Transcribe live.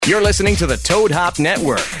You're listening to the Toad Hop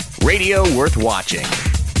Network, radio worth watching.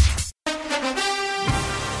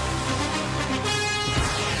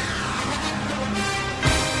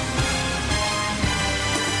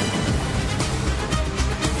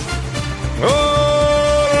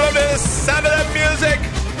 Oh, love the sound of that music.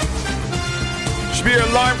 Should be your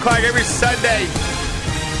alarm clock every Sunday.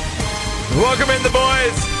 Welcome in the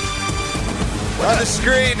boys. On the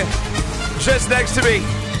screen, just next to me,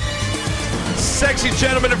 sexy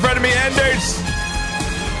gentleman in front of me, Enders,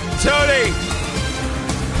 Tony,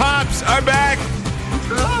 Pops are back.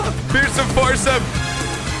 Fearsome foursome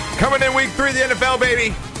coming in week 3 of the NFL,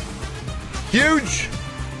 baby.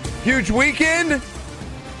 Huge weekend.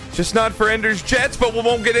 Just not for Enders Jets, but we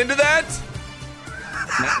won't get into that.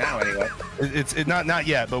 Not now, anyway. It's not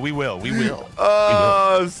yet, but we will.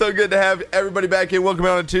 Oh, so good to have everybody back in. Welcome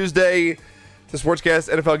out on Tuesday to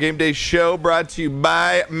Sportscast NFL Game Day Show, brought to you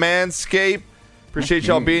by Manscaped. Appreciate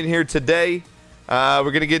y'all being here today. We're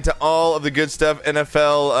going to get to all of the good stuff,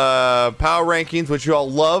 NFL power rankings, which you all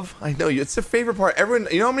love. I know you. It's the favorite part.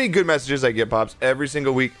 Everyone, you know how many good messages I get, Pops, every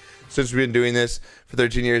single week since we've been doing this for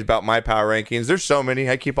 13 years about my power rankings. There's so many.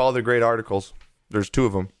 I keep all the great articles. There's 2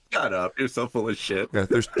 of them. Shut up. You're so full of shit. Yeah,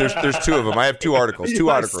 there's 2 of them. I have 2 articles. 2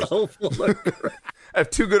 articles. So full of crap. I have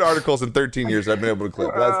 2 good articles in 13 years I've been able to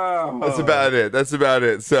clip. That's about it. That's about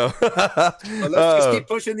it. So Well, let's just keep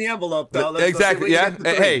pushing the envelope, though. exactly. Yeah.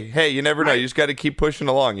 Hey, you never know. You just got to keep pushing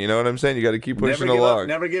along. You know what I'm saying? You got to keep pushing along.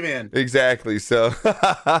 Never give in. Exactly. So we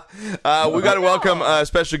got to welcome a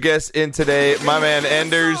special guest in today, my man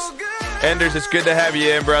Enders. Enders, it's good to have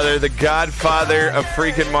you in, brother. The godfather of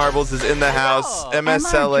freaking marbles is in the house.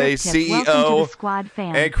 MSLA CEO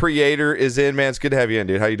and creator is in, man. It's good to have you in,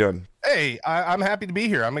 dude. How you doing? Hey, I'm happy to be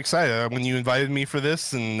here. I'm excited when you invited me for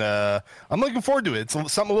this, and I'm looking forward to it. It's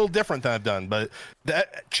something a little different than I've done, but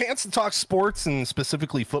that chance to talk sports and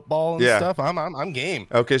specifically football and stuff, I'm game.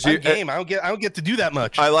 Okay, so I'm game. I don't get to do that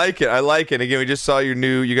much. I like it. Again, we just saw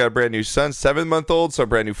you got a brand new son, 7-month-old, so a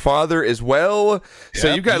brand new father as well.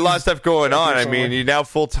 So you got a lot of stuff going on. I mean, you're now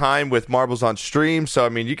full time with Marbles on Stream. So I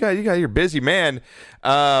mean, you're busy, man.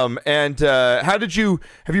 How have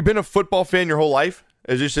you been a football fan your whole life?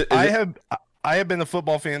 I have been a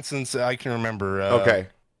football fan since I can remember. Okay.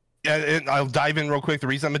 And I'll dive in real quick. The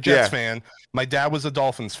reason I'm a Jets fan, my dad was a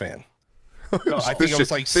Dolphins fan. I think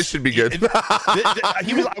this should be good.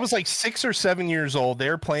 I was like 6 or 7 years old.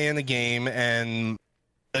 They're playing a game and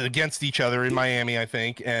against each other in Miami, I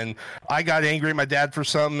think. And I got angry at my dad for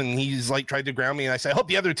something, and he's like tried to ground me. And I said, I hope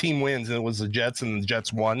the other team wins. And it was the Jets, and the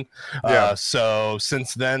Jets won. So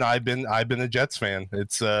since then, I've been a Jets fan.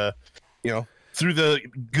 It's through the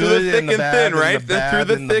good and the bad, right? Through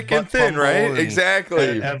the thick and thin, right?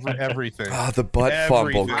 Exactly. Everything. Oh, the butt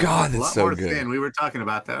fumble. God, it's so good. A lot more thin. We were talking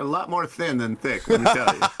about that. A lot more thin than thick, let me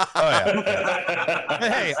tell you.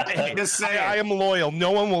 Hey, I am loyal.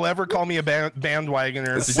 No one will ever call me a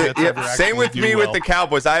bandwagoner. Same with me with the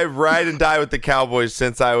Cowboys. I ride and die with the Cowboys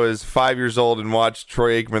since I was 5 years old and watched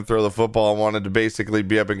Troy Aikman throw the football and wanted to basically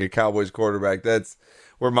be up in a Cowboys quarterback. That's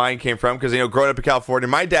where mine came from, because growing up in California,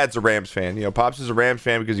 my dad's a Rams fan. Pops is a Rams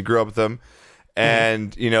fan because he grew up with them,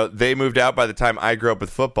 and they moved out by the time I grew up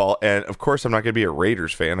with football. And of course, I'm not going to be a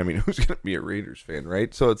Raiders fan. I mean, who's going to be a Raiders fan,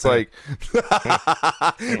 right? So it's like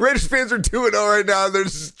Raiders fans are 2-0 right now. They're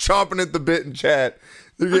just chomping at the bit in chat.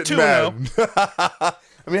 They're getting mad. I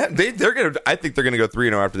mean, they're gonna. I think they're going to go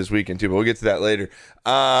 3-0 after this weekend too. But we'll get to that later.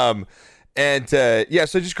 So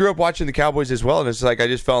I just grew up watching the Cowboys as well, and it's like I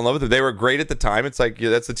just fell in love with them. They were great at the time. It's like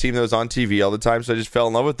that's the team that was on TV all the time, so I just fell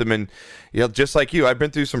in love with them. And just like you, I've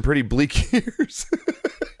been through some pretty bleak years.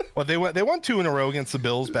 Well, they won 2 in a row against the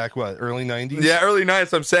Bills back early 90s. Yeah, early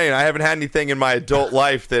 90s. I'm saying I haven't had anything in my adult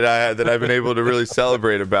life that I've been able to really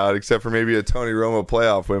celebrate about, except for maybe a Tony Romo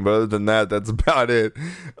playoff win. But other than that, that's about it.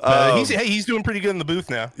 He's doing pretty good in the booth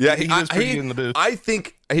now. Yeah, he was pretty good in the booth. I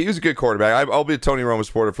think he was a good quarterback. I'll be a Tony Romo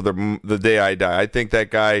supporter for the day I die. I think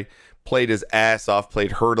that guy played his ass off,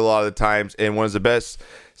 played hurt a lot of the times, and one of the best.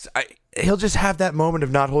 He'll just have that moment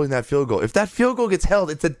of not holding that field goal. If that field goal gets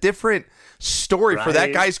held, it's a different story for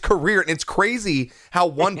that guy's career. And it's crazy how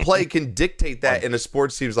one play can dictate that in a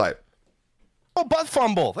sports team's life. Oh, butt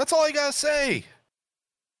fumble. That's all I got to say.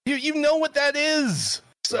 You know what that is.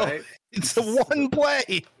 So it's the one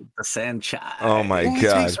play. The Sanchez. Oh, my God.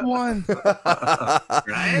 It takes one.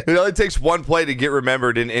 Right? It only takes one play to get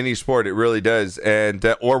remembered in any sport. It really does. And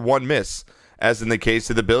or one miss, as in the case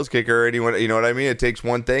of the Bills kicker or anyone. You know what I mean? It takes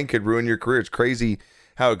one thing, could ruin your career. It's crazy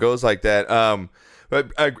how it goes like that.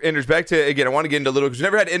 But Enders, back to, again, I want to get into a little, because we've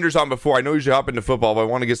never had Enders on before. I know you usually hop into football, but I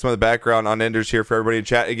want to get some of the background on Enders here for everybody in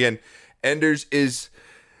chat. Again, Enders is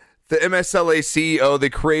the MSLA CEO, the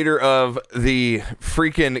creator of the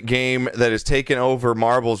freaking game that is taking over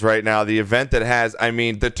marbles right now, the event that has, I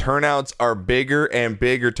mean, the turnouts are bigger and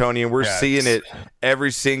bigger, Tony, and we're seeing it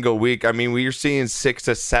every single week. I mean, we're seeing 600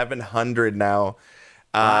 to 700 now.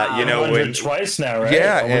 You know, twice now, right?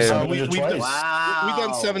 Yeah, we've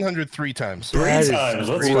done 700 3 times. Three times.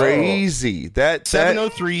 Let's crazy. That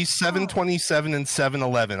 703, 727, and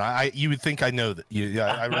 711. You would think I know that.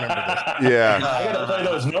 I remember this. Yeah, I gotta play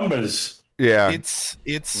those numbers. Yeah,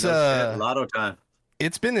 it's lotto time.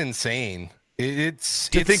 It's been insane. I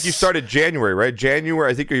think you started January, right?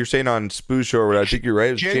 January. I think you're saying on Spoo Show. I think you're right.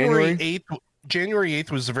 It was January 8th. January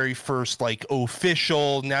 8th was the very first like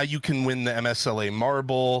official, now you can win the MSLA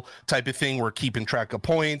marble type of thing. We're keeping track of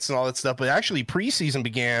points and all that stuff. But actually preseason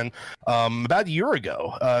began about a year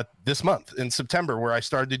ago, this month in September, where I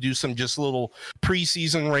started to do some just little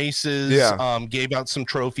preseason races, gave out some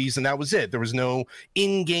trophies, and that was it. There was no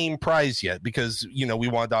in-game prize yet because, you know, we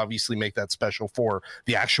wanted to obviously make that special for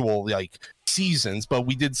the actual like seasons, but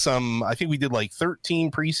we did I think we did like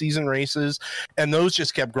 13 preseason races, and those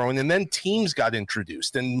just kept growing. And then teams got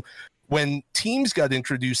introduced, and when teams got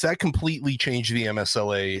introduced, that completely changed the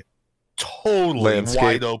MSLA totally landscape.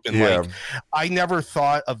 Wide open. Like, I never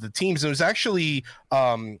thought of the teams. It was actually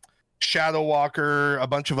Shadow Walker, a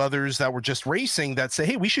bunch of others that were just racing that say,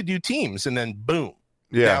 hey, we should do teams, and then boom.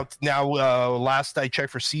 Now last I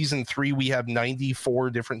checked for season 3, we have 94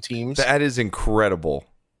 different teams. That is incredible.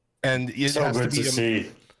 And it has to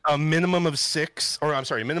be a minimum of 6, or I'm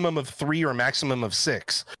sorry, a minimum of 3 or a maximum of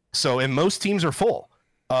 6. So, and most teams are full.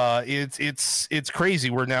 It's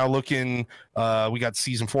crazy. We're now looking. We got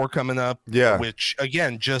season 4 coming up. Yeah, which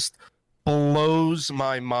again just blows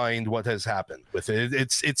my mind what has happened with it.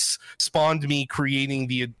 It's spawned me creating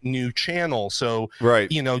the new channel. So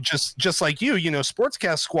you know, just like you know,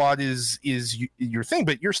 Sportscast Squad is your thing,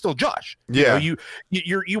 but you're still Josh. Yeah, you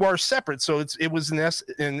know, you are separate. So it was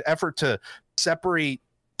an effort to separate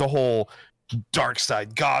the whole dark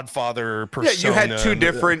side Godfather persona. Yeah, you had 2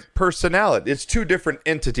 different personalities. It's 2 different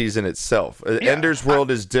entities in itself. Ender's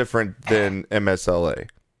World is different than MSLA.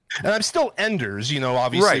 And I'm still Enders, you know,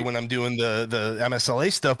 obviously when I'm doing the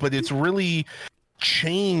MSLA stuff, but it's really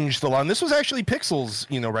changed a lot. And this was actually Pixel's,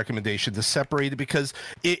 you know, recommendation to separate it, because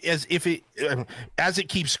as it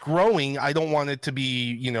keeps growing, I don't want it to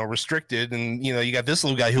be, you know, restricted. And, you know, you got this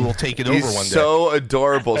little guy who will take it over one day. So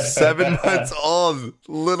adorable. 7 months old,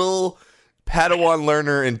 little Padawan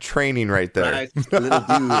learner in training right there. Nice little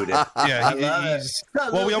dude. Yeah,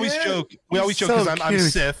 we always joke because I'm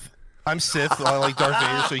Sith. I'm Sith, like Darth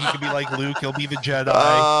Vader, so he could be like Luke. He'll be the Jedi. Oh,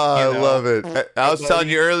 I love it. I was telling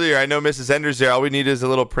you earlier, I know Mrs. Enders there. All we need is a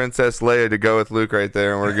little Princess Leia to go with Luke right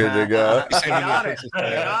there, and we're good to go.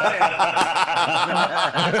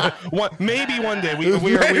 Maybe one day.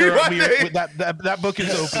 That book is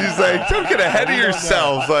open. She's like, don't get ahead of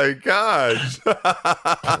yourself. Like, gosh.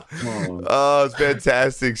 Oh, it's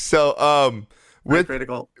fantastic. So, with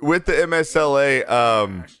the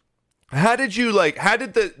MSLA, how did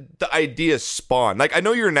the idea spawn? Like, I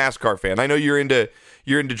know you're a NASCAR fan. I know you're into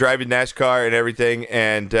driving NASCAR and everything.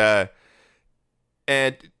 And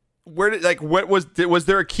what was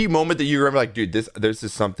there a key moment that you remember, like, dude, this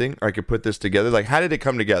is something, or I could put this together? Like, how did it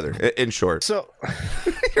come together? In short, so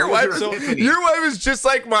your wife is just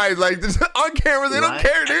like mine. Like, on camera, they don't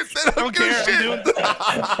care, dude. They don't care.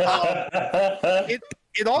 Shit.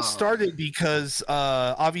 It all started because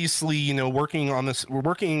obviously, you know, we're working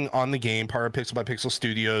on the game, Power Pixel by Pixel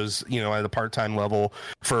Studios, you know, at a part-time level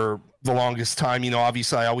for the longest time. You know,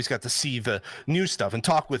 obviously I always got to see the new stuff and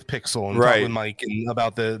talk with Pixel and talk with Mike and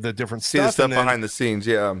about the different stuff. See the stuff behind the scenes,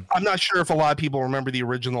 yeah. I'm not sure if a lot of people remember the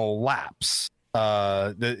original laps. You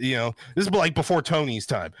know, this is like before Tony's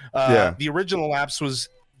time. The original laps was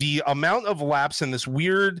the amount of laps in this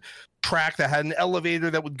weird track that had an elevator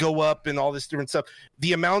that would go up and all this different stuff.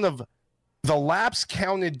 The amount of the laps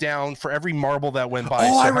counted down for every marble that went by.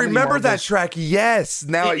 Oh, I remember that track. Yes.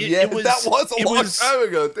 Now, that was a long time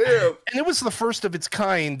ago. Damn. And it was the first of its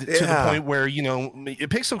kind to the point where, you know,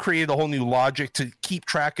 Pixel created a whole new logic to keep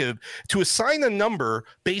track of, to assign a number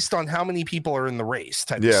based on how many people are in the race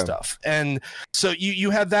type of stuff. And so you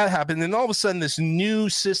had that happen. And all of a sudden, this new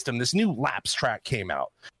system, this new laps track came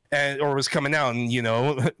out. Or was coming out, and, you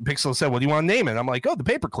know, Pixel said, "What do you want to name it?" I'm like, "Oh, the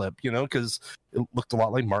Paperclip," you know, because it looked a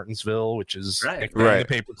lot like Martinsville, which is the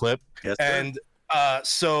Paperclip. Yes, and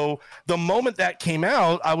so the moment that came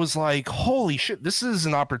out, I was like, "Holy shit! This is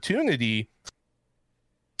an opportunity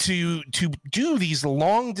to do these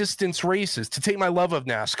long distance races, to take my love of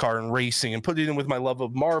NASCAR and racing and put it in with my love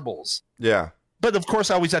of marbles." Yeah. But of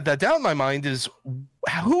course, I always had that doubt in my mind: is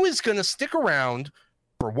who is going to stick around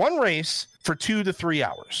for one race for 2 to 3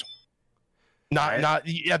 hours. Not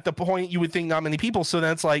at the point you would think not many people. So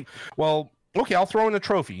then it's like, well, okay, I'll throw in a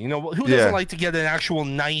trophy. You know, who doesn't like to get an actual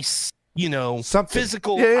nice, you know,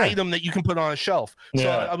 physical item that you can put on a shelf?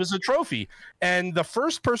 So it was a trophy. And the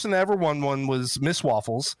first person that ever won one was Miss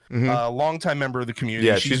Waffles, a longtime member of the community.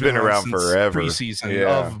 Yeah, she's been around forever. Preseason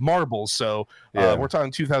of marbles. So we're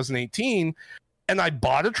talking 2018. And I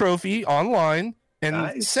bought a trophy online and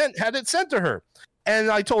had it sent to her.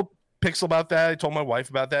 And I told Pixel about that. I told my wife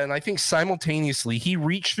about that. And I think simultaneously he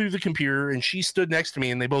reached through the computer and she stood next to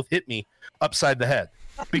me and they both hit me upside the head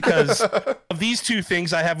because of these two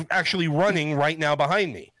things I have actually running right now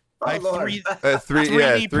behind me. I have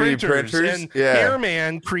 3D printers. And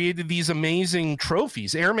Airman created these amazing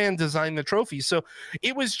trophies. Airman designed the trophies. So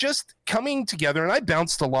it was just coming together. And I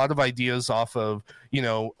bounced a lot of ideas off of, you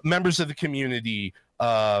know, members of the community,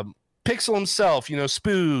 Pixel himself, you know,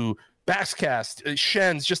 Spoo, Baxcast,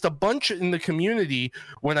 Shens, just a bunch in the community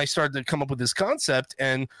when I started to come up with this concept.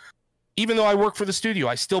 And even though I work for the studio,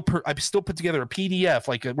 I still put together a PDF,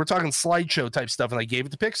 like we're talking slideshow type stuff, and I gave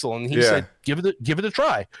it to Pixel, and he said, "Give it a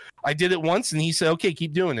try." I did it once, and he said, "Okay,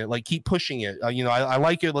 keep doing it. Like keep pushing it. You know, I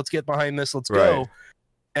like it. Let's get behind this. Let's go."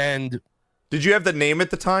 And did you have the name at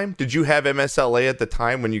the time? Did you have MSLA at the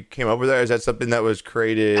time when you came over there? Is that something that was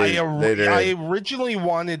created later? I originally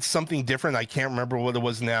wanted something different. I can't remember what it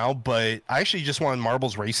was now, but I actually just wanted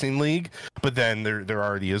Marbles Racing League. But then there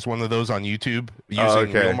already is one of those on YouTube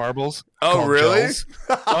using real marbles. Oh, really?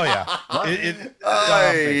 Oh, yeah.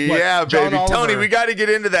 Yeah, baby. Oliver, Tony, we got to get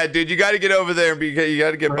into that, dude. You got to get over there and you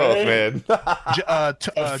got to get both, man.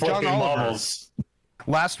 John Oliver.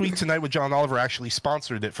 Last week tonight with John Oliver actually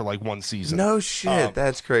sponsored it for like one season. No shit,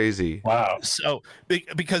 that's crazy. Wow. So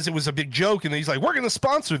because it was a big joke, and he's like, "We're going to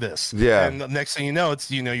sponsor this." Yeah. And the next thing you know, it's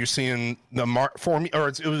you're seeing the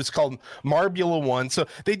it was called Marbula One. So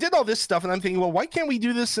they did all this stuff, and I'm thinking, well, why can't we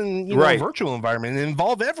do this in a virtual environment and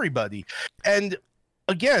involve everybody? And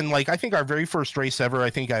again, like I think our very first race ever, I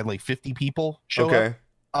think I had like 50 people show up.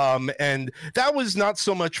 And that was not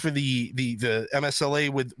so much for the MSLA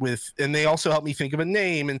with and they also helped me think of a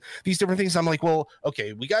name and these different things. I'm like, well,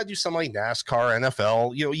 okay, we got to do something like NASCAR,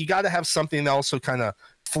 NFL. You know, you got to have something that also kind of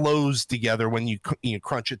flows together when you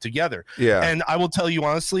crunch it together. Yeah. And I will tell you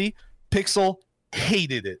honestly, Pixel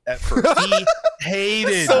hated it at first. He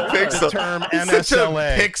hated the term MSLA. Such a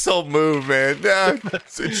Pixel move, man.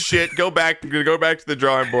 It's shit. Go back to the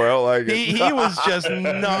drawing board. I don't like it. He was just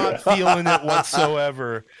not feeling it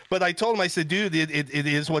whatsoever. But I told him, I said, dude, it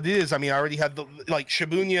is what it is. I mean, I already had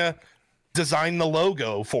Shibuya design the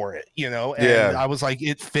logo for it, you know, and I was like,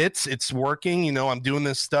 it fits, it's working, you know, I'm doing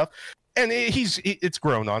this stuff. And it's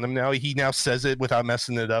grown on him now. He now says it without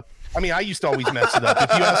messing it up. I mean, I used to always mess it up.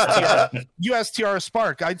 If you asked Tiara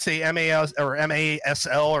Spark, I'd say MAS or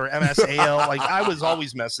MASL or MSAL. Like I was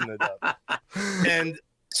always messing it up. And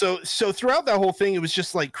so throughout that whole thing, it was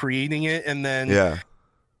just like creating it. And then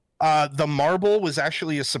the marble was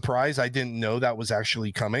actually a surprise. I didn't know that was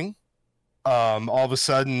actually coming. All of a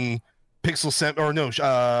sudden, Pixel sent, or no,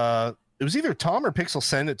 it was either Tom or Pixel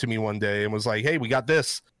sent it to me one day and was like, "Hey, we got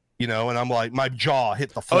this." You know, and I'm like, my jaw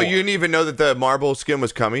hit the floor. Oh, you didn't even know that the marble skin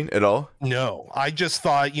was coming at all? No, I just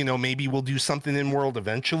thought, you know, maybe we'll do something in World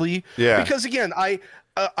eventually. Yeah. Because again, I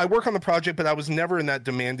work on the project, but I was never in that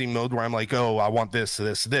demanding mode where I'm like, oh, I want this.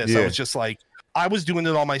 Yeah. I was just like, I was doing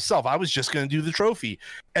it all myself. I was just going to do the trophy.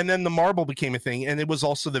 And then the marble became a thing. And it was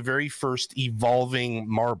also the very first evolving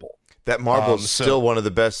marble. That marble's still one of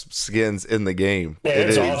the best skins in the game. Yeah,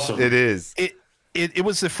 it's awesome. It is. It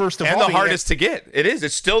was the first evolving. And the hardest to get. It is.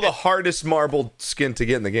 It's still the hardest marble skin to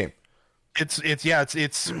get in the game.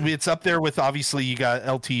 It's up there with, obviously you got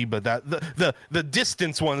LT, but that the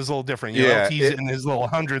distance one is a little different. You know, LT's in his little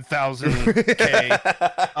 100,000 K.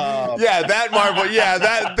 That marble. Yeah,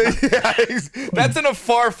 that's in a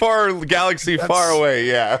far galaxy far away.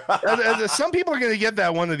 Yeah. Some people are gonna get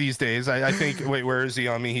that one of these days. I think. Wait, where is he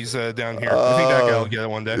on me? He's down here. I think that guy will get it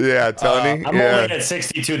one day. Yeah, Tony. I'm only at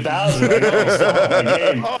 62,000.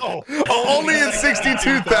 Only in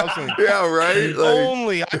 62,000. Yeah, right.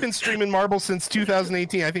 Only. I've been streaming marble since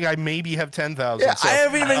 2018. I think I maybe have 10,000. Yeah, so. I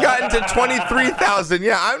haven't even gotten to 23,000.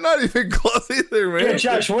 Yeah, I'm not even close either, man. Yeah,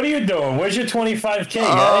 Josh, what are you doing? Where's your 25K?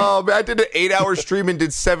 Oh, man, I did an 8-hour stream and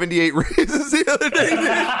did 78 races the other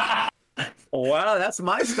day. Wow, that's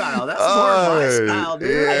my style. That's more my style, dude.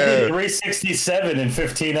 Yeah. I did 367 in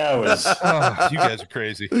 15 hours. Oh, you guys are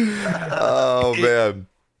crazy. Oh, man.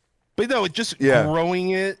 But no, just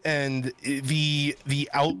growing it and the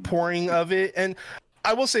outpouring of it. And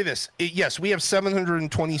I will say this. Yes, we have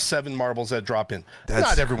 727 marbles that drop in. That's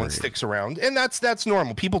Not everyone great. sticks around, and that's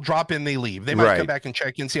normal. People drop in, they leave. They might Right. come back and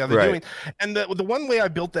check in, see how they're Right. doing. And the one way I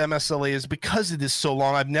built the MSLA is because it is so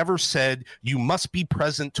long. I've never said you must be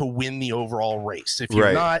present to win the overall race. If you're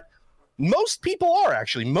Right. not, most people are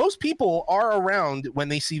actually. Most people are around when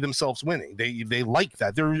they see themselves winning. They like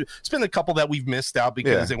that. There's been a couple that we've missed out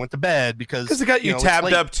because Yeah. they went to bed because Because they got you know, it's tabbed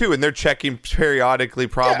late. up too, and they're checking periodically,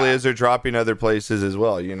 probably Yeah. as they're dropping other places as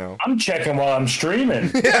well. You know. I'm checking while I'm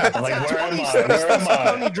streaming. Yeah. I'm like, where am I? Tony Where am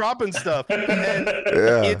Tony I? dropping stuff. And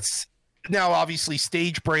Yeah. it's now obviously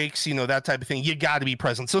stage breaks, that type of thing. You got to be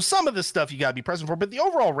present. So some of the stuff you got to be present for, but the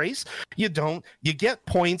overall race, you don't. You get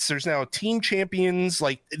points. There's now team champions.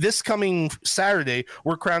 Like this coming Saturday,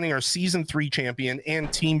 we're crowning our season 3 champion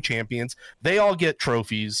and team champions. They all get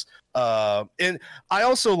trophies. And I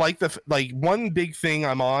also like one big thing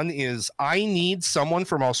I'm on is I need someone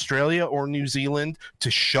from Australia or New Zealand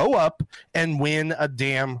to show up and win a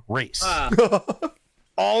damn race.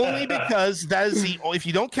 Only because that is if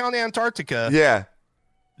you don't count Antarctica, Yeah.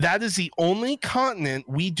 that is the only continent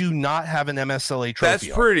we do not have an MSLA trophy. That's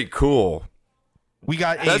on. pretty cool. We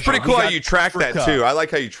got That's Asia, pretty we cool how got you track that Africa. too. I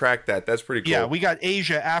like how you track that. That's pretty cool. Yeah, we got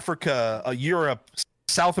Asia, Africa, Europe,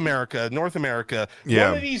 South America, North America. Yeah.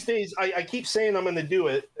 One of these days, I keep saying I'm going to do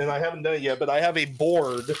it, and I haven't done it yet. But I have a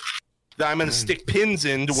board that I'm going to stick pins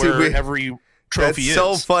in to See, where every trophy That's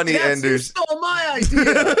so is. funny, Yes, you Enders. stole my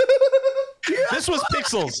idea. This was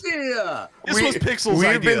Pixels. Yeah. This We- was Pixels' we've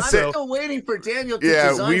idea. been I'm so- still waiting for Daniel to Yeah,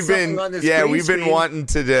 design we've something been on this we've been wanting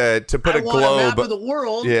to put I a want a map globe. of the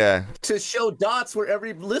world Yeah. to show dots where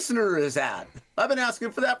every listener is at. I've been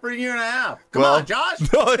asking for that for a year and a half. Come Well, on, Josh.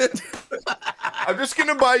 I'm just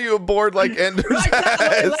gonna buy you a board like Enders Like that,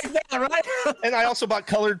 has. like that, right? And I also bought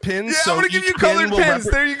colored pins. Yeah, so I'm gonna give each you colored pin will pins.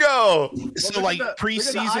 There you go. So Well, like look at the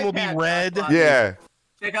preseason will be iPad red. Josh bought me. Yeah.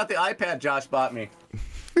 Check out the iPad Josh bought me.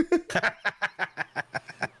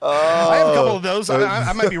 I have a couple of those.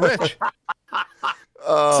 I might be rich.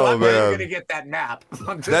 Oh So I'm never man. gonna get that map.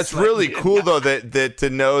 I'm just That's letting really you cool know. though that to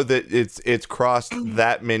know that it's crossed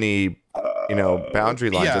that many boundary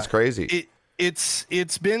lines. Yeah. That's crazy.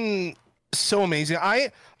 It's been so amazing.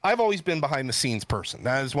 I've always been behind the scenes person.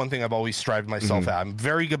 That is one thing I've always strived myself at. I'm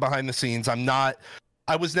very good behind the scenes.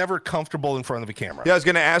 I was never comfortable in front of a camera. Yeah, I was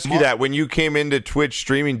gonna ask you that when you came into Twitch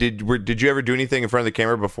streaming. Did you ever do anything in front of the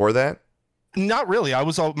camera before that? Not really.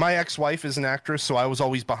 My ex-wife is an actress, so I was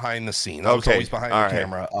always behind the scene. I was Okay. always behind All the right.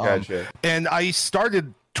 camera. Gotcha. And I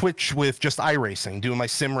started Twitch with just iRacing, doing my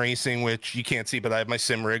sim racing, which you can't see, but I have my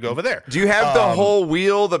sim rig over there. Do you have the whole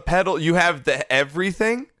wheel, the pedal? You have the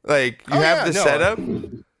everything? Like you have the setup?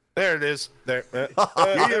 There it is. There.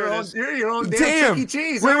 You're your own damn Chuck E.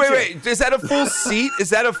 Cheese. Wait, aren't you? wait. Is that a full seat? Is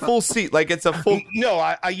that a full seat? Like it's a full. No,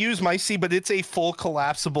 I use my seat, but it's a full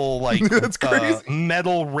collapsible like That's crazy.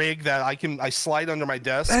 metal rig that I slide under my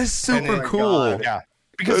desk. That is and super then- cool. Yeah.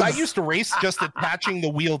 Because I used to race just attaching the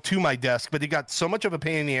wheel to my desk, but it got so much of a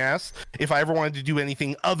pain in the ass if I ever wanted to do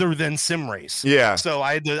anything other than sim race. Yeah. So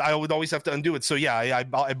I would always have to undo it. So yeah, I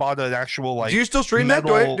bought an actual like. Do you still stream that?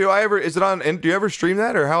 metal- Do I ever? Is it on? And do you ever stream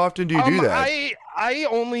that, or how often do you do that? I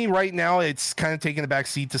only right now it's kind of taking a back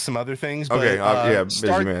seat to some other things. But, Okay, yeah, busy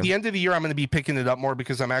start man. the end of the year I'm going to be picking it up more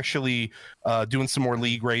because I'm actually doing some more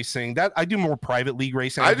league racing. That I do more private league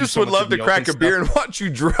racing. I do just so would much of love to the crack a open beer stuff. and watch you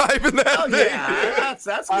drive in that Oh thing. yeah,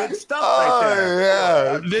 that's good stuff right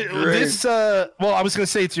there. Oh yeah. Great. This well, I was going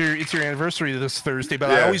to say it's your anniversary this Thursday,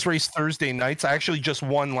 but I Yeah. always race Thursday nights. I actually just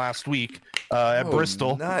won last week at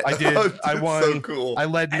Bristol. nice. I did. Oh, I that's won. so cool. I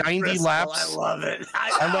led 90 Bristol, laps. I love it.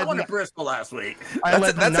 I led won n- at Bristol last week. I That's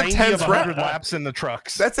led a- that's a 90 tense of rep. 100 laps in the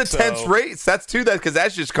trucks. That's a So- tense race. That's too that because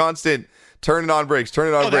that's just constant turning on brakes,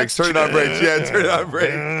 turning on brakes, that's turning on brakes. Yeah, turning on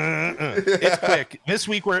brakes. It's quick. This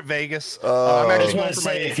week we're at Vegas. I'm I actually was going gonna for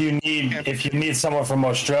my say if you need someone from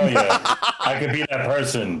Australia, I could be that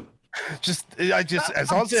person. just as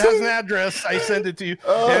long as it has an address, I send it to you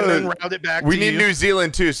and then route it back We to need you. New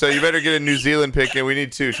Zealand too, so you better get a New Zealand pick, and we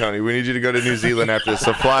need two, Tony. We need you to go to New Zealand after this.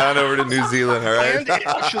 So fly on over to New Zealand, all right? And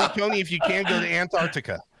actually, Tony, if you can go to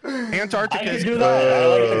Antarctica. I Antarctica can is do that. I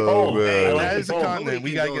like the cold. man. I like That the is a cold. continent. Nobody We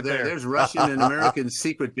can gotta go get there. there. There's Russian and American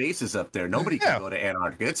secret bases up there. Nobody Yeah. can go to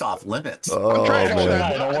Antarctica. It's off limits. Oh, trying to man. go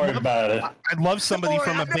Nah, don't worry about it. I'd love somebody Don't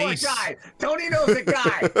worry, from a I know base. guy. Tony knows a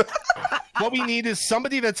guy. What we need is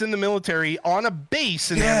somebody that's in the military on a base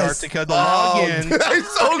in Yes. Antarctica to log in,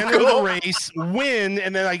 That's so enter the cool. race, win,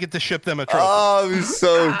 and then I get to ship them a trophy. Oh, this is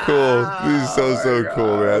so cool. This is so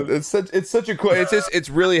cool, man. It's such a cool. It's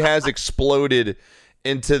really has exploded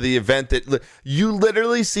into the event that you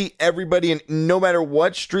literally see everybody, and no matter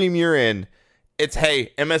what stream you're in, It's,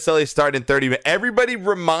 hey, MSLA starting in 30 minutes. Everybody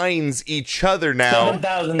reminds each other now.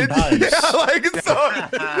 7,000 times. Yeah, like it's on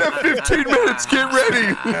 15 minutes. Get ready.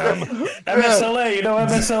 MSLA,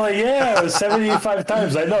 MSLA, yeah, it was 75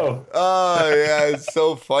 times. I know. Oh yeah, it's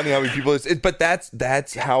so funny how many people. But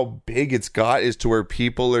that's how big it's got, is to where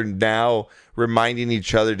people are now reminding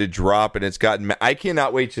each other to drop, and it's gotten. I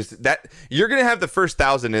cannot wait. Just that you're gonna have the first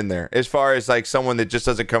 1,000 in there, as far as like someone that just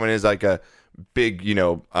doesn't come in as like a big,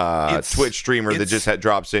 Twitch streamer that just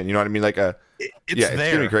drops in. You know what I mean? Like it's there.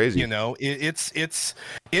 It's gonna be crazy.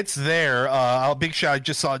 It's there. A big shout. I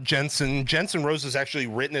just saw Jensen Rose has actually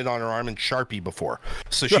written it on her arm in Sharpie before,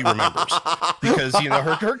 so she remembers because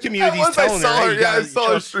her community's telling her. Yeah, I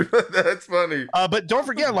saw her. That's funny. But don't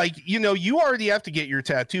forget, you already have to get your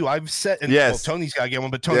tattoo. I've set. And, yes. Well, Tony's got to get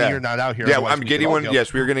one, but Tony, you're not out here. Yeah, I'm getting one.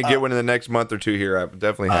 Yes, we're gonna get one in the next month or two here.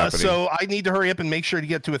 Definitely happening. So I need to hurry up and make sure to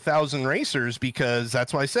get to 1,000 racers, because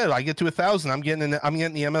that's why I said I get to 1,000. I'm getting the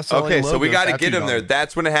MSLA. Okay, so we got to get him on there.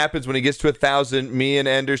 That's when it happens, when he gets to 1,000. Me and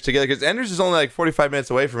Enders together, because Enders is only like 45 minutes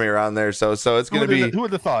away from me around there. So it's going to be. Who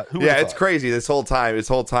would have thought? It's crazy this whole time.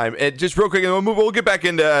 And just real quick, and we'll get back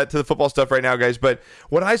into the football stuff right now, guys. But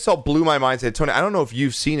what I saw blew my mind. Said, Tony, I don't know if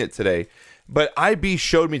you've seen it today, but IB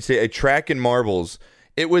showed me today a track in marbles.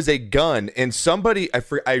 It was a gun, and somebody,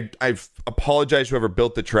 I apologize whoever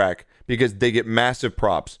built the track, because they get massive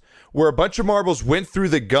props, where a bunch of marbles went through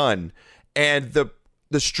the gun, and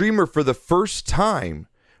the streamer for the first time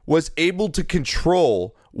was able to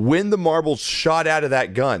control when the marbles shot out of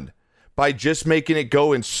that gun by just making it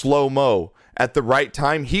go in slow-mo at the right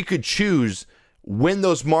time. He could choose when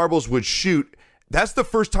those marbles would shoot. That's the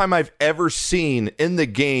first time I've ever seen in the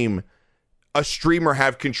game a streamer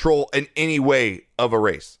have control in any way of a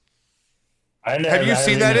race. Have you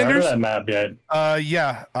seen that, Enders? That map yet?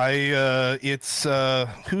 Yeah. It's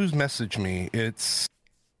who's messaged me?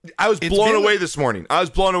 I was blown away this morning. I was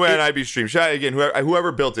blown away on IB stream. Shout out again,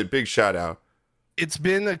 whoever built it. Big shout out. It's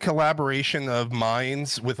been a collaboration of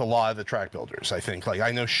minds with a lot of the track builders, I think. Like,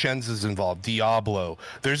 I know Shenz is involved, Diablo.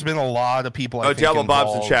 There's been a lot of people. I think Diablo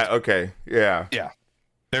involved. Bob's in chat. Okay, yeah. Yeah.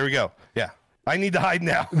 There we go. Yeah. I need to hide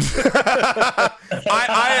now.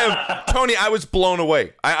 I am Tony. I was blown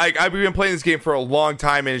away. I've been playing this game for a long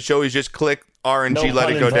time, and it shows just click RNG,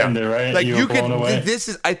 let it go down. Right? Like you can. This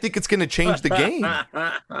is. I think it's going to change the game.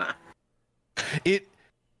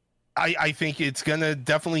 I think it's going to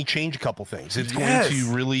definitely change a couple things. It's going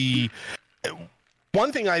to really.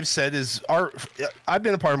 One thing I've said is I've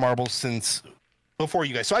been a part of Marbles since before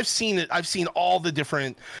you guys, so I've seen it. I've seen all the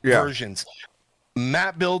different versions.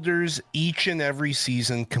 Map builders each and every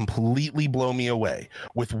season completely blow me away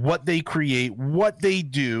with what they create, what they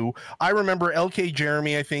do. I remember LK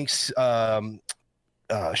Jeremy, I think, Shenz,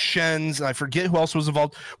 and I forget who else was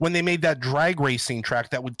involved when they made that drag racing track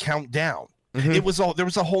that would count down. Mm-hmm. There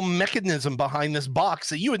was a whole mechanism behind this box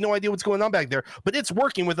that you had no idea what's going on back there, but it's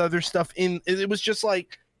working with other stuff it was just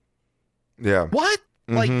like, what?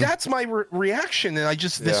 Like, that's my reaction. And I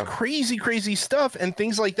just, this crazy stuff and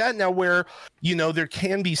things like that now where, there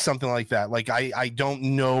can be something like that. Like, I don't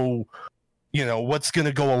know, what's going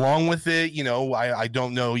to go along with it. I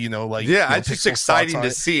don't know, it's just exciting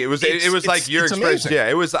to see. It was like your expression. Yeah,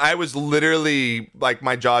 I was literally like,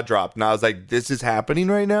 my jaw dropped and I was like, this is happening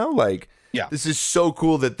right now. Like, this is so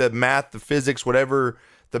cool that the math, the physics, whatever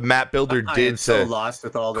the map builder did so lost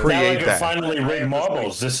with all this. Create that. Finally rig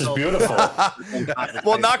marbles. This is beautiful.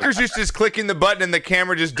 Well, Knocker's just clicking the button and the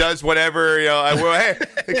camera just does whatever. Hey,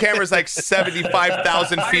 the camera's like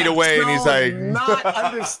 75,000 feet away, and he's like not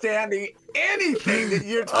understanding anything that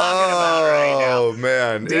you're talking about right now. Oh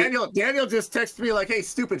man, Daniel just texted me like, "Hey,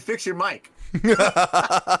 stupid, fix your mic."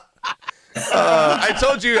 I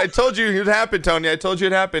told you it happened, Tony. I told you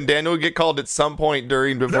it happened. Daniel would get called at some point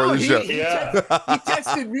before the show. He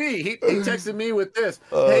texted me. He texted me with this.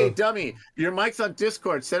 Hey, dummy, your mic's on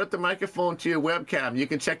Discord. Set up the microphone to your webcam. You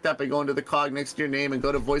can check that by going to the cog next to your name and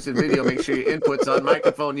go to voice and video. Make sure your input's on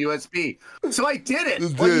microphone USB. So I did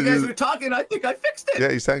it. While you guys were talking, I think I fixed it.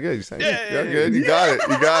 Yeah, you sound good. You're good. You got it.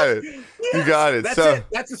 You got it. That's it.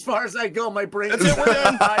 That's as far as I go. My brain is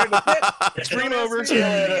tired of it. It's game over.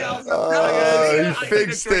 He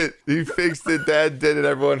fixed it. He fixed it. Dad did it.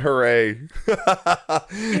 Everyone, hooray!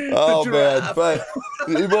 Oh man, but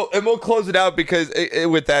we'll close it out because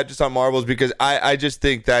with that, just on marbles, because I just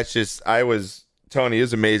think that's just Tony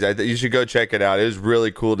is amazing. You should go check it out. It was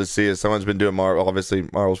really cool to see. As someone's been doing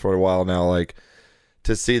marbles for a while now, like,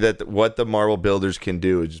 to see that what the marble builders can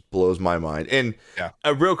do, it just blows my mind. And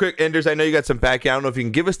real quick, Enders, I know you got some back. I don't know if you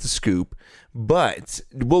can give us the scoop, but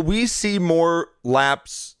will we see more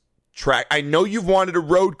laps track. I know you've wanted a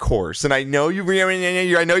road course, and I know I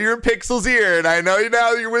know you're in Pixel's ear, and I know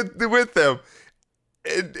now you're with them.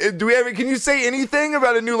 Can you say anything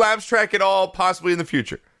about a new laps track at all, possibly in the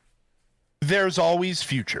future? There's always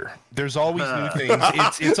future. There's always new things.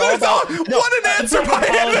 It's all about. What an answer by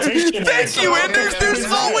Anders! Thank you, Anders. There's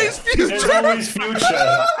always future. There's always future.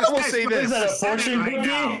 I will say Is that a this. fortune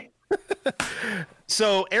cookie?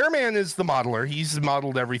 So Airman is the modeler. He's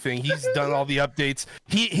modeled everything. He's done all the updates.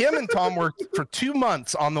 Him and Tom worked for 2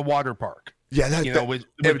 months on the water park. Yeah,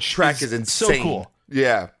 which track is insane. So cool.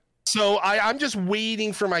 Yeah. So I'm just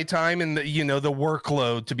waiting for my time and the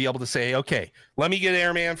workload to be able to say, okay, let me get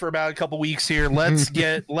Airman for about a couple weeks here. Let's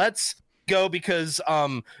go, because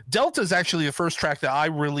Delta is actually the first track that I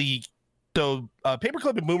really. So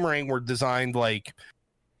Paperclip and Boomerang were designed like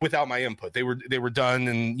without my input. They were done,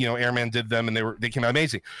 and Airman did them, and they came out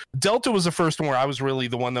amazing. Delta was the first one where I was really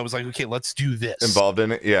the one that was like, okay, let's do this. Involved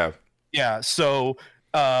in it, yeah. Yeah. So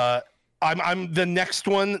I'm the next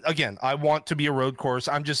one. Again, I want to be a road course.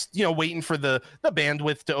 I'm just waiting for the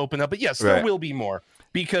bandwidth to open up. But yes, there will be more,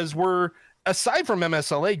 because we're, aside from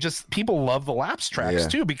MSLA, just people love the laps tracks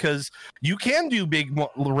too, because you can do big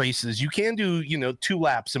races. You can do 2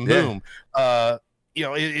 laps and boom.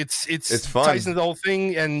 It's fun. ties into the whole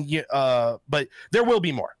thing, and but there will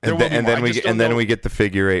be more. And then we get the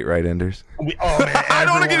figure 8, right, Enders? I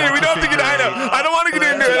don't want to get in. We don't have to get. I don't want to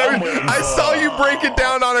get into it. I saw you break it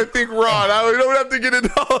down on, I think, Ron. We don't have to get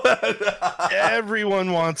into all that.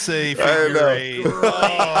 Everyone wants a figure 8.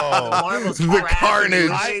 The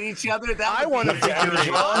carnage. Each other. I want a figure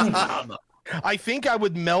 8. I think I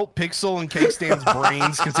would melt Pixel and K-Stan's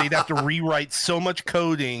brains, because they'd have to rewrite so much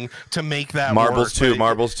coding to make that Marbles work.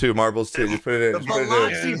 Marbles 2. Just put it in. The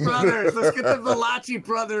Valachi brothers. Let's get the Valachi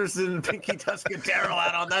brothers and Pinky Tuscadero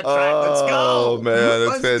out on that track. Let's go. Oh man,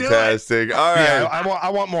 that's fantastic. All right. Yeah, I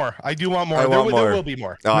want more. I do want more. There will be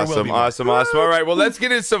more. Awesome. All right. Well, let's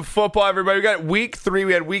get into some football, everybody. We got week 3.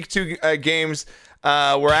 We had week 2 games.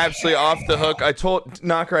 We're absolutely off the hook. I told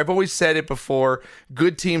Knocker, I've always said it before,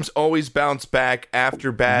 good teams always bounce back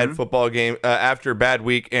after bad football game, after a bad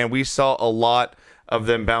week, and we saw a lot of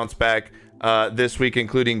them bounce back this week,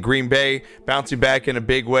 including Green Bay bouncing back in a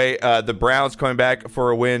big way, the Browns coming back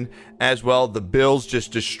for a win as well, the Bills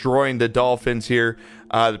just destroying the Dolphins here,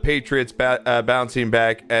 the Patriots bouncing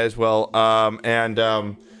back as well,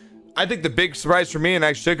 I think the big surprise for me, and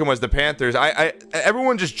actually took him, was the Panthers.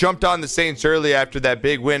 Everyone just jumped on the Saints early after that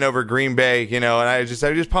big win over Green Bay, and I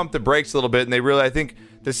just pumped the brakes a little bit, and I think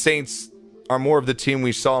the Saints are more of the team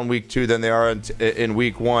we saw in week 2 than they are in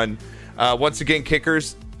week 1. Once again,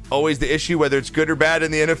 kickers, always the issue, whether it's good or bad in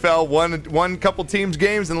the NFL. Won couple teams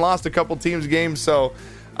games and lost a couple teams games, so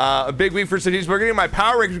a big week for some teams. We're getting my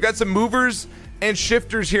power rankings. We've got some movers and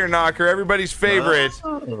shifters here, Knocker. Everybody's favorite.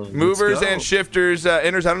 Movers and shifters.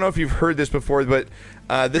 Enders, I don't know if you've heard this before, but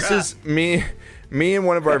this is me and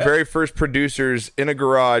one of our very first producers in a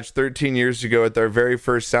garage 13 years ago at our very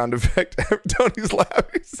first sound effect. Tony's laughing.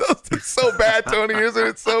 It's so bad, Tony. Isn't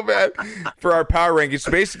it so bad? For our power rankings. So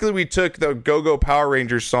basically, we took the Go-Go Power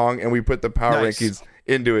Rangers song and we put the power rankings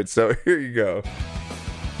into it. So here you go.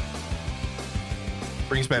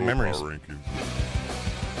 Brings back memories.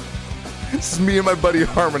 This is me and my buddy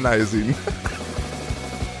harmonizing.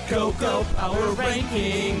 Go-Go Power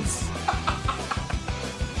Rankings.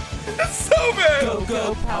 It's so bad.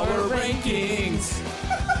 Go-Go Power Rankings.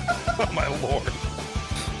 Oh, my Lord.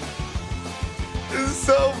 This is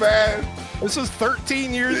so bad. This was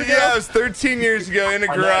 13 years ago? Yeah, it was 13 years ago in a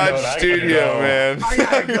garage studio, man. I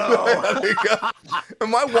gotta go.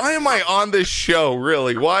 Why am I on this show,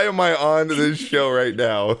 really? Why am I on this show right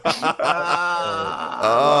now?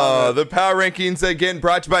 The power rankings, again,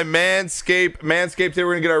 brought to you by Manscaped. Manscaped, we're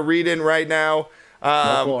going to get our read-in right now.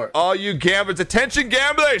 All you gamblers, attention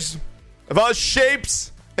gamblers of all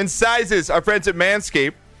shapes and sizes, our friends at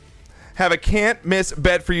Manscaped have a can't-miss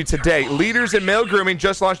bet for you today. Leaders in male grooming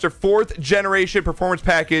just launched their 4th-generation performance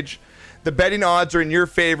package. The betting odds are in your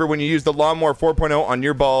favor when you use the Lawnmower 4.0 on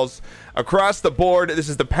your balls. Across the board, this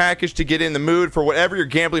is the package to get in the mood for whatever your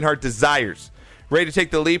gambling heart desires. Ready to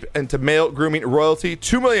take the leap into male grooming royalty?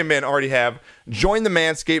 2 million men already have. Join the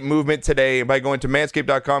Manscaped movement today by going to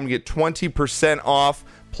manscaped.com and get 20% off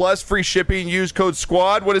plus free shipping. Use code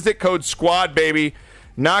SQUAD. What is it? Code SQUAD, baby.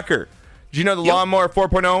 Knocker. Do you know the Lawnmower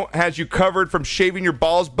 4.0 has you covered from shaving your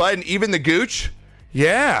balls, butt, and even the gooch?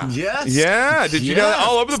 Yeah. Yes. Yeah. Did you know that?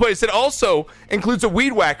 All over the place. It also includes a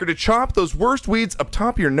weed whacker to chop those worst weeds up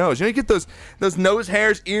top of your nose. You get those nose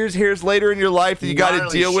hairs, ears hairs later in your life that you got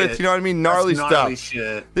to deal with. You know what I mean? Gnarly stuff.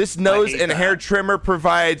 Shit. This nose and hair trimmer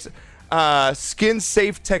provides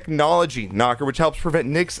skin-safe technology, Knocker, which helps prevent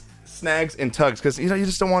nicks, snags and tugs because, you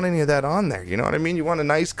just don't want any of that on there. You know what I mean? You want a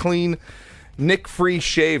nice, clean, nick-free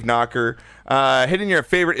shave, Knocker. Hitting your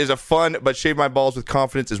favorite is a fun, but shave my balls with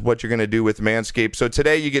confidence is what you're going to do with Manscaped. So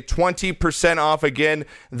today you get 20% off again.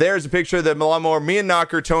 There's a picture of the lawnmower. Me and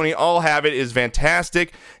Knocker, Tony, all have it. It is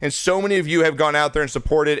fantastic. And so many of you have gone out there and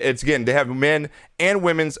supported. It's, again, they have men and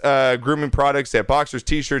women's grooming products. They have boxers,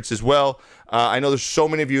 T-shirts as well. I know there's so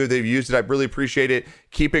many of you that have used it. I really appreciate it.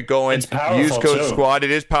 Keep it going. It's powerful, use code too. SQUAD.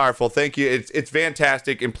 It is powerful. Thank you. It's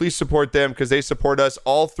fantastic. And please support them because they support us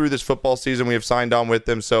all through this football season. We have signed on with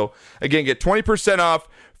them. So, again, get 20% off,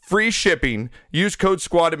 free shipping. Use code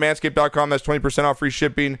SQUAD at manscaped.com. That's 20% off free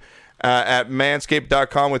shipping at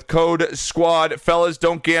manscaped.com with code SQUAD. Fellas,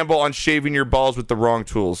 don't gamble on shaving your balls with the wrong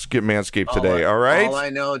tools. Get Manscaped today, all right? All I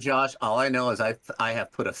know, Josh, is I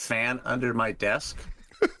have put a fan under my desk,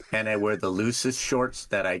 and I wear the loosest shorts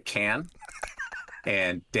that I can.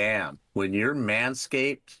 And damn, when you're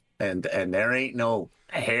Manscaped and there ain't no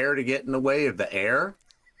hair to get in the way of the air,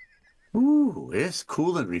 ooh, it's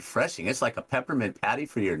cool and refreshing. It's like a peppermint patty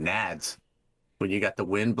for your nads. When you got the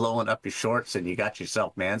wind blowing up your shorts and you got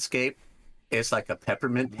yourself Manscaped, it's like a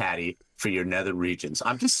peppermint patty for your nether regions.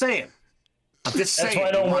 I'm just saying. That's why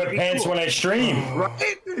I don't wear pants when I stream.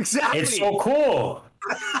 Right? Exactly. It's so cool.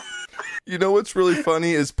 You know what's really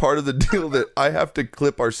funny is part of the deal that I have to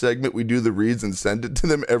clip our segment. We do the reads and send it to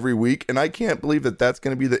them every week, and I can't believe that that's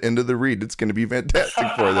going to be the end of the read. It's going to be fantastic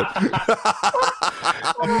for them.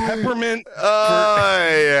 Peppermint.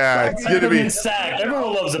 Yeah, it's going to be. Peppermint sack.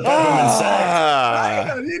 Everyone loves a peppermint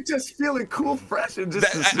sack. You're just feeling cool, fresh, and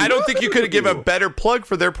just. I don't think you could have given a better plug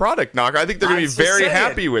for their product, Knocker. I think they're going to be very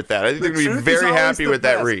happy with that. I think they're going to be very happy with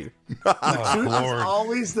that read. The truth is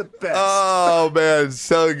always the best. Oh, man,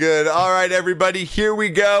 so good. All right, everybody, here we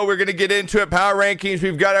go. We're going to get into it. Power rankings.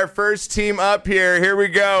 We've got our first team up here. Here we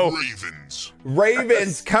go.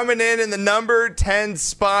 Ravens coming in the number 10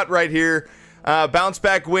 spot right here. Bounce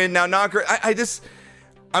back win. Now, Knocker,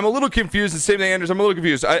 I'm a little confused. The same thing, Anders. I'm a little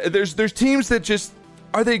confused. There's teams that just,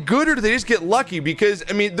 are they good or do they just get lucky? Because,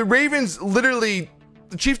 I mean, the Ravens literally,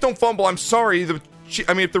 the Chiefs don't fumble. I'm sorry. If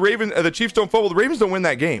the Chiefs don't fumble, the Ravens don't win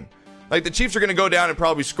that game. Like, the Chiefs are going to go down and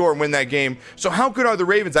probably score and win that game. So how good are the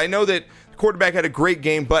Ravens? I know that the quarterback had a great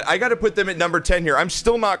game, but I got to put them at number 10 here. I'm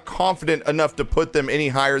still not confident enough to put them any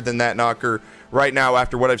higher than that, Knocker, right now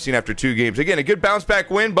after what I've seen after 2 games. Again, a good bounce back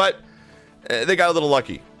win, but they got a little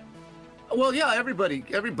lucky. Well, yeah, everybody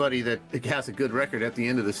that has a good record at the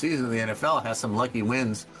end of the season in the NFL has some lucky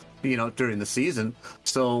wins, during the season.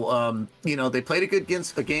 So, they played a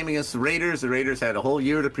game against the Raiders. The Raiders had a whole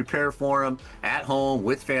year to prepare for them at home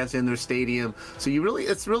with fans in their stadium. So the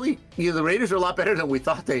Raiders are a lot better than we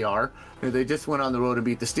thought they are. They just went on the road and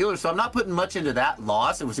beat the Steelers. So I'm not putting much into that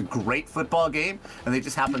loss. It was a great football game, and they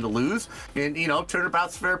just happened to lose. And,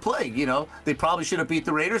 turnabout's fair play. They probably should have beat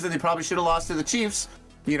the Raiders, and they probably should have lost to the Chiefs,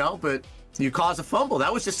 but you cause a fumble.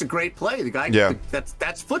 That was just a great play. The guy,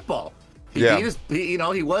 that's football. He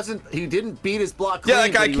he didn't beat his block clean.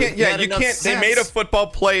 You can't. They made a football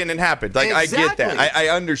play and it happened. Like, exactly. I get that. I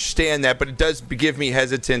understand that, but it does give me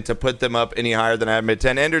hesitant to put them up any higher than I have at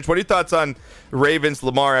 10. Anders, what are your thoughts on Ravens,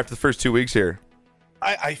 Lamar after the first 2 weeks here?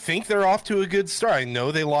 I think they're off to a good start. I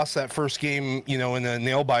know they lost that first game, in a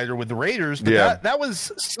nail biter with the Raiders, but that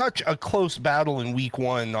was such a close battle in week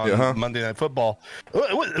 1 on Monday Night Football.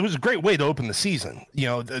 It was a great way to open the season,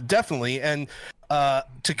 definitely. And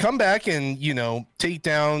to come back and, take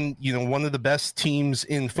down, one of the best teams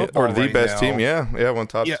in football. Or the best team, one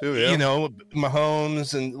top 2,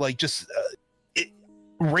 Mahomes and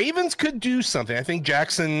Ravens could do something. I think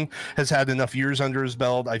Jackson has had enough years under his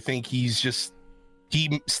belt. I think he's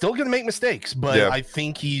still going to make mistakes, but I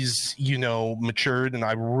think he's, matured, and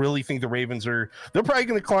I really think the Ravens they're probably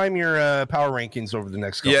going to climb your power rankings over the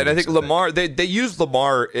next couple and I think Lamar, they use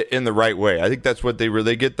Lamar in the right way. I think that's what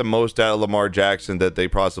they get the most out of Lamar Jackson that they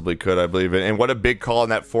possibly could, I believe. And what a big call on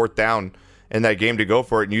that 4th down in that game to go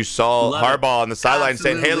for it. And you saw Harbaugh on the sideline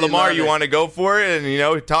saying, hey, Lamar, you want to go for it?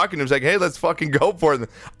 And, talking to him, like, hey, let's fucking go for it.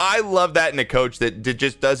 I love that in a coach that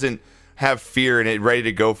just doesn't have fear and it ready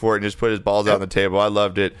to go for it and just put his balls out on the table. I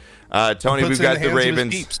loved it. Tony, we've got the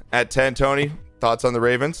Ravens at 10. Tony, thoughts on the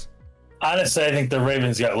Ravens? Honestly, I think the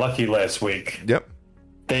Ravens got lucky last week. Yep.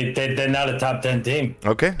 They're not a top 10 team.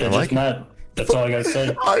 Okay, they're just not. That's all I got to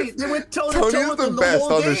say. They went toe to Tony's toe with the them best the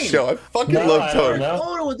whole on this game. show. I fucking love Tony.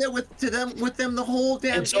 With them the whole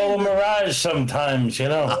damn It's game. all a mirage sometimes, It's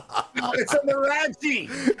a mirage.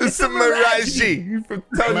 It's a mirage from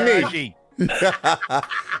Tony.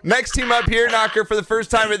 Next team up here, Knocker, for the first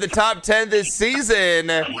time in the top 10 this season.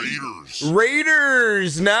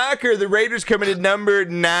 Raiders, Knocker. The Raiders coming in number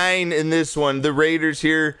 9 in this one. The Raiders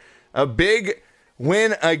here A big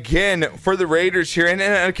win again for the Raiders here, and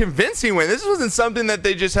a convincing win. This wasn't something that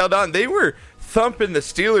they just held on. They were thumping the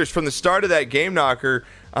Steelers from the start of that game, Knocker,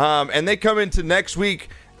 and they come into next week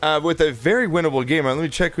with a very winnable game. Let me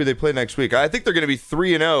check who they play next week. I think they're going to be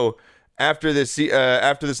 3-0 after this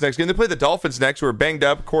next game. They play the Dolphins next, who are banged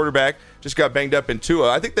up. Quarterback just got banged up in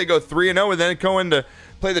Tua. I think they go 3-0 and then go in to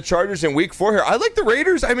play the Chargers in week 4 here. I like the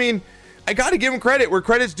Raiders. I mean, I got to give them credit where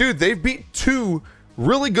credit's due. They've beat 2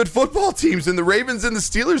 really good football teams in the Ravens and the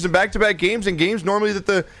Steelers in back-to-back games, and games normally that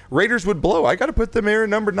the Raiders would blow. I got to put them here at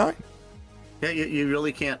number 9. Yeah, you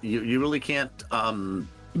really can't. You really can't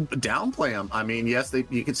downplay them. I mean, yes,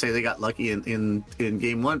 you could say they got lucky in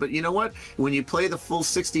game 1, but you know what? When you play the full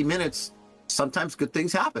 60 minutes, sometimes good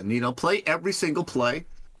things happen. Play every single play.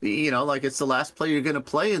 Like it's the last play you're going to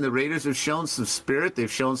play, and the Raiders have shown some spirit.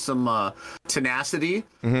 They've shown some tenacity.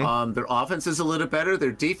 Mm-hmm. Their offense is a little better.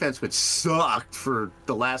 Their defense, which sucked for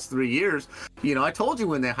the last 3 years. I told you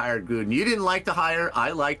when they hired Gruden. You didn't like the hire. I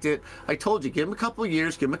liked it. I told you, give him a couple of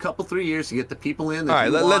years, give him a couple 3 years to get the people in. All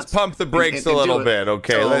right, let's pump the brakes a little bit,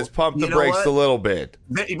 okay? So, let's pump the brakes a little bit.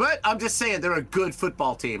 But I'm just saying, they're a good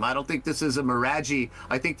football team. I don't think this is a Mirage.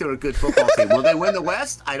 I think they're a good football team. Will they win the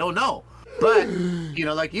West? I don't know. But,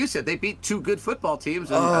 like you said, they beat 2 good football teams,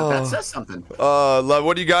 and that says something. Love,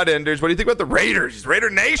 what do you got, Enders? What do you think about the Raiders? Raider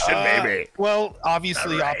Nation, baby. Well,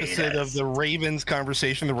 obviously, opposite of the Ravens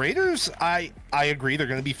conversation. The Raiders, I agree, they're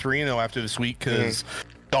going to be 3-0 after this week because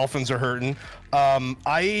Dolphins are hurting. I'm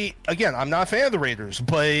not a fan of the Raiders,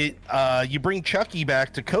 but you bring Chucky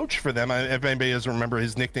back to coach for them. If anybody doesn't remember,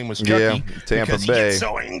 his nickname was Chucky. Yeah, Tampa because Bay. He gets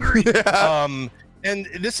so angry. And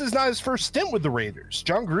this is not his first stint with the Raiders.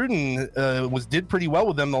 John Gruden did pretty well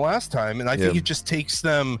with them the last time, and I think it just takes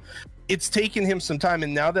them. It's taken him some time,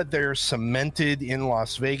 and now that they're cemented in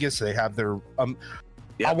Las Vegas, they have their.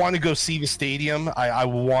 I want to go see the stadium. I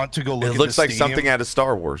want to go look. It looks like something out of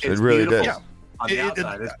Star Wars. It really does. Yeah. On the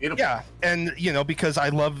outside, it's beautiful. Yeah, and because I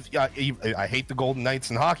love, I hate the Golden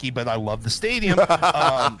Knights in hockey, but I love the stadium.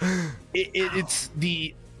 It's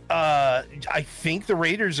the. I think the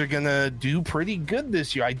Raiders are going to do pretty good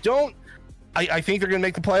this year. I think they're going to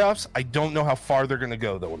make the playoffs. I don't know how far they're going to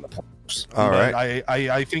go, though, in the playoffs. All right.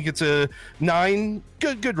 I think it's a 9.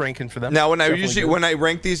 Good ranking for them. Now, when I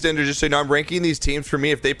rank these, just so you know, I'm ranking these teams. For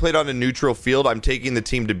me, if they played on a neutral field, I'm taking the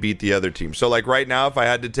team to beat the other team. So, like right now, if I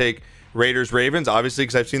had to take Raiders-Ravens, obviously,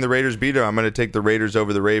 because I've seen the Raiders beat them, I'm going to take the Raiders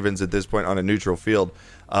over the Ravens at this point on a neutral field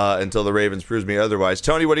until the Ravens proves me otherwise.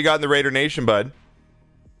 Tony, what do you got in the Raider Nation, bud?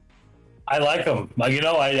 I like them.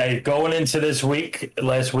 I going into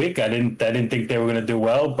last week, I didn't think they were going to do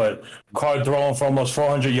well, but Carr throwing for almost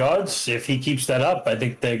 400 yards. If he keeps that up, I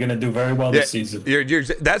think they're going to do very well this season.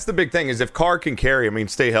 That's the big thing is if Carr can carry,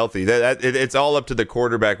 stay healthy. It's all up to the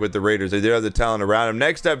quarterback with the Raiders. They do have the talent around him.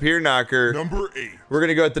 Next up here, Knocker. Number 8. We're going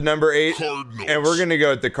to go at the number 8. Cardinals. And we're going to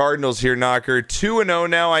go at the Cardinals here, Knocker. 2-0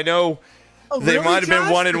 now. I know. They really, might have been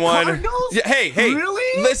Josh? 1-1. Yeah, hey,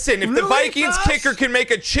 Really? listen, if the Really, Vikings Josh? kicker can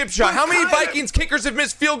make a chip shot, how many Vikings kickers have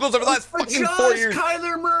missed field goals over the last fucking 4 years?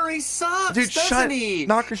 Kyler Murray sucks, Dude, doesn't he?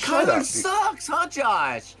 Knocker, shut Kyler up. sucks, huh,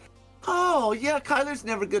 Josh? Oh, yeah, Kyler's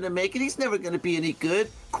never going to make it. He's never going to be any good.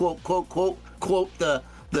 Quote the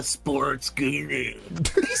sports guru.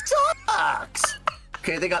 He sucks.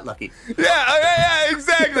 Okay, they got lucky. Yeah,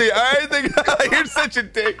 exactly. All right, you're such a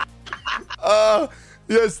dick.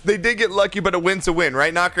 Yes, they did get lucky, but a win's a win,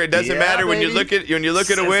 right, Knocker? It doesn't matter when you look at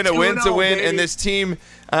a win. A win's a win, and this team,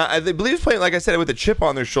 I believe, is playing, like I said, with a chip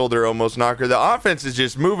on their shoulder, almost, Knocker. The offense is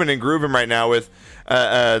just moving and grooving right now with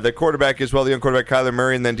the quarterback as well, the young quarterback Kyler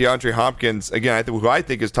Murray, and then DeAndre Hopkins. Again, who I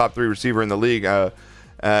think is top 3 receiver in the league, and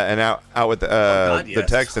out with the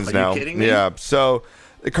Texans Are now. you kidding me? Yeah, so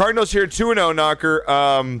the Cardinals here 2-0,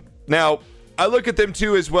 Knocker. Now, I look at them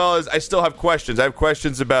too, as well as I still have questions. I have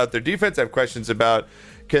questions about their defense. I have questions about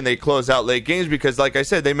can they close out late games, because, like I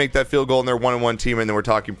said, they make that field goal and they're 1-1 team, and then we're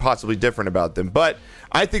talking possibly different about them. But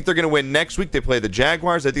I think they're going to win next week. They play the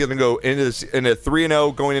Jaguars. I think they're going to go into this in a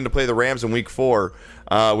 3-0, going in to play the Rams in Week 4,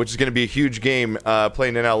 which is going to be a huge game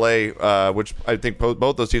playing in LA, which I think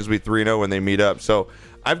both those teams will be 3-0 when they meet up. So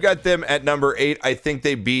I've got them at number 8. I think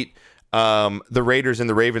they beat the Raiders and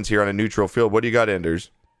the Ravens here on a neutral field. What do you got,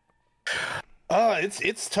 Enders?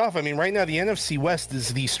 It's tough. Right now the NFC West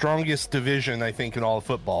is the strongest division, I think, in all of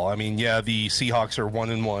football. The Seahawks are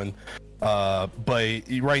 1-1,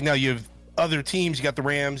 but right now you have other teams. You got the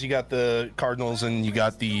Rams, you got the Cardinals, and you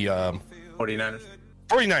got the 49ers.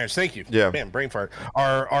 49ers. Thank you. Yeah, man, brain fart.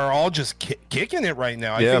 Are all just kicking it right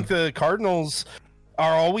now. I think the Cardinals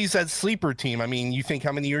are always that sleeper team. I mean, you think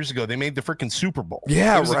how many years ago they made the freaking Super Bowl?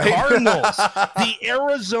 Yeah, it was right. The Cardinals, the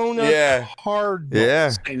Arizona Cardinals.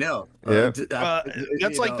 Yeah. I know. Yeah.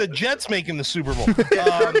 That's like the Jets making the Super Bowl.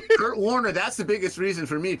 Kurt Warner, that's the biggest reason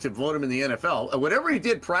for me to vote him in the NFL. Whatever he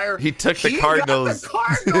did prior, he took the Cardinals.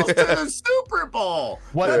 Got the Cardinals to the Super Bowl.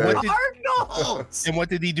 Cardinals. And what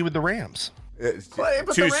did he do with the Rams? But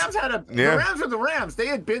the Rams the Rams were the Rams. They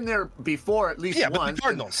had been there before at least once. But the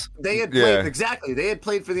Cardinals. They had played exactly. They had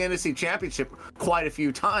played for the NFC Championship quite a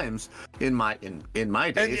few times in my days.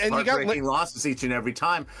 And heartbreaking losses each and every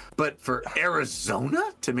time. But for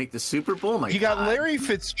Arizona to make the Super Bowl, you got Larry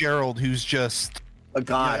Fitzgerald, who's just a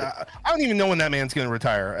god. I don't even know when that man's going to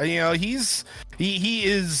retire. You know, he is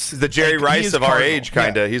the Jerry Rice of our age,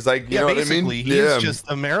 kind of. He's like, you know what I mean? He is just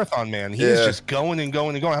a marathon man. He is just going and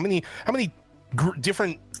going and going. How many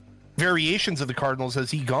different variations of the Cardinals has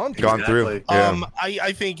he gone through?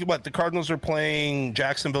 I think the Cardinals are playing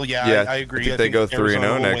Jacksonville. I agree. I think they go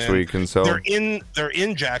 3-0 next week, and so they're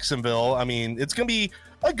in Jacksonville. I mean, it's going to be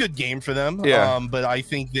a good game for them. But I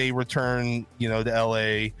think they return, to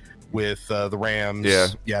LA with the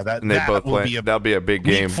Rams. That'll be a big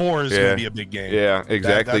game. Week 4 is going to be a big game. Yeah,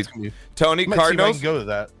 exactly. Tony, Cardinals. Go to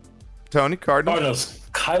that. Tony, Cardinals.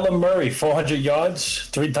 Kyler Murray, 400 yards,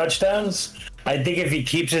 3 touchdowns. I think if he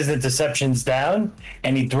keeps his interceptions down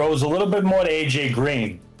and he throws a little bit more to AJ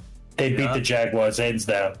Green, they beat the Jaguars hands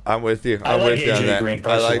down. I'm with you. I'm with you on that. Green,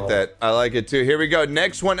 I like that. I like it too. Here we go.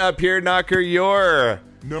 Next one up here, Knocker. Your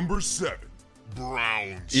number 7,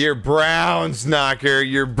 Browns. Your Browns, Knocker.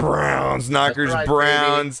 Your Browns, Knockers. Right,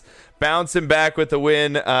 Browns baby. Bouncing back with a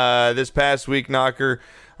win this past week, Knocker.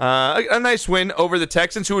 A nice win over the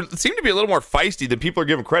Texans, who seem to be a little more feisty than people are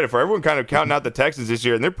giving credit for. Everyone kind of counting out the Texans this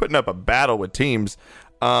year, and they're putting up a battle with teams.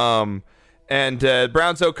 And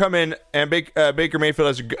Browns, though, come in, and Baker Mayfield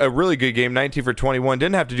has a really good game, 19 for 21.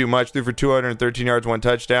 Didn't have to do much, threw for 213 yards, 1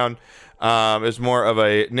 touchdown. It was more of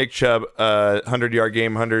a Nick Chubb 100-yard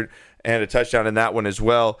game, 100 and a touchdown in that one as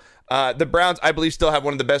well. The Browns, I believe, still have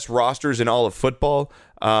one of the best rosters in all of football,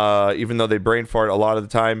 even though they brain fart a lot of the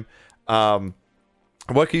time.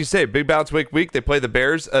 What can you say? Big bounce week. They play the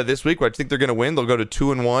Bears this week, which I think they're going to win. They'll go to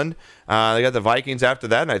 2-1. They got the Vikings after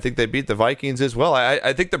that, and I think they beat the Vikings as well.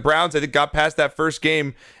 I think the Browns, got past that first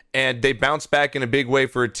game, and they bounced back in a big way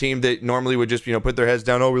for a team that normally would just, put their heads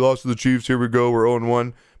down. Oh, we lost to the Chiefs. Here we go. We're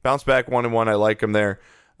 0-1. Bounce back 1-1. I like them there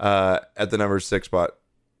at the number 6 spot.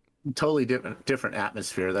 Totally different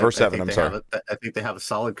atmosphere. Or 7. I'm sorry. I think they have a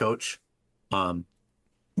solid coach. They're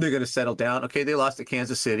going to settle down. Okay, they lost to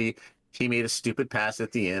Kansas City. He made a stupid pass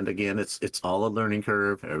at the end. Again, it's all a learning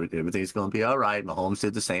curve. Everything's going to be all right. Mahomes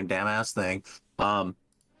did the same damn ass thing.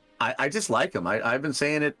 I just like him. I've been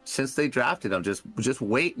saying it since they drafted him. Just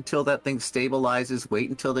wait until that thing stabilizes. Wait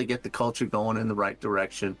until they get the culture going in the right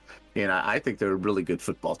direction. And I think they're a really good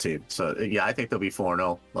football team. So, I think they'll be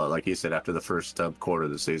 4-0, like you said, after the first quarter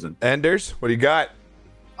of the season. Anders, what do you got?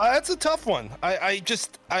 That's a tough one. I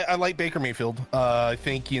like Baker Mayfield. I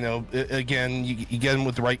think, again, you get him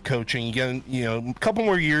with the right coaching. You get him, a couple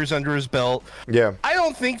more years under his belt. Yeah. I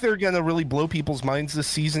don't think they're going to really blow people's minds this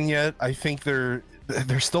season yet. I think they're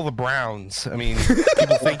still the Browns. I mean,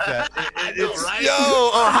 people think that.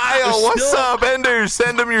 Yo, Ohio, what's up? Enders,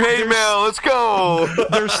 send them your hate mail. Let's go.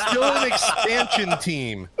 They're still an expansion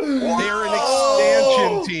team. They're an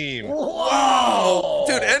expansion team. Wow.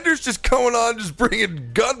 Dude, Enders just going on, just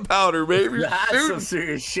bringing gunpowder, baby. That's some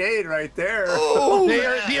serious shade right there. Oh,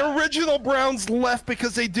 the original Browns left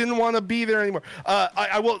because they didn't want to be there anymore.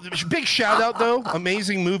 I will. Big shout out, though.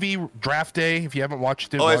 Amazing movie, Draft Day. If you haven't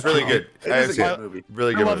watched it, it's really good. It's a good movie.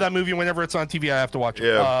 Really good. I love that movie. Whenever it's on TV, I have to watch it.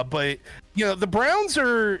 Yeah. But the Browns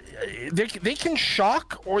they can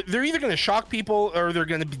shock, or they're either going to shock people or they're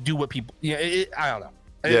going to do what people. I don't know.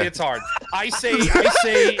 Yeah. It's hard. I say.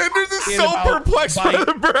 Enders is so perplexed by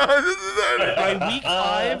the Browns.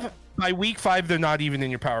 By week 5, they're not even in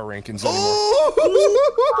your power rankings anymore.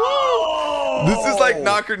 This is like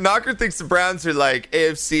Knocker thinks the Browns are like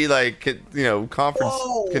AFC, conference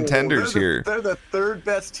contenders here. They're the 3rd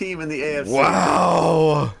best team in the AFC.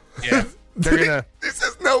 Wow. Yeah. They're gonna. This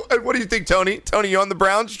is no. What do you think, Tony? Tony, you on the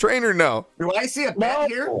Browns train or no? Do I see a bet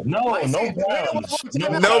here? No Browns.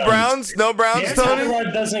 No Browns. No Browns. If Tony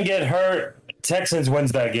Tyrod doesn't get hurt, Texans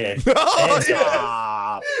wins that game. Oh,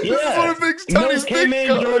 yeah. This is what makes Tony's came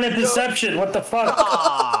in during a deception. What the fuck?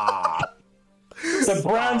 The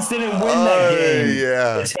Browns didn't win that game.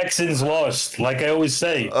 Yeah. The Texans lost, like I always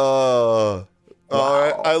say. All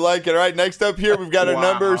right. I like it. All right. Next up here, we've got our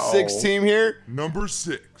number 6 team here. Number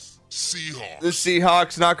 6, Seahawks. The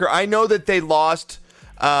Seahawks, Knocker. I know that they lost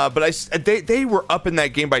But they were up in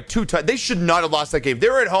that game by 2 touchdowns. They should not have lost that game. They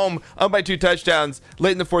were at home up by 2 touchdowns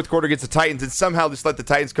late in the fourth quarter against the Titans, and somehow just let the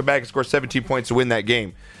Titans come back and score 17 points to win that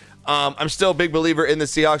game. I'm still a big believer in the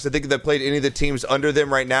Seahawks. I think if they played any of the teams under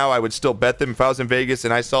them right now, I would still bet them. If I was in Vegas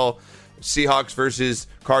and I saw Seahawks versus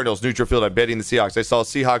Cardinals, neutral field, I'm betting the Seahawks. I saw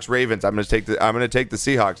Seahawks Ravens. I'm going to take the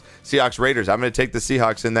Seahawks. Seahawks Raiders. I'm going to take the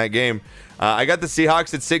Seahawks in that game. I got the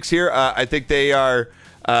Seahawks at 6 here. I think they are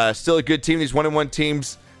still a good team. These 1-1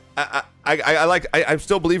 teams. I'm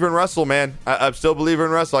still a believer in Russell, man. I'm still a believer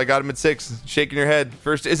in Russell. I got him at 6. Shaking your head.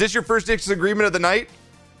 Is this your first disagreement of the night?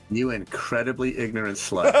 You incredibly ignorant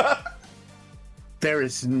slut. There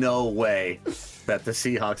is no way that the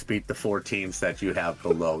Seahawks beat the 4 teams that you have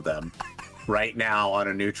below them. Right now on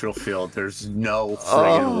a neutral field, there's no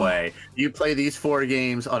friggin' way. You play these 4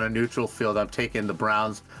 games on a neutral field, I'm taking the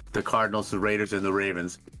Browns, the Cardinals, the Raiders, and the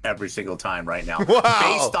Ravens every single time right now.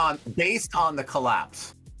 Wow. Based on the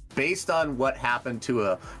collapse. Based on what happened to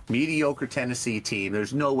a mediocre Tennessee team,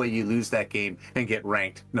 there's no way you lose that game and get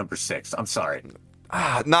ranked number 6. I'm sorry.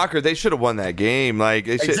 Knocker, they should have won that game.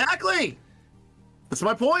 Exactly. That's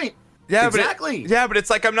my point. Yeah, exactly. But it's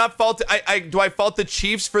like I'm not faulting. Do I fault the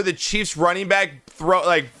Chiefs for the Chiefs running back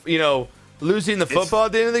losing the football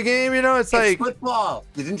at the end of the game? It's like football.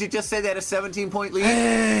 Didn't you just say they had a 17-point lead?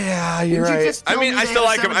 Yeah, you're right. I still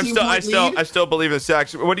like them. I still believe in the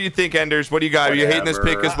Seahawks. What do you think, Enders? What do you got? Are you hating this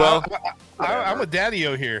pick as well? I'm a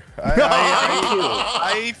daddy-o here.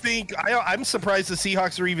 I think I'm surprised the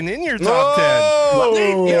Seahawks are even in your top 10.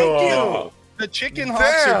 Thank you. The Chicken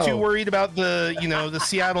Hawks are too worried about the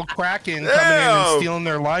Seattle Kraken coming in and stealing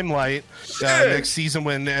their limelight next season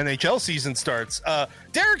when the NHL season starts.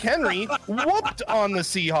 Derrick Henry whooped on the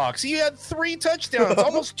Seahawks. He had 3 touchdowns,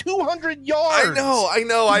 almost 200 yards. I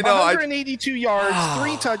know. 182 yards,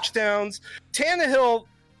 3 touchdowns. Tannehill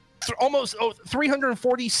almost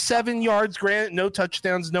 347 yards. Granted, no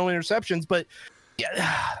touchdowns, no interceptions, but.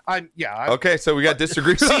 Okay, so we got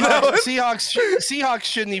disagreement. Seahawks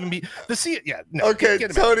shouldn't even be the No, okay,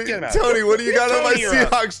 Tony, what do you got on my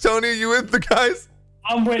Seahawks? Tony, are you with the guys?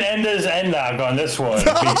 I'm with Enders and Nog on this one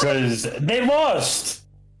because they lost.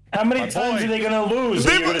 How many times are they going to lose?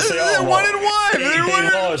 They're 1-1.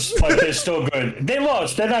 They lost, but they're still good. They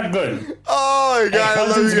lost. They're not good. Oh, my God.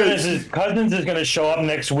 Cousins is going to show up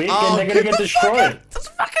next week, and they're going to get destroyed. That's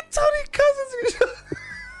fucking Tony Cousins.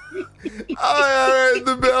 All right,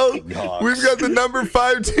 the Bills. We've got the number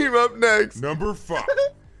 5 team up next. Number 5,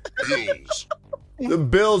 Bills. The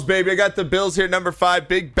Bills, baby. I got the Bills here, number 5.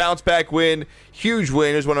 Big bounce back win. Huge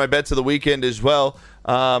win. Here's one of my bets of the weekend as well.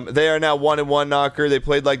 They are now 1-1, Knocker. They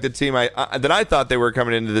played like the team that I thought they were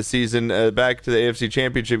coming into the season, back to the AFC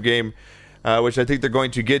Championship game, which I think they're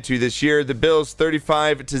going to get to this year. The Bills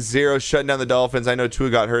 35-0, shutting down the Dolphins. I know Tua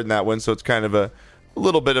got hurt in that one, so it's kind of a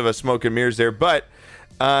little bit of a smoke and mirrors there, but.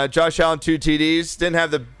 Josh Allen, 2 TDs. Didn't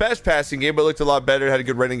have the best passing game, but looked a lot better. Had a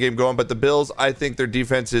good running game going. But the Bills, I think their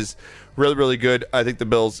defense is really, really good. I think the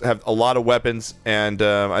Bills have a lot of weapons, and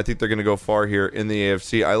I think they're going to go far here in the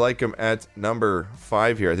AFC. I like them at number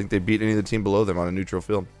 5 here. I think they beat any of the team below them on a neutral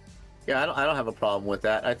field. Yeah, I don't have a problem with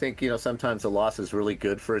that. I think sometimes the loss is really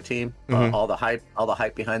good for a team. All the hype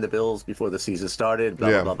behind the Bills before the season started.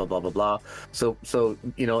 Blah blah blah blah blah blah. So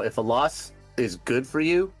if a loss is good for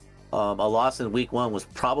you. A loss in week 1 was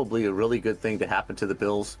probably a really good thing to happen to the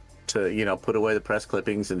Bills to, put away the press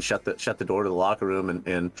clippings and shut the door to the locker room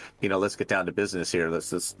and let's get down to business here.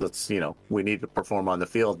 Let's we need to perform on the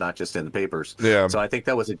field, not just in the papers. Yeah. So I think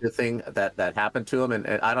that was a good thing that happened to them, and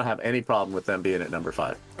I don't have any problem with them being at number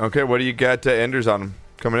 5. Okay, what do you got Enders on them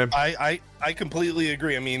coming in? I completely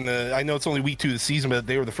agree. I mean, I know it's only week 2 of the season, but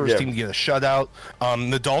they were the first team to get a shutout.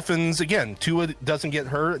 The Dolphins, again, Tua doesn't get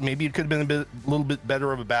hurt. Maybe it could have been a little bit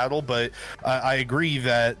better of a battle, but I agree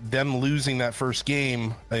that them losing that first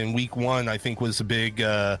game in week 1, I think, was a big,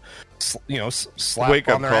 slap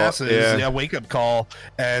wake-up on their call. asses. Yeah, wake-up call.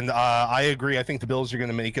 And I agree. I think the Bills are going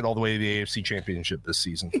to make it all the way to the AFC Championship this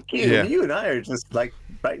season. You and I are just right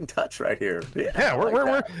in touch right here. Yeah,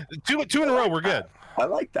 we're two in a row. We're good. I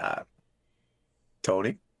like that.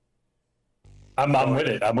 Tony? I'm with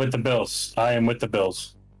it. I'm with the Bills. I am with the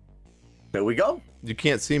Bills. There we go. You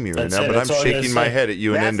can't see me right That's now, it. but I'm That's all I shaking my gotta say. head at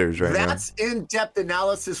you and Enders right now. That's in-depth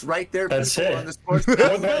analysis right there. That's people it. On the sports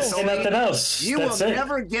Say nothing else. You That's will it.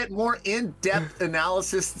 never get more in-depth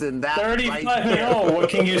analysis than that. 35-0. What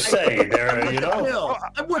can you say? I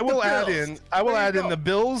will add in the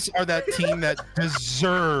Bills are that team that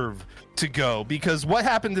deserve to go because what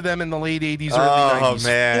happened to them in the late 80s, early 90s?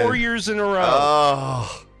 Man. 4 years in a row.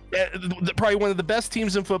 Oh. probably one of the best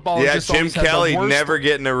teams in football. Yeah, just Jim always had the Kelly worst- never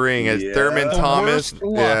getting a ring. As Thurman the Thomas. worst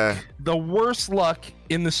luck, Yeah. the worst luck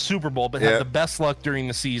in the Super Bowl, but Yeah. had the best luck during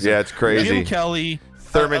the season. Yeah, it's crazy. Jim Kelly,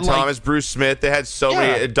 Thurman like, Thomas, Bruce Smith. They had so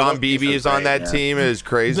many. Don Beebe is on that team. It is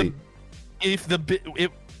crazy.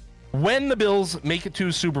 When the Bills make it to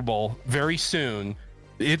a Super Bowl very soon,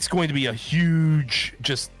 it's going to be a huge,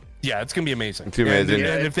 it's going to be amazing. It's amazing.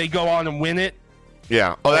 And if they go on and win it,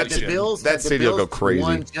 Yeah. Oh, that's the Bills. that if the city will go Bills crazy.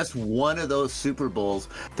 won just one of those Super Bowls,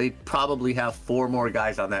 they probably have 4 more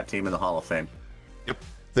guys on that team in the Hall of Fame.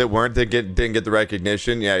 That didn't get the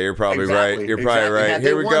recognition. Yeah, you're probably Exactly, right. You're probably right. Had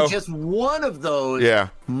Here they we won go. Just one of those. Yeah.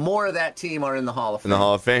 More of that team are in the Hall of In Fame. the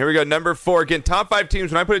Hall of Fame. Here we go. Number 4. Again, top 5 teams.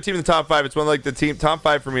 When I put a team in the top 5, it's one of like the team. Top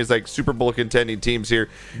 5 for me is like Super Bowl contending teams here.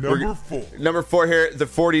 Number 4 here, the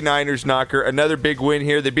 49ers knocker. Another big win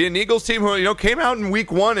here. They beat an Eagles team who came out in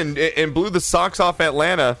week 1 and blew the socks off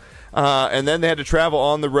Atlanta. And then they had to travel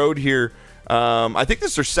on the road here. I think this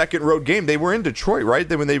is their second road game. They were in Detroit, right?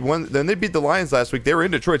 Then they beat the Lions last week. They were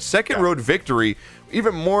in Detroit. Second road victory.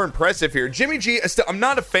 Even more impressive here. Jimmy G, I'm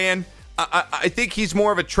not a fan. I think he's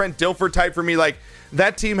more of a Trent Dilfer type for me. Like,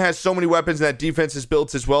 that team has so many weapons and that defense is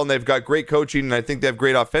built as well, and they've got great coaching, and I think they have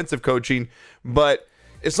great offensive coaching. But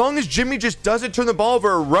as long as Jimmy just doesn't turn the ball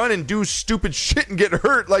over or run and do stupid shit and get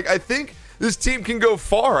hurt, like, I think this team can go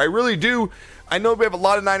far. I really do. I know we have a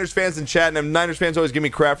lot of Niners fans in chat, and Niners fans always give me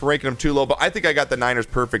crap for ranking them too low, but I think I got the Niners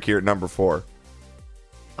perfect here at number 4.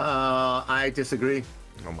 I disagree.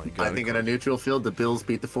 Oh, my God. I think in a neutral field, the Bills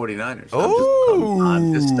beat the 49ers. Oh.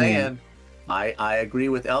 I'm just saying. I agree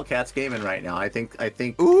with Elcat's gaming right now. I think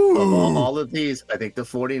of all of these, I think the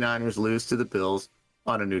 49ers lose to the Bills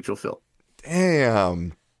on a neutral field.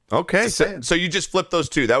 Damn. Okay, so you just flip those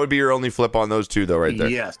two. That would be your only flip on those two, though, right there.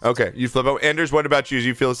 Yes. Okay, you flip out. Anders, what about you? Do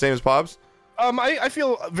you feel the same as Pops? I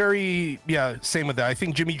feel very same with that. I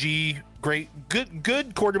think Jimmy G,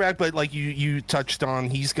 good quarterback, but like you touched on,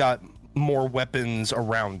 he's got more weapons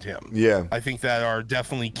around him. Yeah, I think that are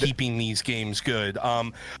definitely keeping these games good.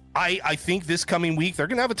 I think this coming week they're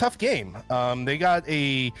gonna have a tough game. They got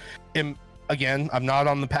again, I'm not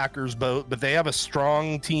on the Packers boat, but they have a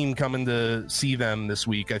strong team coming to see them this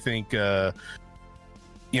week. I think it's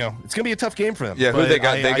gonna be a tough game for them. Yeah, who they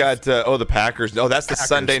got? They got the Packers. Oh, that's the Packers.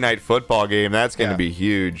 Sunday night football game. That's going to be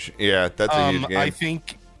huge. Yeah, that's a huge game.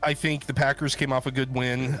 I think the Packers came off a good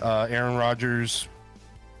win. Aaron Rodgers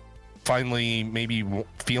finally maybe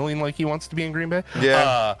feeling like he wants to be in Green Bay.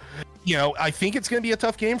 Yeah. I think it's going to be a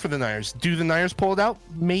tough game for the Niners. Do the Niners pull it out?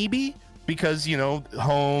 Maybe, because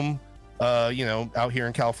home, out here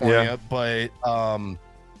in California. Yeah. But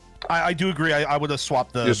I do agree. I would have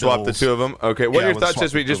swapped the. You swapped the Bills. two of them. Okay. What Yeah, are I your would've thoughts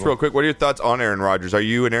this swapped week? the Just two real of quick. What are your thoughts on Aaron Rodgers? Are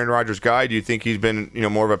you an Aaron Rodgers guy? Do you think he's been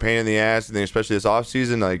more of a pain in the ass, and especially this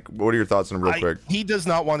offseason? Like, what are your thoughts on him, real quick? He does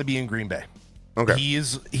not want to be in Green Bay. Okay.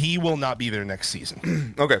 He will not be there next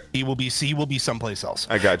season. Okay. He will be someplace else.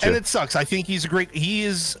 I got you. And it sucks. I think he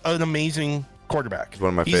is an amazing quarterback. He's one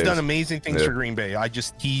of my He's faves. done amazing things for Green Bay.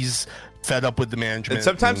 he's fed up with the management. And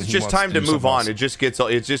sometimes it's he just wants time to do move something on. else.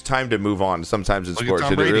 It's just time to move on. Sometimes in Look at sports,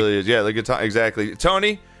 Tom it Brady. really is. Yeah, look at Tom. Exactly.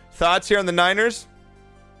 Tony, thoughts here on the Niners?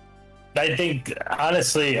 I think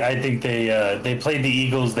honestly, they played the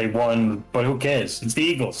Eagles. They won, but who cares? It's the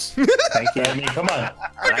Eagles. Thank you. I mean, come on.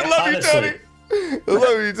 I love you, Tony. I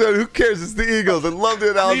love you, Tony. Who cares? It's the Eagles. I love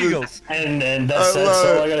the analysis. Eagles. And that's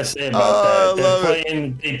all I gotta say about that. They're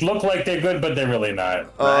playing. It look like they're good, but they're really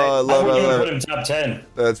not. Oh, I love I wouldn't it. even put them top 10.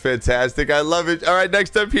 That's fantastic. I love it. All right,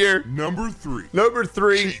 next up here. Number 3. Number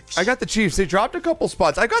 3, Chiefs. I got the Chiefs. They dropped a couple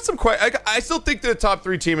spots. I got some I still think they're the top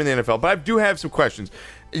 3 team in the NFL, but I do have some questions.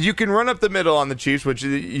 You can run up the middle on the Chiefs, which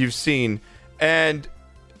you've seen, and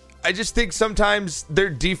I just think sometimes their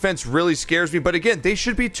defense really scares me. But again, they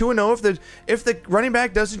should be 2-0 if the running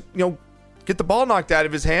back doesn't get the ball knocked out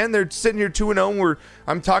of his hand. They're sitting here 2-0 where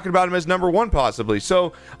I'm talking about him as number 1 possibly.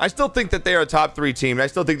 So I still think that they are a top 3 team. I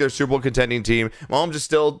still think they're a Super Bowl contending team. Mahomes is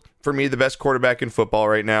still, for me, the best quarterback in football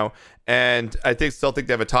right now. And I still think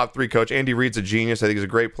they have a top 3 coach. Andy Reid's a genius. I think he's a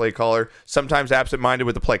great play caller. Sometimes absent-minded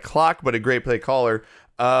with the play clock, but a great play caller.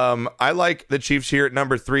 I like the Chiefs here at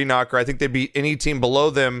number 3 knocker. I think they beat any team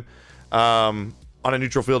below them on a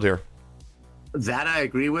neutral field here. That I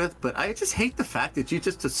agree with, but I just hate the fact that you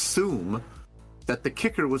just assume that the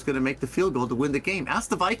kicker was going to make the field goal to win the game.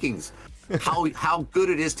 Ask the Vikings how good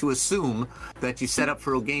it is to assume that you set up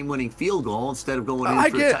for a game-winning field goal instead of going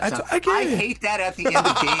in for a touchdown. I hate that at the end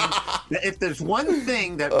of games. If there's one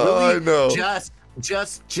thing that really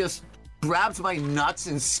just grabs my nuts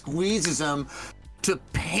and squeezes them to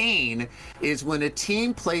pain is when a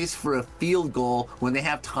team plays for a field goal when they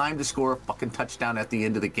have time to score a fucking touchdown at the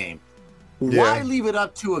end of the game. Why Yeah. leave it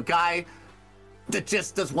up to a guy that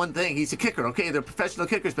just does one thing? He's a kicker, okay? They're professional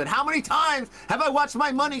kickers, but how many times have I watched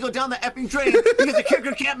my money go down the effing drain because the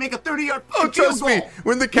kicker can't make a 30-yard Oh, trust me.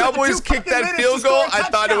 When the Cowboys kicked that field goal, I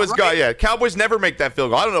thought it was gone. Yeah, Cowboys never make that field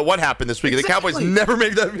goal. I don't know what happened this week. Exactly. The Cowboys never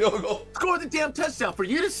make that field goal. Score the damn touchdown. For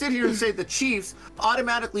you to sit here and say the Chiefs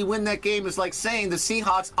automatically win that game is like saying the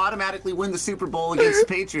Seahawks automatically win the Super Bowl against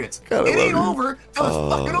the Patriots. God, I It ain't love you. over till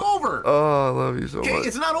it's fucking over. Oh, I love you so Okay, much.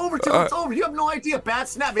 it's not over till it's over. You have no idea. Bad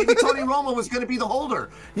snap. Maybe Tony Romo was going to be the holder.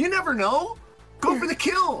 You never know. Go for the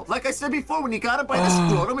kill. Like I said before, when you got him by the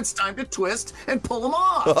scrotum, it's time to twist and pull him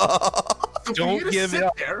off. So for Don't you to give sit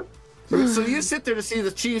up. there. So you sit there to see the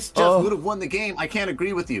Chiefs just would have won the game. I can't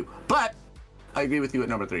agree with you, but I agree with you at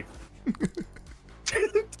number 3.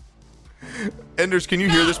 Enders, can you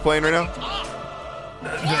hear this playing right now?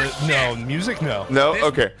 No, music, no. No?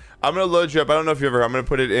 Okay. I'm going to load you up. I don't know if you ever. I'm going to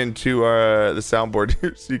put it into the soundboard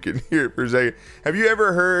here so you can hear it for a second. Have you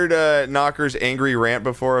ever heard Knocker's angry rant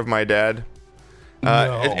before of my dad? No.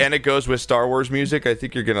 And it goes with Star Wars music. I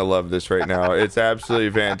think you're going to love this right now. It's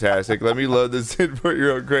absolutely fantastic. Let me load this in for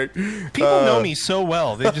you real quick. People know me so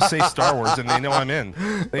well. They just say Star Wars and they know I'm in.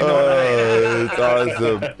 They know It's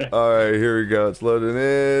awesome. All right, here we go. It's loading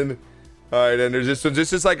in. All right, and there's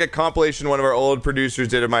this is like a compilation one of our old producers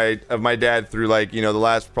did of my dad through like, the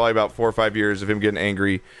last probably about 4 or 5 years of him getting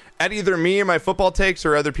angry at either me and my football takes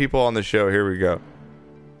or other people on the show. Here we go.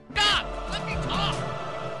 Stop! Let me talk!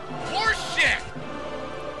 Horse shit!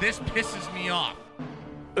 This pisses me off.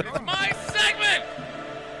 It's my segment!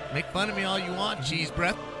 Make fun of me all you want, cheese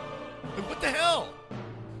breath. But what the hell?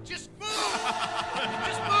 Just move!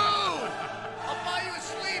 Just move! I'll buy you a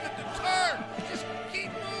sleeve at the turn! Just keep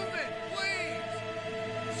moving,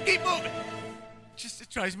 please! Just keep moving! Just, it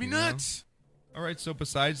drives me nuts. All right, so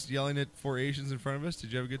besides yelling at 4 Asians in front of us,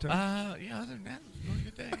 did you have a good time? Yeah, other than that, it was a really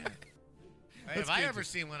good day, yeah. Hey, if I ever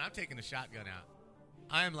see one, I'm taking the shotgun out.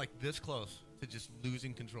 I am like this close to just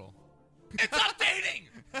losing control. It's updating!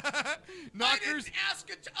 Knockers, I didn't ask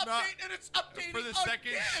it to update, and it's updating for the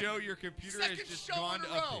second again. show, your computer has Second just show gone in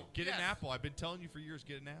to a row. update. Get an Yes. Apple. I've been telling you for years,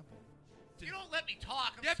 get an Apple. You don't let me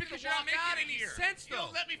talk. I'm Yeah, just because gonna you're not walk making out of any here. sense, You don't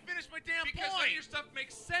though. let me finish my damn Because point. none of your stuff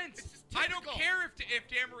makes sense. It's just I don't typical. care if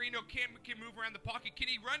Dan Marino can move around the pocket. Can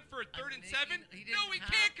he run for a third and 7? He didn't No, he have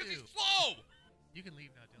can't because to. he's slow. You can leave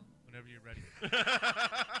now, Dylan, whenever you're ready.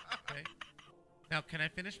 Okay. Now, can I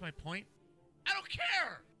finish my point? I don't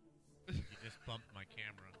care. You just bumped my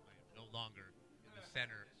camera. I am no longer in the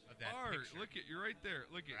center of that Art, picture. look at you're right there.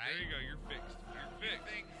 Look at Right? there you go. You're fixed. You're fixed.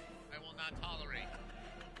 Things I will not tolerate.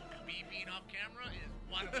 Me being off camera is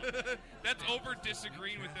one of them. That's over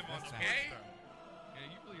disagreeing with him on Okay? Sports.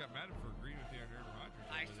 Yeah, you really got mad for agreeing with you on Aaron Rodgers.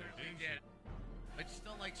 I over there, certainly didn't did. you? I just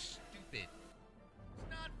don't like stupid. It's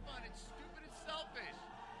not fun. It's stupid and selfish.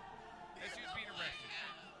 As he was being arrested.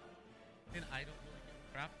 And I don't really give a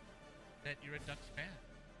crap that you're a Ducks fan.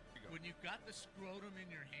 When you've got the scrotum in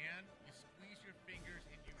your hand, you squeeze your fingers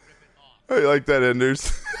and you rip it off. I like that,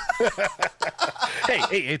 Enders.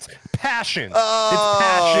 Hey, it's passion. It's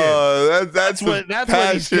passion. Oh, that's what he's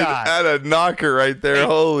passion got. at a knocker right there.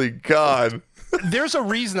 Holy God. There's a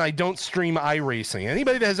reason I don't stream iRacing.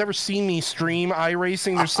 Anybody that has ever seen me stream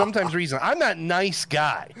iRacing, there's sometimes reason. I'm that nice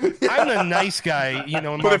guy. I'm the nice guy, in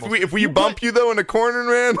But marbles. if we bump you though in the corner,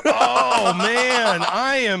 man. Oh man,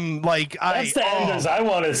 I am like That's the enders I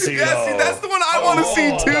want to see. Yeah, see, though. that's the one I want to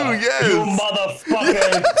see too. Yes. You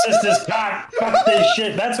motherfucker, sisters, fuck this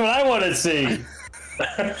shit. That's what I want to see.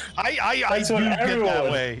 I That's do what get that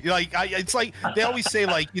everyone- way. Like it's like they always say,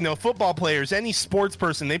 like football players, any sports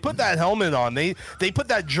person, they put that helmet on, they put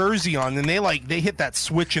that jersey on, and they hit that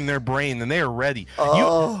switch in their brain, and they are ready.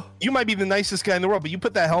 You might be the nicest guy in the world, but you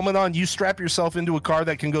put that helmet on, you strap yourself into a car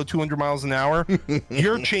that can go 200 miles an hour,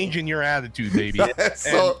 you're changing your attitude, baby.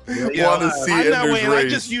 So want to see I'm that Enders way, and I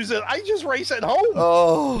race. just use it. I just race at home.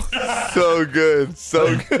 Oh, so good,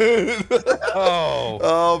 so good.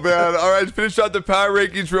 Oh man! All right, finish out the power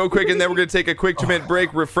rankings real quick, and then we're gonna take a quick 2-minute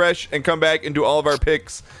break, refresh, and come back and do all of our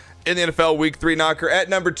picks in the NFL Week 3 knocker. At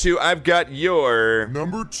number 2, I've got your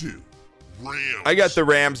Number 2, Rams. I got the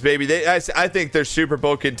Rams, baby. I think they're Super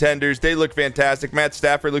Bowl contenders. They look fantastic. Matt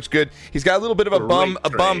Stafford looks good. He's got a little bit of a bum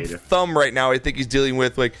trade. thumb right now. I think he's dealing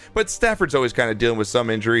with but Stafford's always kind of dealing with some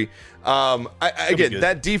injury. Again,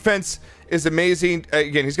 that defense is amazing.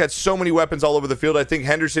 Again, he's got so many weapons all over the field. I think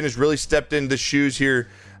Henderson has really stepped in the shoes here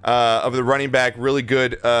of the running back. Really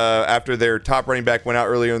good after their top running back went out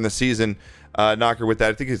earlier in the season. Knocker with that.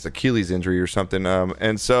 I think it's Achilles injury or something.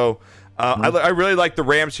 And so I really like the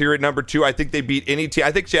Rams here at number 2. I think they beat any team.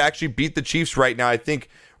 I think they actually beat the Chiefs right now. I think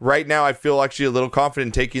right now I feel actually a little confident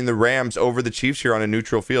in taking the Rams over the Chiefs here on a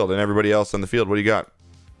neutral field and everybody else on the field. What do you got?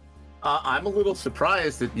 I'm a little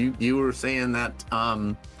surprised that you were saying that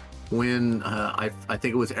when I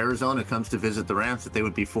think it was Arizona comes to visit the Rams that they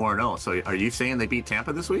would be 4-0. So are you saying they beat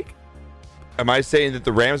Tampa this week? Am I saying that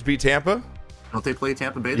the Rams beat Tampa? Don't they play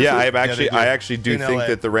Tampa Bay this week? I actually do think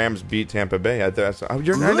that the Rams beat Tampa Bay.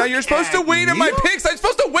 You're supposed to wait on my picks. I'm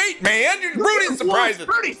supposed to wait, man. You're ruining surprises. It's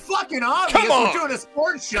pretty fucking obvious. Come on. We're doing a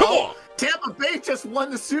sports show. Come on. Tampa Bay just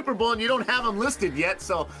won the Super Bowl, and you don't have them listed yet.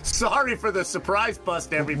 So sorry for the surprise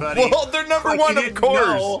bust, everybody. Well, they're number one, of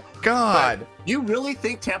course. God, you really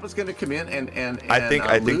think Tampa's going to come in and I think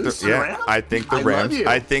the Rams? I think the Rams.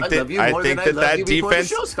 I think that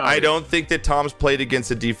defense. I don't think that Tom's played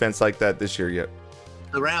against a defense like that this year yet.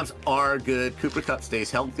 The Rams are good. Cooper Kupp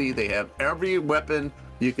stays healthy. They have every weapon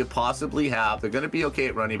you could possibly have. They're going to be okay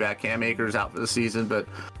at running back. Cam Akers out for the season, but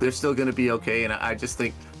they're still going to be okay. And I just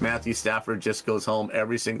think Matthew Stafford just goes home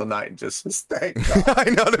every single night and just thank God.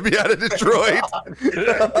 I know, to be out of Detroit. Thank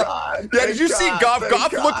God. Yeah, did you see Goff?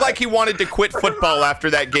 Goff looked like he wanted to quit football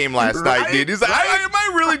after that game last night, dude. He's like, am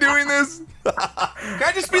I really doing this? Can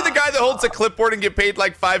I just be the guy that holds a clipboard and get paid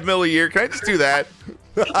like $5 million a year? Can I just do that?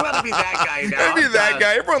 I'm gonna be that guy now. I'd be that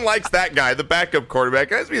guy. Everyone likes that guy, the backup quarterback.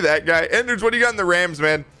 Can I just be that guy? Enders, what do you got in the Rams,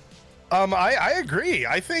 man? I agree.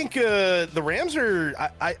 I think the Rams are.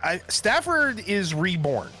 Stafford is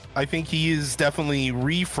reborn. I think he is definitely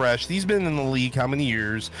refreshed. He's been in the league how many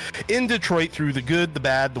years? In Detroit through the good, the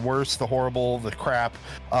bad, the worst, the horrible, the crap.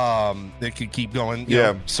 They could keep going. You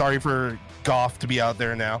know, sorry for Goff to be out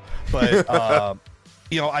there now, but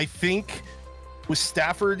I think with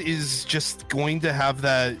Stafford is just going to have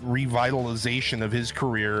that revitalization of his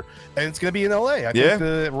career, and it's going to be in LA. I think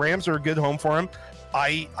the Rams are a good home for him.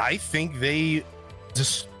 I think they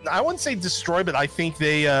just, I wouldn't say destroy, but I think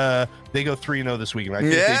they go 3-0 this week. And I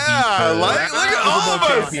think they beat look at all of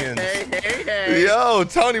us. Hey. Yo,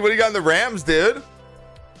 Tony, what do you got in the Rams, dude?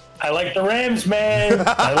 I like the Rams, man.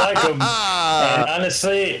 I like them. And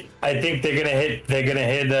honestly, I think they're gonna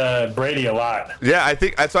hit Brady a lot. Yeah, I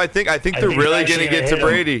think that's what I think. I think they're really gonna get to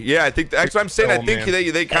Brady. Yeah, I think that's what I'm saying. I think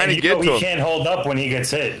they kind of get to him. He can't hold up when he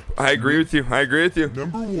gets hit. I agree with you.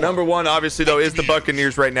 Number one, obviously though, is the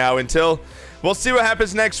Buccaneers right now. We'll see what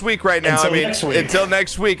happens next week. Right now, until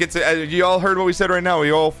next week, it's you all heard what we said right now.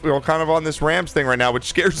 We're all kind of on this Rams thing right now, which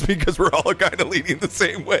scares me because we're all kind of leading the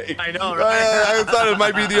same way. I know, right? I thought it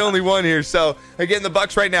might be the only one here. So again, the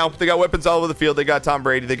Bucs right now, they got weapons all over the field. They got Tom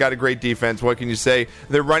Brady. They got a great defense. What can you say?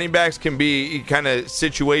 Their running backs can be kind of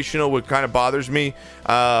situational, what kind of bothers me,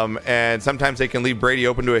 and sometimes they can leave Brady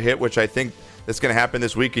open to a hit, which I think that's going to happen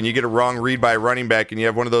this week. And you get a wrong read by a running back, and you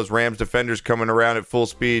have one of those Rams defenders coming around at full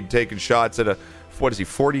speed, taking shots at what is he,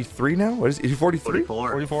 43 now? Is he 43?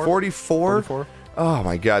 44? Oh,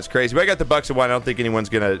 my God, it's crazy. But I got the Bucs at 1. I don't think anyone's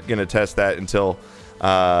gonna test that until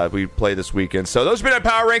we play this weekend. So those have been our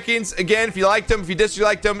power rankings. Again, if you liked them, if you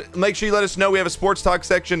disliked them, make sure you let us know. We have a sports talk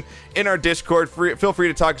section in our Discord. Feel free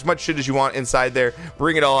to talk as much shit as you want inside there.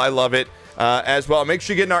 Bring it all. I love it. As well, make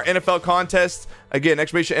sure you get in our NFL contest. Again,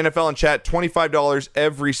 exclamation NFL in chat, $25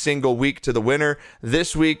 every single week to the winner.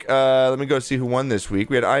 This week, let me go see who won this week.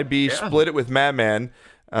 We had IB split it with Madman.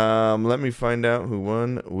 Let me find out who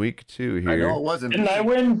won week 2 here. I know it wasn't. Didn't I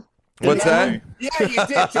win? What's that? Yeah, you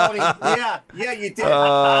did, Tony. Yeah, you did.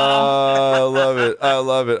 I love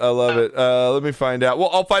it. Let me find out. Well,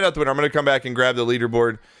 I'll find out the winner. I'm going to come back and grab the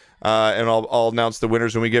leaderboard. And I'll announce the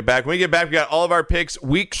winners when we get back. When we get back, we got all of our picks.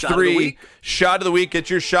 Week 3, shot of the week.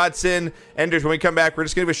 Get your shots in. Enders, when we come back, we're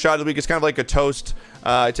just going to give a shot of the week. It's kind of like a toast.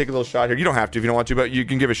 Take a little shot here. You don't have to if you don't want to, but you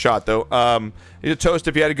can give a shot, though. You toast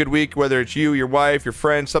if you had a good week, whether it's you, your wife, your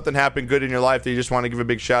friend, something happened good in your life that you just want to give a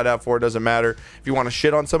big shout out for. It doesn't matter. If you want to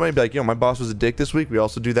shit on somebody, be like, my boss was a dick this week. We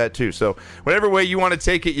also do that, too. So whatever way you want to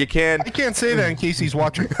take it, you can. I can't say that in case he's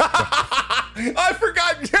watching. I forgot.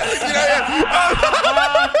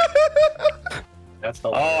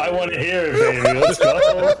 I want to hear it, baby. Let's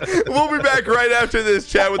go. We'll be back right after this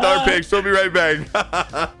chat with our picks. We'll be right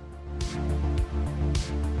back.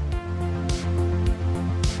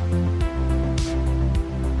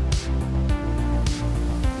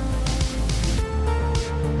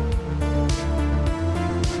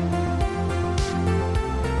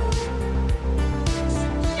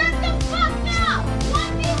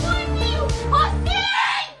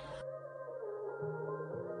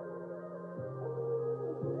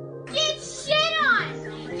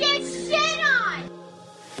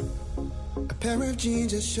 Pair of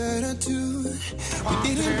jeans, a shirt or two.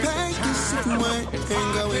 We didn't practice if we weren't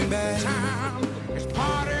going back. It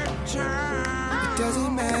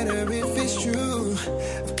doesn't matter if it's true.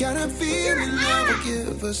 I've got a feeling love will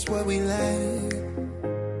give us what we lack.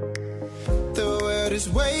 The world is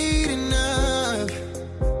waiting up.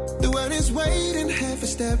 The world is waiting half a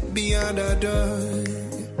step beyond our door.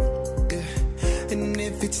 Yeah. And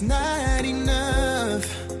if it's not enough,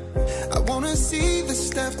 I wanna see the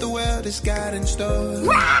stuff the world has got in store.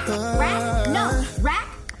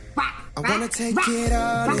 I wanna take it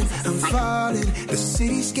all in, I'm falling. The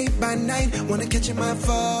cityscape by night, wanna catch in my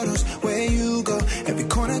photos. Where you go, every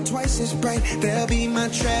corner twice as bright. They'll be my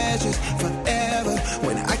treasures forever.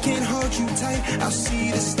 When I can't hold you tight, I'll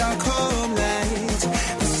see the Stockholm lights.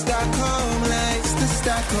 The Stockholm lights, the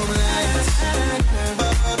Stockholm lights.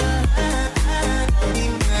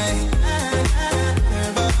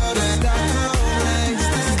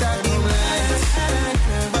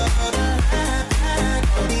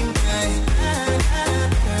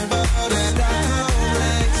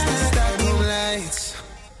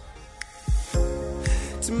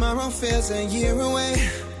 Tomorrow feels a year away,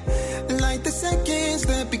 like the seconds,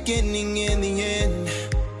 the beginning and the end.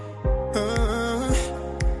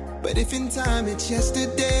 But if in time it's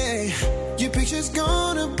yesterday, your picture's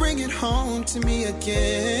gonna bring it home to me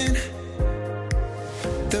again.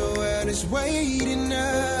 The world is waiting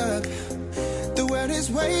up. The world is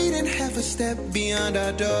waiting half a step beyond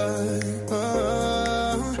our door.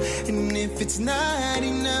 And if it's not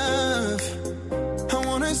enough, I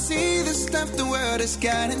wanna see the stuff the world has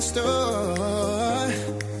got in store.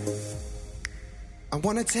 I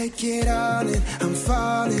wanna take it all in, I'm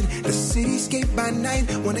falling. The cityscape by night,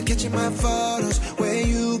 wanna catch in my photos. Where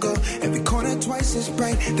you go, every corner twice as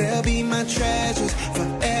bright. They'll be my treasures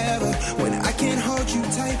forever. When I can't hold you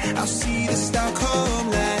tight, I'll see the Stockholm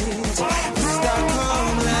lights. The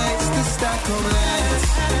Stockholm lights, the Stockholm lights.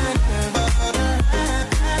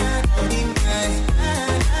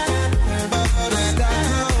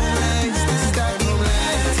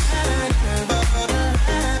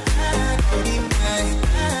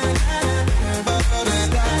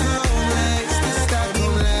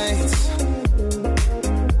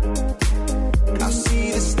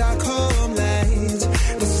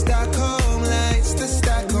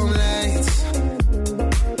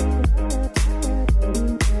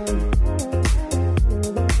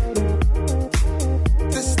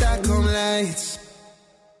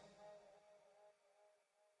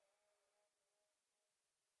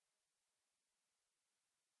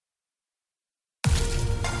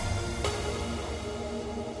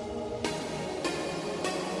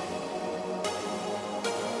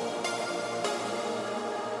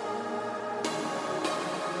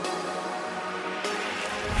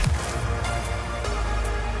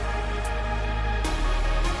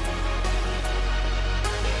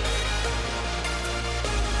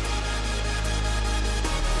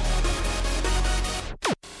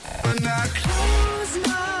 When I close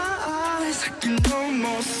my eyes, I can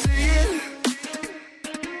almost see it.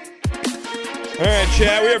 All right,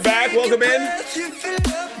 chat, we are back. Welcome in.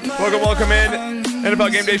 Welcome in.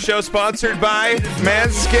 NFL Game Day Show sponsored by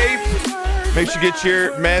Manscaped. Make sure you get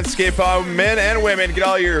your Manscaped on, men and women. Get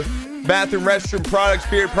all your bathroom, restroom products,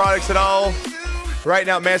 beard products, and all. Right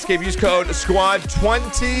now, Manscaped, use code SQUAD.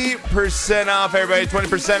 20% off, everybody.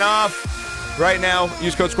 20% off. Right now,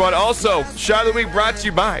 use code SQUAD. Also, Shot of the Week brought to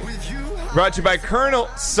you by Colonel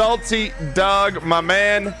Salty Dog, my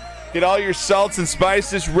man. Get all your salts and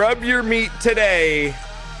spices. Rub your meat today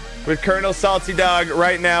with Colonel Salty Dog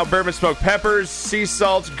right now. Bourbon smoked peppers, sea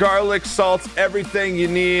salts, garlic salts, everything you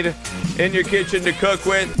need in your kitchen to cook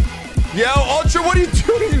with. Yo, Ultra, what are you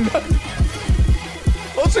doing?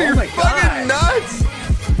 Ultra, you're fucking nuts.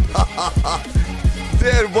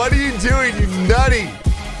 Dude, what are you doing, you nutty?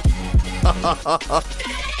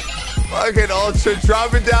 Fucking Ultra,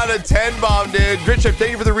 dropping down a 10 bomb, dude. Richard,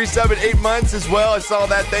 thank you for the resub at 8 months as well. I saw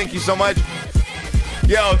that. Thank you so much.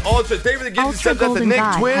 Yo, Ultra, thank you for the gifted subs at the Nick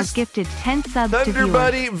God Twist. Has gifted 10 subs Thunder to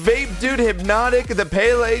Buddy, Vape Dude, Hypnotic, The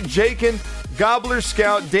Pele, Jakin, Gobbler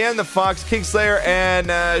Scout, Dan the Fox, Kingslayer, and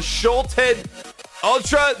Schulthead.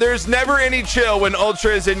 Ultra, there's never any chill when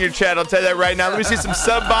Ultra is in your chat. I'll tell you that right now. Let me see some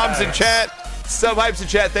sub bombs in chat. Sub hypes in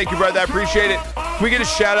chat. Thank you, brother. I appreciate it. Can we get a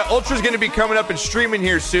shout out? Ultra's going to be coming up and streaming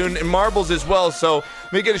here soon, and Marbles as well. So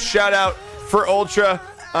let me get a shout out for Ultra.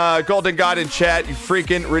 Golden God in chat. You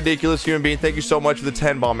freaking ridiculous human being. Thank you so much for the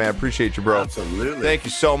 10 bomb, man. I appreciate you, bro. Absolutely. Thank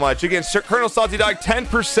you so much. Again, Colonel Salty Dog,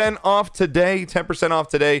 10% off today. 10% off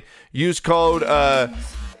today. Use code,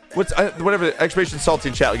 whatever, exclamation salty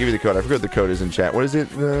in chat. I'll give you the code. I forget what the code is in chat. What is it?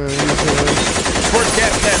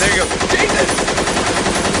 Sportscast 10. There you go. Jesus!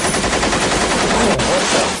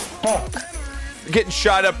 getting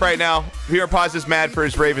shot up right now. Pierre Paz is mad for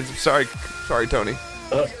his Ravens. I'm sorry, Tony.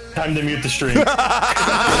 Time to mute the stream. Sorry,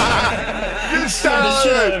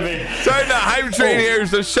 the hype train here.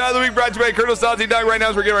 So, shot of the week brought to you by Colonel Salty Dog. Right now,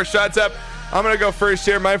 as we're getting our shots up, I'm going to go first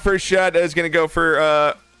here. My first shot is going to go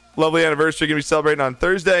for lovely anniversary. Going to be celebrating on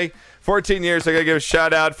Thursday. 14 years. I got to give a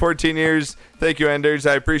shout out. 14 years. Thank you, Enders.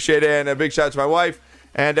 I appreciate it. And a big shout out to my wife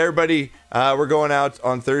and everybody. We're going out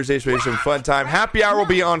on Thursday, so we have some fun time. Happy hour will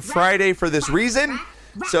be on Friday for this reason.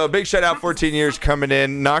 So, a big shout out. 14 years coming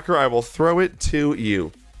in. Knocker, I will throw it to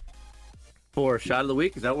you. For shot of the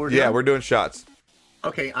week, is that what we're doing? Yeah, we're doing shots.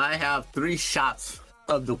 Okay, I have 3 shots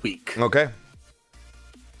of the week. Okay.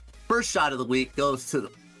 First shot of the week goes to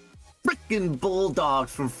the freaking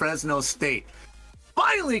Bulldogs from Fresno State.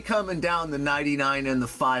 Finally coming down the 99 and the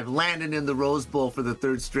 5, landing in the Rose Bowl for the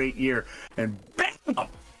 3rd straight year. And bam!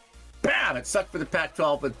 Bam! It sucked for the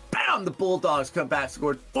Pac-12, but bam! The Bulldogs come back,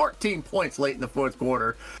 scored 14 points late in the 4th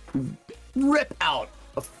quarter. Rip out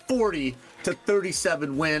a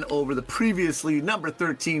 40-37 win over the previously number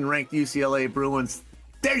 13 ranked UCLA Bruins.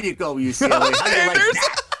 There you go, UCLA.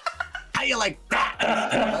 How you like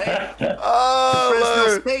that?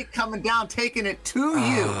 Fresno State coming down, taking it to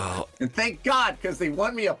you. And thank God, because they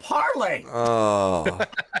won me a parlay. And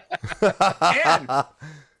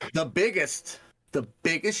the biggest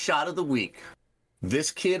shot of the week.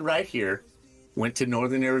 This kid right here went to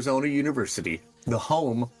Northern Arizona University, the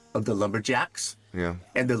home of the Lumberjacks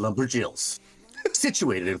and the Lumberjills.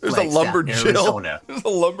 Situated in Flagstaff, Arizona. There's a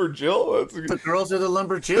Lumberjill? The girls are the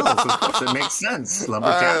Lumberjills. Of course, it makes sense.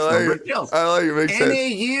 Lumberjacks, Lumberjills. I like it. Makes sense.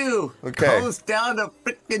 NAU goes down to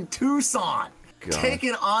freaking Tucson,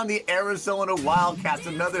 taking on the Arizona Wildcats,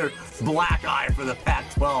 another black eye for the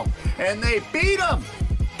Pac-12. And they beat them.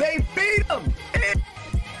 They beat them.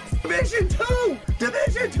 Division 2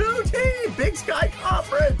 team, Big Sky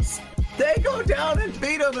Conference. They go down and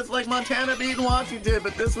beat them. It's like Montana beating Washington,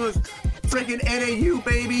 but this was freaking NAU,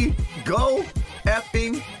 baby. Go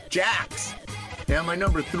effing Jacks. And my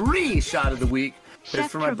number 3 shot of the week is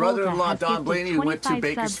for my brother-in-law, Don Blaney, who went to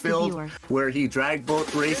Bakersfield, where he dragged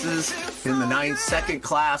both races in the 9-second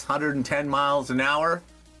class, 110 miles an hour.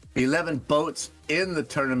 11 boats in the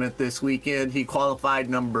tournament this weekend. He qualified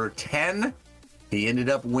number 10. He ended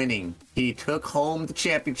up winning. He took home the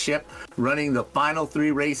championship, running the final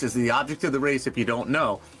 3 races. The object of the race, if you don't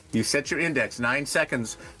know, you set your index. 9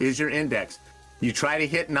 seconds is your index. You try to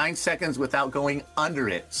hit 9 seconds without going under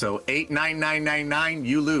it. So 89999,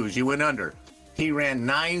 you lose. You went under. He ran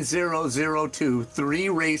 9002, 3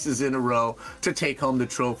 races in a row to take home the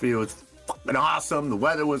trophy. It was fucking awesome. The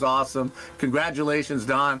weather was awesome. Congratulations,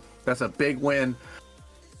 Don. That's a big win.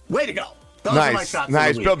 Way to go. Those are my shots of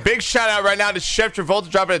the week. Bill, big shout out right now to Chef Travolta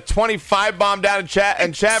dropping a 25 bomb down in chat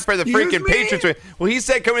for the freaking Patriots win. Well, he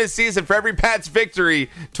said coming this season for every Pats victory,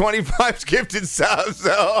 25's gifted subs.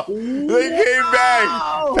 So they came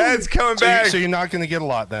back. Pats coming back. So you're not going to get a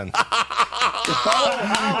lot then.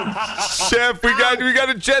 Chef, we got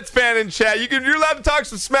a Jets fan in chat. You're allowed to talk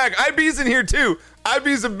some smack. IB's in here too.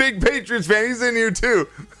 IB's a big Patriots fan. He's in here too.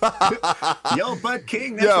 Yo, Bud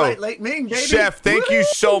King. That's right. Late Ming, baby. Chef, thank you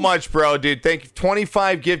so much, bro, dude. Thank you.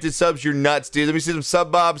 25 gifted subs. You're nuts, dude. Let me see some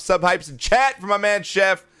sub hypes in chat for my man,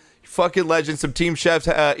 Chef. You fucking legend. Some Team Chef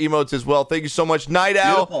emotes as well. Thank you so much. Night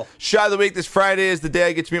Owl. Beautiful. Shot of the week. This Friday is the day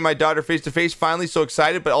I get to meet my daughter face to face. Finally, so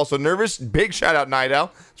excited, but also nervous. Big shout out, Night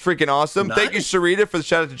Owl. It's freaking awesome. Nice. Thank you, Sarita, for the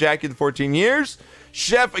shout out to Jackie in the 14 years.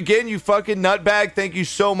 Chef, again, you fucking nutbag. Thank you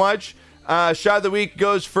so much. Shot of the week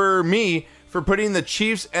goes for me for putting the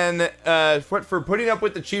Chiefs and for putting up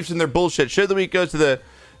with the Chiefs and their bullshit. Shot of the week goes to the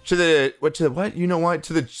CHE.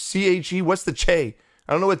 What's the Che?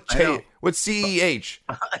 I don't know what Che. What's CEH?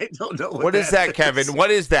 I don't know. What is that, Kevin?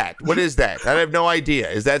 What is that? I have no idea.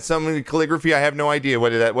 Is that some calligraphy? I have no idea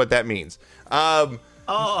what that means.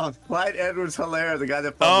 Clyde Edwards-Helaire, the guy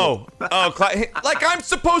that fumbled. Clyde, like I'm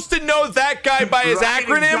supposed to know that guy by his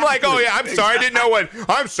acronym? Like, I'm sorry, I didn't know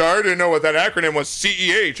what that acronym was.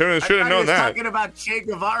 CEH. I should have known that. Talking about Che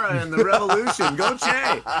Guevara and the revolution. Go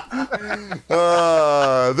Che.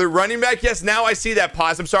 The running back. Yes, now I see that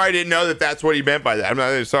pause. I'm sorry, I didn't know that's what he meant by that. I'm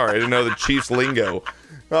not sorry. I didn't know the Chiefs lingo.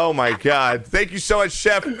 Oh my God! Thank you so much,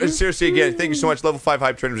 Chef. Seriously, again, thank you so much. Level 5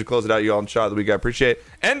 hype trainers to close it out. You all in shot of the week. I appreciate it.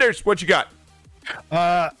 Enders, what you got?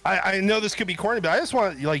 I know this could be corny, but I just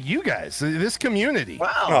want you guys, this community.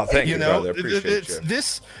 Wow. Oh, thank you, brother. Appreciate you.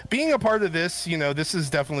 This being a part of this, this has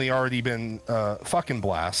definitely already been fucking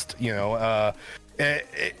blast. Enders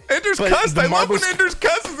cussed. I love when Enders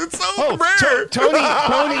cusses. It's so rare. Tony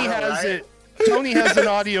has it. Tony has an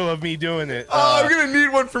audio of me doing it. I'm gonna need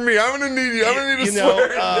one for me. I'm gonna need you. I'm gonna need a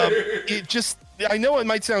swear. I know it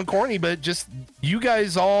might sound corny, but just you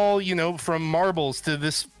guys all, from marbles to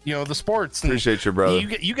this, the sports. Appreciate you, brother.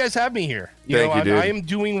 You guys have me here. Thank you, dude. I am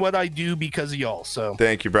doing what I do because of y'all. So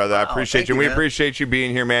thank you, brother. I appreciate you. We appreciate you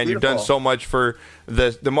being here, man. Beautiful. You've done so much for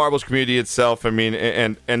the marbles community itself. I mean,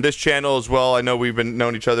 and this channel as well. I know we've been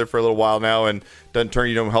known each other for a little while now, and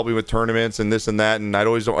help me with tournaments and this and that. And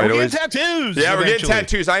we're getting tattoos. Yeah, we're getting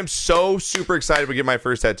tattoos. I'm so super excited to get my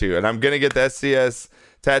first tattoo, and I'm gonna get the SCS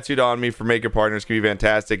tattooed on me for Make It Partner. It's gonna be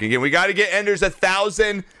fantastic. Again, we got to get Enders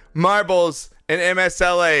 1,000 marbles in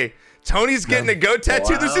MSLA. Tony's getting a go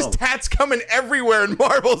tattoo. Wow. There's just tats coming everywhere in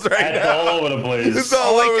marbles right now. All over the place. It's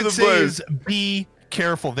all over the place. Be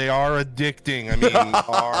careful. They are addicting. I mean,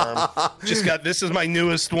 this is my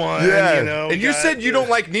newest one. Yeah. And you said you don't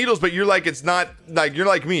like needles, but you're like, it's not like you're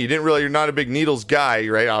like me. You're not a big needles guy,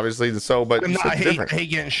 right? Obviously. So, but I hate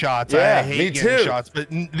getting shots. Yeah, I hate me getting too. shots. But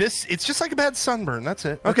it's just like a bad sunburn. That's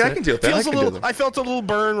it. Okay, I can deal with that. I felt a little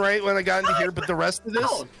burn right when I got into here, but the rest of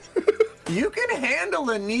this. You can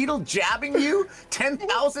handle a needle jabbing you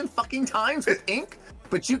 10,000 fucking times with ink,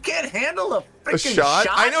 but you can't handle a freaking shot?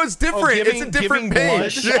 I know it's different. It's a different pain.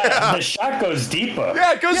 The shot goes deeper.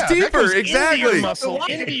 Yeah, it goes deeper. Exactly. Into your muscle,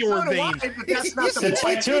 into your vein. That's not the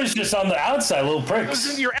tattoo is just on the outside, little pricks. It goes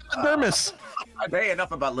into your epidermis. Hey,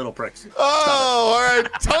 enough about little pricks. Oh, all right.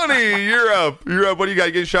 Tony, you're up. What do you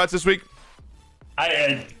got? Getting shots this week?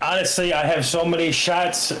 I honestly, I have so many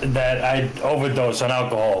shots that I overdose on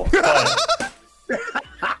alcohol. But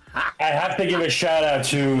I have to give a shout out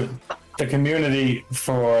to the community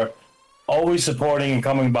for always supporting and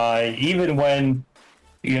coming by, even when,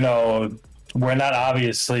 we're not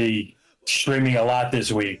obviously streaming a lot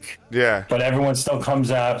this week. Yeah. But everyone still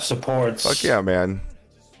comes out, supports. Fuck yeah, man.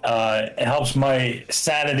 It helps my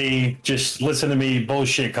sanity, just listen to me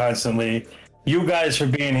bullshit constantly. You guys for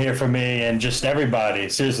being here for me, and just everybody.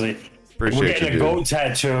 Seriously, appreciate we're getting you, a goat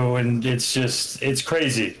tattoo, and it's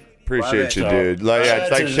crazy. Appreciate you, dude.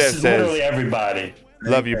 It's like Chef says. Literally everybody.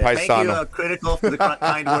 Love you, Paisano. Thank you, Critical, for the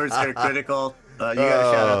kind words there, Critical. You got a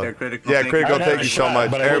shout out there, Critical. Yeah, Critical, thank you so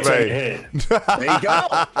much. Everybody. There you go.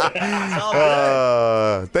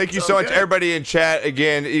 Thank you so much, everybody in chat.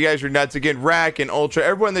 Again, you guys are nuts. Again, Rack and Ultra,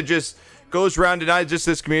 everyone that just goes around to not just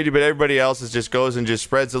this community, but everybody else just goes and just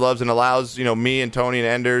spreads the loves and allows, me and Tony and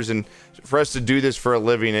Enders and for us to do this for a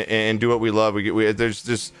living and do what we love. There's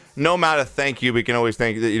just no amount of thank you we can always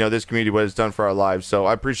thank this community, what it's done for our lives. So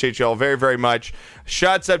I appreciate you all very, very much.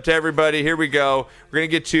 Shots up to everybody. Here we go. We're going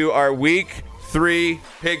to get to our week 3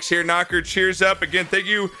 picks here. Knocker, cheers up. Again, thank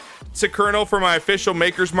you to Colonel for my official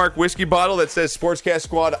Maker's Mark whiskey bottle that says Sportscast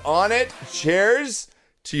Squad on it. Cheers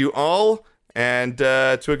to you all. And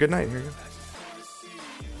to a good night. Here you go.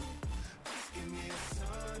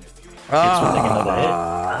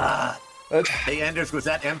 Hey, Anders, was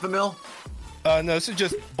that Enfamil? No, this is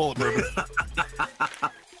just Bullet Bourbon.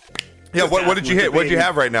 Yeah, what did you hit? What did you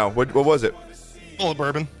have right now? What was it? Bullet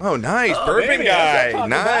Bourbon. Oh, nice. Bourbon guy.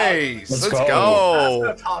 Nice. Let's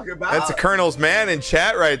go. That's a Colonel's man in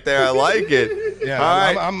chat right there. I like it. Yeah, all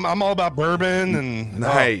right. I'm all about bourbon and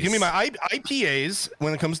nice. Give me my IPAs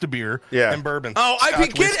when it comes to beer and bourbon. Oh,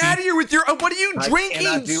 IPA, get out of here with your what are you drinking?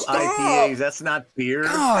 I cannot do IPAs. That's not beer.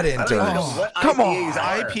 God, come on.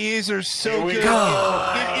 IPAs are so good.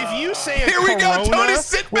 If you say here we go, Tony,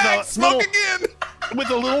 sit back, smoke again. With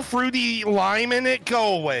a little fruity lime in it,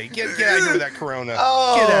 go away. Get out of here with that Corona.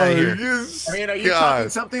 Oh, get out of here. I mean, are you talking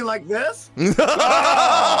something like this?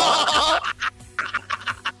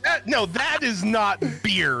 No, that is not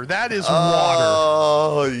beer. That is water.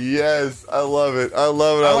 Oh, yes. I love it. I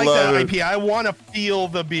love it. I like love that it. IPA. I want to feel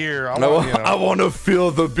the beer. I want to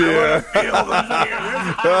feel the beer. There's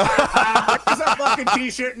a fucking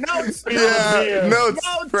t-shirt. Notes. Notes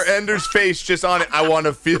for Ender's face just on it. I want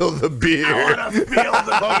to feel the beer. I want to feel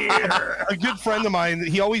the beer. A good friend of mine,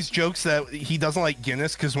 he always jokes that he doesn't like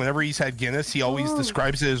Guinness because whenever he's had Guinness, he always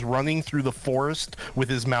describes it as running through the forest with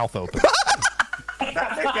his mouth open.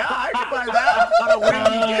 I can buy that on a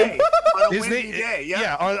windy day.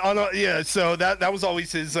 Yeah. So that was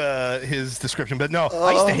always his description. But no,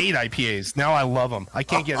 I used to hate IPAs. Now I love them. I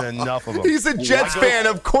can't get enough of them. He's a Jets fan.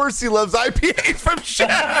 Of course, he loves IPAs from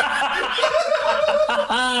Shaq.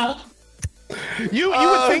 You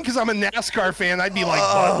would think because I'm a NASCAR fan, I'd be like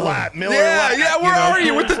Bud Light, Miller Lite. Yeah. Where are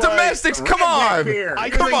you with the domestics? Come on. I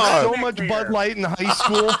drank so much Bud Light in high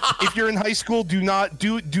school. If you're in high school, do not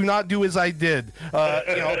do as I did.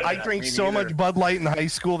 I drank so much Bud Light in high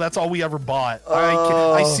school. That's all we ever bought.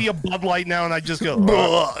 I see a Bud Light now and I just go.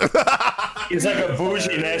 He's like a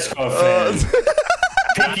bougie NASCAR fan.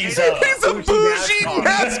 He's a bougie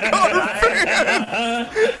NASCAR fan.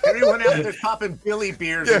 Everyone out there's popping Billy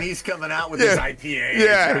beers, and he's coming out with his IPA.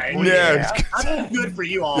 Right? That's good for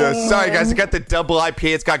you all. Yeah, sorry, guys. I got the double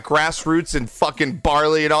IPA. It's got grassroots and fucking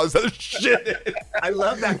barley and all this other shit. I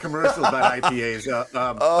love that commercial about IPAs.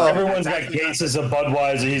 Everyone's got cases of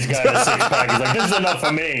Budweiser. He's got a 6-pack. He's like, this is enough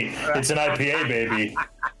for me. It's an IPA, baby.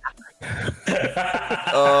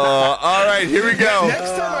 All right, here we go.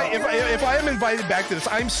 Next time, if I am invited back to this,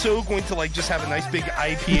 I'm so going to just have a nice big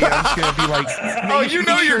IPA. I'm just going to be like, oh, you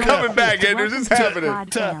know you're coming back, Anders. It's happening.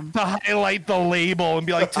 To highlight the label and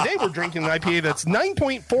be like, today we're drinking an IPA that's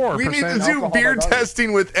 9.4%. We need to do beer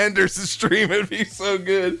testing with Anders' stream. It'd be so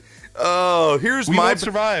good. Oh, here's we my won't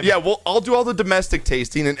survive. Yeah, well, I'll do all the domestic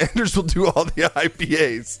tasting, and Anders will do all the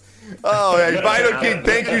IPAs. Oh, hey, Vinyl King,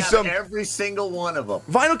 thank you so much. Every single one of them.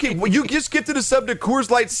 Vinyl King, well, you just get to the subject. Coors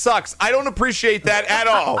Light sucks. I don't appreciate that at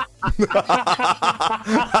all.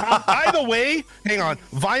 By the way, hang on,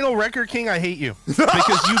 Vinyl Record King, I hate you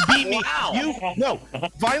because you beat me. No,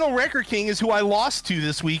 Vinyl Record King is who I lost to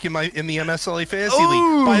this week in the MSLA Fantasy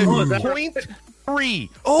League by 0.3.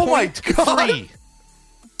 Oh my god. 3.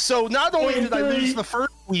 So not only did I lose the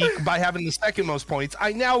first week by having the second most points,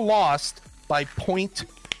 I now lost by 0.3.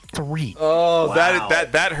 Oh, wow.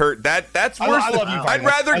 that hurt. That's worse. I love you, Vinyl. I'd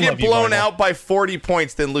rather get blown out by 40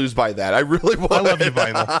 points than lose by that. I really would. I love you,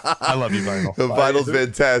 Vinyl. I love you, Vinyl. Vinyl's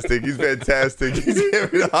fantastic. He's fantastic. He's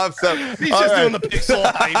giving off some. He's just doing the pixel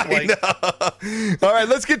hype. All right,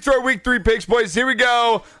 let's get to our week 3 picks, boys. Here we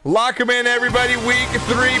go. Lock them in, everybody. Week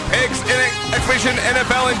 3 picks in exclamation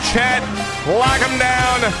NFL in chat. Lock them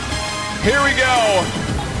down. Here we go.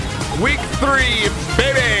 Week 3,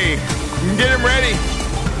 baby. Get them ready.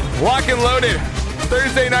 Lock and loaded.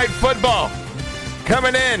 Thursday night football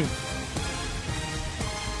coming in. It's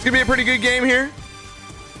going to be a pretty good game here.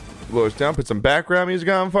 Blow us down. Put some background music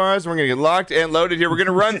on for us. We're going to get locked and loaded here. We're going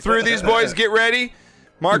to run through these, boys. Get ready.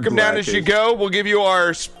 Mark them down as you go. We'll give you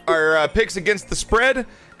our picks against the spread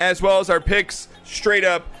as well as our picks straight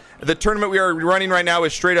up. The tournament we are running right now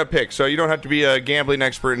is straight up picks. So you don't have to be a gambling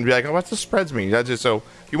expert and be like, oh, what's the spreads mean? That's just so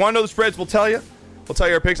if you want to know the spreads, we'll tell you. We'll tell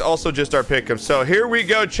you our picks, also just our pick 'em. So here we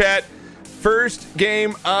go, chat. First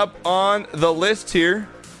game up on the list here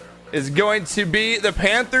is going to be the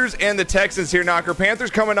Panthers and the Texans here, Knocker. Panthers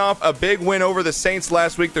coming off a big win over the Saints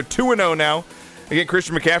last week. They're 2-0 now. Again,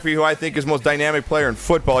 Christian McCaffrey, who I think is the most dynamic player in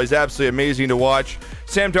football. He's absolutely amazing to watch.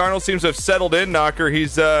 Sam Darnold seems to have settled in, Knocker. He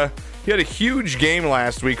had a huge game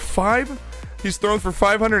last week. He's thrown for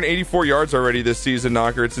 584 yards already this season,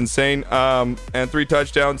 Knocker. It's insane. And 3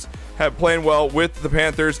 touchdowns. Playing well with the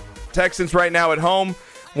Panthers. Texans right now at home.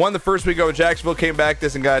 Won the first week over Jacksonville. Came back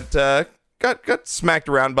this and got smacked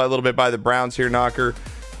around by a little bit by the Browns here, Knocker.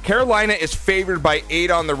 Carolina is favored by 8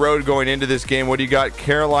 on the road going into this game. What do you got,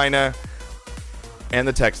 Carolina and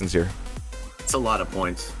the Texans here? It's a lot of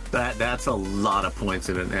points. That's a lot of points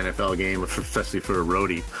in an NFL game, especially for a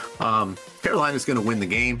roadie. Carolina's going to win the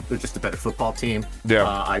game. They're just a better football team. Yeah.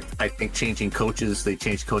 I think changing coaches, they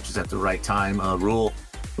changed coaches at the right time.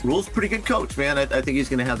 Rule's a pretty good coach, man. I think he's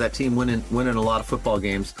going to have that team winning a lot of football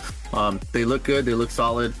games. They look good. They look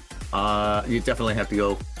solid. You definitely have to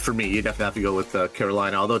go, for me, you definitely have to go with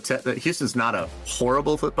Carolina. Although Houston's not a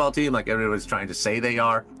horrible football team like everyone's trying to say they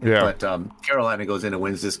are. Yeah. But Carolina goes in and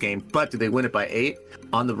wins this game. But do they win it by 8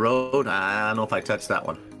 on the road? I don't know if I touch that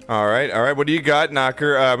one. All right. What do you got,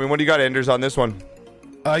 Knocker? What do you got, Enders, on this one?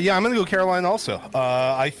 Yeah, I'm going to go Carolina also.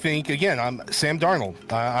 I think, again, I'm Sam Darnold.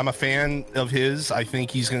 I'm a fan of his. I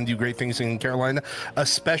think he's going to do great things in Carolina,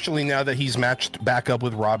 especially now that he's matched back up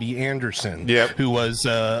with Robbie Anderson, who was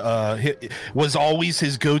always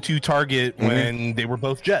his go-to target when they were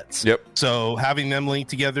both Jets. Yep. So having them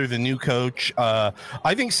linked together, the new coach,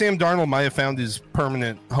 I think Sam Darnold might have found his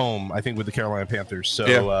permanent home, I think, with the Carolina Panthers. So,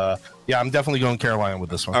 yeah, I'm definitely going Carolina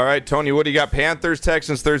with this one. All right, Tony, what do you got? Panthers,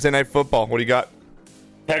 Texans, Thursday Night Football. What do you got?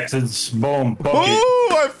 Texans, boom, Ooh,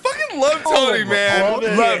 I fucking love Tony,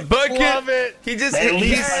 man. Love it. He just at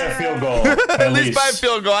least by a field goal. At least by a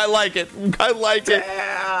field goal. I like it. I'm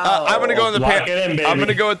gonna go in the I'm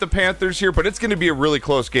gonna go with the Panthers here, but it's gonna be a really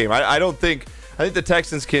close game. I think the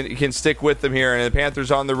Texans can stick with them here, and the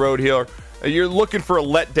Panthers on the road here. You're looking for a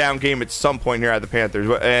letdown game at some point here at the Panthers,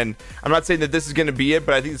 and I'm not saying that this is going to be it,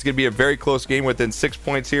 but I think it's going to be a very close game within 6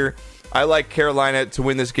 points here. I like Carolina to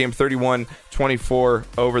win this game 31-24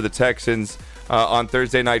 over the Texans on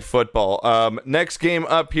Thursday Night Football. Next game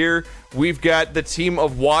up here, we've got the team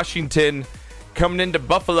of Washington coming into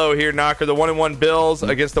Buffalo here, Knocker. The 1-1 Bills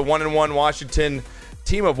against the 1-1 Washington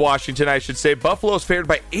team of Washington, I should say. Buffalo's favored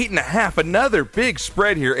by 8.5. Another big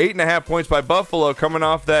spread here. 8.5 points by Buffalo coming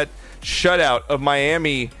off that shutout of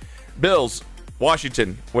Miami. Bills,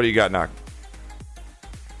 Washington. What do you got, Knock?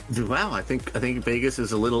 Wow, I think Vegas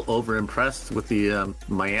is a little overimpressed with the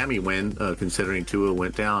Miami win, considering Tua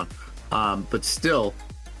went down. But still,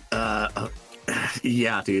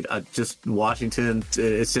 yeah, dude, just Washington,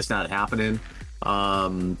 it's just not happening.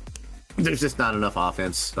 There's just not enough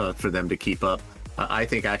offense for them to keep up. I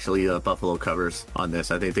think actually Buffalo covers on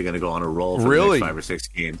this. I think they're going to go on a roll for the next 5 or 6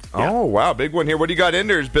 games. Yeah. Oh, wow, big one here. What do you got,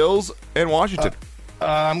 Enders? Bills and Washington.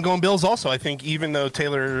 I'm going Bills also. I think even though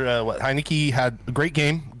Taylor Heineke had a great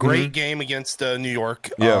game against New York.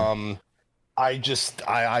 Yeah.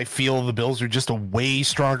 I feel the Bills are just a way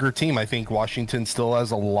stronger team. I think Washington still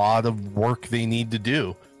has a lot of work they need to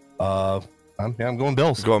do. I'm going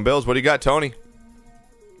Bills. Going Bills. What do you got, Tony?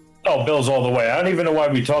 Oh, Bills all the way. I don't even know why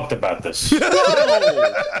we talked about this. I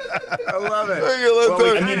love it.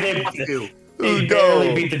 They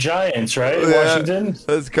barely beat the Giants, right? Yeah, Washington.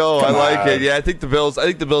 Let's go. I like it. Yeah, I think the Bills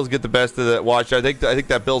get the best of that. Washington. I think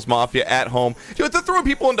that Bills Mafia at home. You know, they're throwing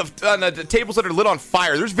people on tables that are lit on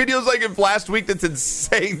fire. There's videos like of last week that's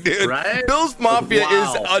insane, dude. Right? Bills Mafia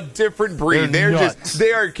is a different breed.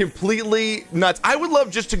 They are completely nuts. I would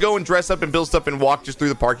love just to go and dress up in Bills stuff and walk just through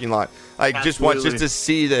the parking lot. Just to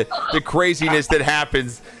see the craziness that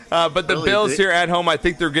happens. But the Bills here at home, I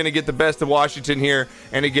think they're going to get the best of Washington here.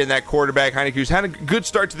 And again, that quarterback, Heineke, who's had a good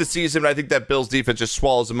start to the season, but I think that Bills defense just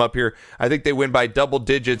swallows them up here. I think they win by double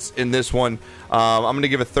digits in this one. I'm going to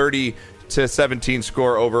give a 30-17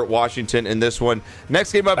 score over Washington in this one.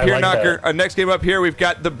 Next game up here, Knocker. Next game up here, we've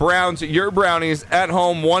got the Browns, your Brownies, at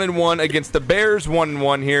home, 1-1 against the Bears,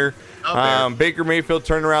 1-1 here. Baker Mayfield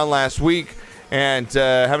turned around last week. And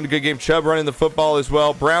having a good game. Chubb running the football as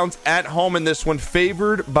well. Browns at home in this one,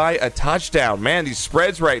 favored by a touchdown. Man, these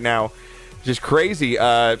spreads right now, just crazy.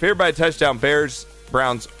 Favored by a touchdown. Bears,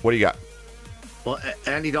 Browns, what do you got? Well,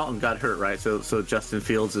 Andy Dalton got hurt, right? So Justin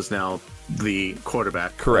Fields is now the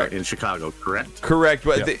quarterback. Correct. In Chicago, correct? Correct.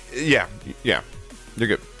 But yeah. You're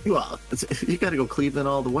good. Well, you got to go Cleveland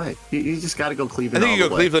all the way. You just got to go Cleveland. I think you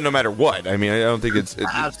go Cleveland no matter what. I mean, I don't think it's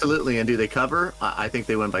absolutely. And do they cover? I think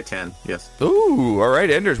they win by 10. Yes. Ooh, all right,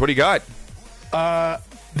 Enders. What do you got?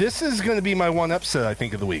 This is going to be my one upset, I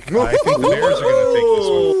think, of the week. I think the Bears are going to take this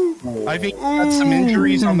one. I think you got some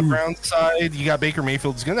injuries on the Browns side. You got Baker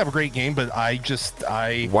Mayfield. He's going to have a great game, but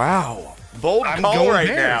wow. Bold call right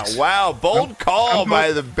Bears. now. Wow, bold call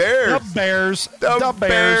by the Bears. The Bears. The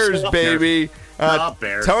Bears, baby.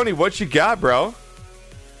 Bears. Tony, what you got, bro?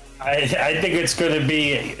 I think it's going to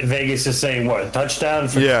be Vegas is saying, what, a touchdown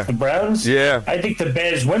for the Browns? Yeah. I think the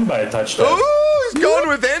Bears win by a touchdown. Ooh, he's going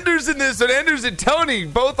with Enders in this one. Enders and Tony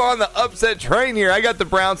both on the upset train here. I got the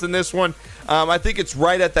Browns in this one. I think it's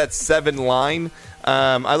right at that 7 line.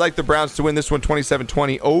 I like the Browns to win this one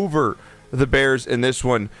 27-20 over the Bears in this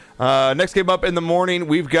one. Next game up in the morning,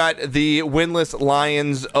 we've got the winless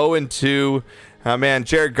Lions 0-2. Man,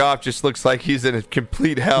 Jared Goff just looks like he's in a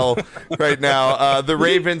complete hell right now. The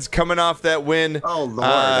Ravens coming off that win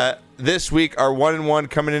this week are 1-1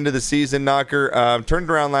 coming into the season. Knocker turned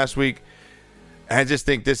around last week. I just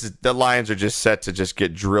think the Lions are just set to just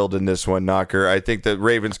get drilled in this one, Knocker. I think the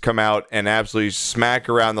Ravens come out and absolutely smack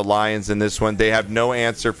around the Lions in this one. They have no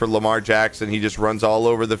answer for Lamar Jackson. He just runs all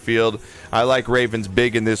over the field. I like Ravens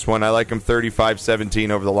big in this one. I like them 35-17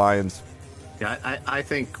 over the Lions. Yeah, I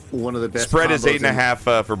think one of the best spread is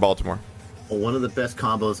 8.5 for Baltimore. One of the best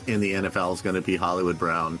combos in the NFL is going to be Hollywood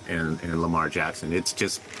Brown and Lamar Jackson. It's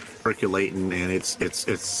just percolating, and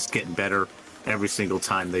it's getting better every single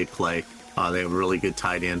time they play. They have a really good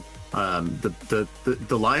tight end.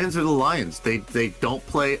 The Lions are the Lions. They don't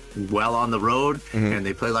play well on the road, and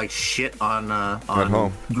they play like shit on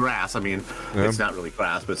home grass. I mean, it's not really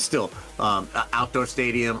grass, but still, outdoor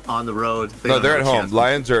stadium on the road. They're at home.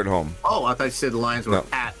 Lions are at home. Oh, I thought you said the Lions were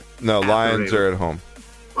at. No, Lions are at home.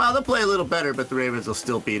 Well, they'll play a little better, but the Ravens will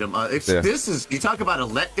still beat them. This is, you talk about a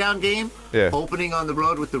letdown game, opening on the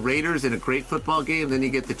road with the Raiders in a great football game, then you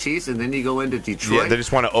get the Chiefs, and then you go into Detroit. Yeah, they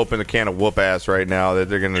just want to open a can of whoop ass right now that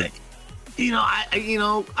they're going to.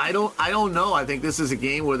 I don't know. I think this is a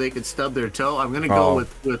game where they could stub their toe. I'm going to go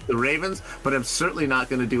with the Ravens, but I'm certainly not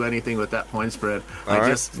going to do anything with that point spread.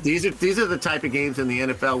 These are the type of games in the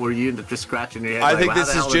NFL where you end up just scratching your head. I think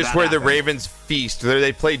this is just where the Ravens feast.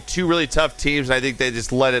 They played 2 really tough teams, and I think they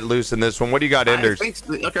just let it loose in this one. What do you got, Enders?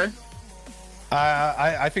 Okay.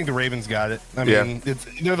 I think the Ravens got it. I mean,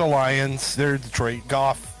 they're the Lions. They're Detroit.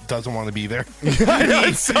 Goff doesn't want to be there. He's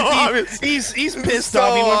pissed off. He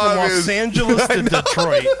went from Los Angeles to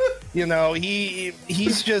Detroit. You know,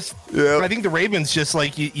 he's just. I think the Ravens, just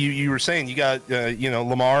like you were saying, you got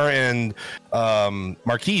Lamar and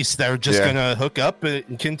Marquise. They're just gonna hook up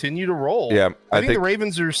and continue to roll. Yeah, I think the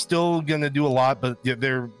Ravens are still gonna do a lot, but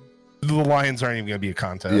they're The Lions aren't even going to be a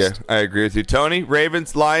contest. Yeah, I agree with you. Tony,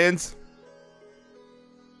 Ravens, Lions.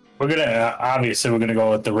 We're gonna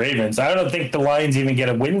go with the Ravens. I don't think the Lions even get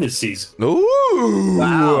a win this season. Ooh!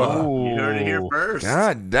 Wow, you heard it here first.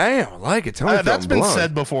 God damn, I like it. Tony, That's been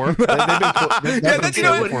said before. That's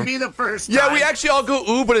It wouldn't be the first time. Yeah, we actually all go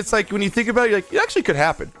ooh, but it's like when you think about it, you're like, it actually could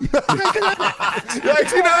happen. It's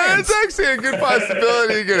actually a good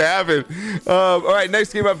possibility it could happen. All right,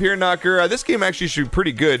 next game up here, Knocker. This game actually should be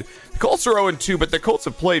pretty good. The Colts are 0-2, but the Colts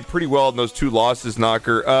have played pretty well in those 2 losses,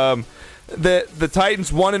 Knocker. The Titans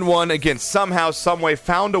 1-1 again, somehow, someway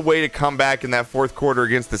found a way to come back in that fourth quarter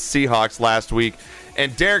against the Seahawks last week.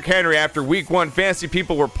 And Derrick Henry, after week 1, fantasy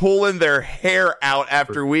people were pulling their hair out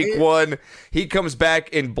after week 1. He comes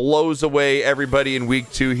back and blows away everybody in week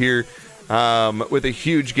 2 here with a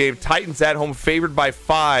huge game. Titans at home favored by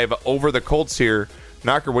 5 over the Colts here.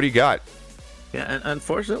 Knocker, what do you got? Yeah, and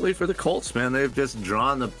unfortunately for the Colts, man, they've just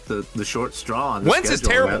drawn the short straw on the Wentz schedule, is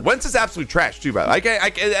terrible. man. Wentz is absolute trash, too, bad.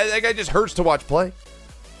 That guy just hurts to watch play.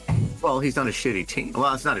 Well, he's not a shitty team.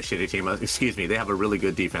 Well, it's not a shitty team. Excuse me. They have a really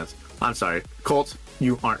good defense. I'm sorry. Colts,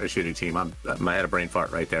 you aren't a shitty team. I had a brain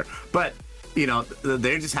fart right there. But, you know,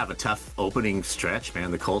 they just have a tough opening stretch,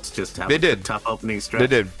 man. The Colts just have a tough opening stretch. They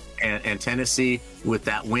did. And Tennessee, with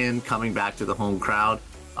that win, coming back to the home crowd,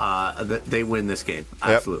 they win this game.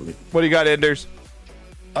 Absolutely. Yep. What do you got, Enders?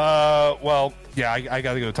 Well, yeah, I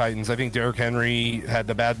got to go Titans. I think Derrick Henry had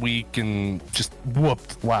the bad week and just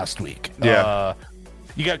whooped last week. Yeah.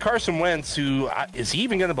 You got Carson Wentz, who is he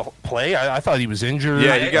even going to play? I thought he was injured.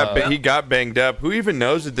 Yeah, he got banged up. Who even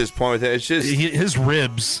knows at this point with it? It's just his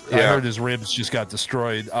ribs. Yeah. I heard his ribs just got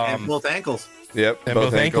destroyed. And both ankles. Yep, and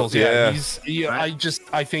both ankles. Yeah.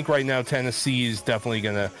 I think right now Tennessee is definitely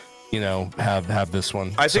going to, have this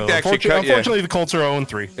one. I think they actually unfortunately the Colts are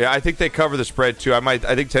 0-3. Yeah, I think they cover the spread too. I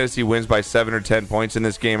think Tennessee wins by 7 or 10 points in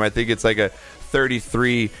this game. I think it's like a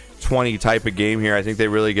 33-20 type of game here. I think they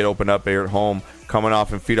really get opened up here at home, coming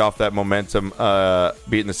off and feed off that momentum,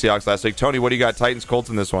 beating the Seahawks last week. Tony, what do you got? Titans, Colts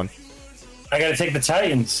in this one? I got to take the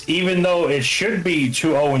Titans, even though it should be 2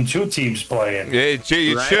 0-2 teams playing. Yeah, it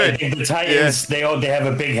should. I think the Titans, they have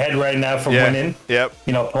a big head right now for winning. Yep.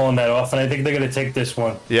 Pulling that off, and I think they're going to take this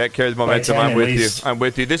one. Yeah, it carries momentum. I'm with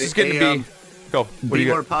you. This is going to be. Go. What do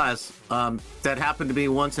you got? Paz. That happened to be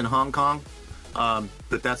once in Hong Kong.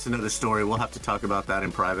 But that's another story. We'll have to talk about that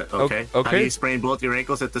in private. Okay. Okay. How do you sprain both your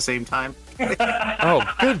ankles at the same time? Oh,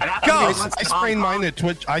 good God! I sprained mine at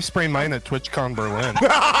TwitchCon Berlin.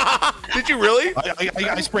 Did you really?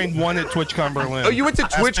 I sprained one at TwitchCon Berlin. Oh, you went to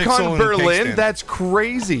TwitchCon Berlin? That's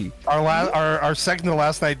crazy. Our second to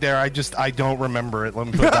last night there, I don't remember it. Let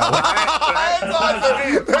me put it that way. That's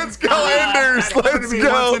awesome. Let's go, Anders. Let's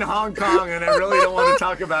go. Once in Hong Kong, and I really don't want to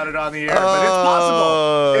talk about it on the air, but it's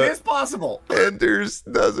possible. It is possible. Anders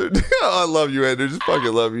doesn't. Oh, I love you, Anders. I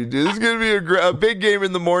fucking love you, dude. This is gonna be a big game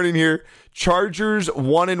in the morning here. Chargers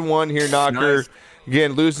 1-1 here, Knocker. Nice.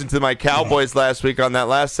 Again, losing to my Cowboys last week on that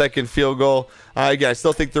last second field goal. Again, I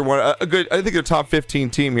still think they're I think they're top 15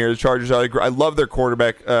 team here. The Chargers. I love their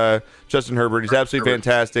quarterback, Justin Herbert. He's absolutely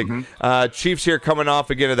fantastic. Mm-hmm. Chiefs here coming off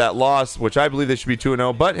again of that loss, which I believe they should be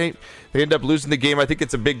 2-0. But hey, they end up losing the game. I think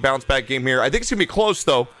it's a big bounce back game here. I think it's gonna be close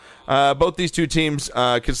though. Both these two teams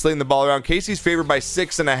can sling the ball around. Casey's favored by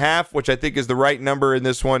 6.5, which I think is the right number in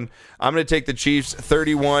this one. I'm going to take the Chiefs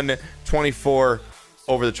 31-24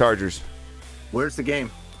 over the Chargers. Where's the game?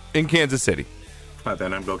 In Kansas City.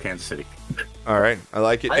 Then I'm go Kansas City. All right, I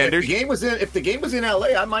like it. If the game was in LA,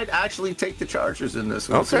 I might actually take the Chargers in this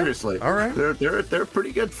one. Okay. Seriously. All right. They're a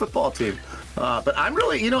pretty good football team. But I'm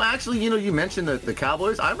really, you mentioned the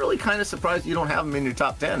Cowboys. I'm really kind of surprised you don't have them in your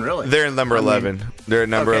top 10, really. They're in number 11. They're at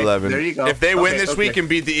number 11. There you go. If they win this week and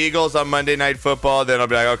beat the Eagles on Monday Night Football, then I'll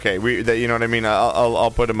be like, okay, you know what I mean?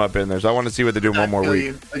 I'll put them up in there. So I want to see what they do one more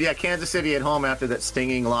week. Yeah, Kansas City at home after that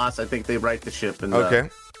stinging loss. I think they right the ship and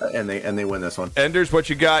they win this one. Enders, what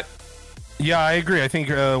you got? Yeah, I agree. I think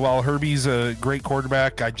while Herbie's a great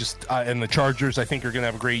quarterback, and the Chargers, I think, are going to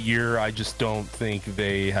have a great year. I just don't think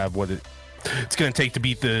they have what it's going to take to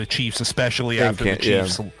beat the Chiefs, especially after the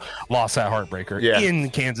Chiefs lost that heartbreaker in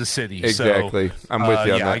Kansas City. Exactly. So, I'm with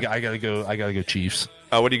you on that. I gotta go Chiefs.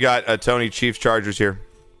 What do you got, Tony? Chiefs, Chargers here.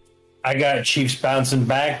 I got Chiefs bouncing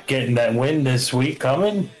back, getting that win this week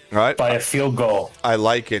coming by a field goal. I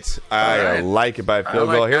like it. I like it by a field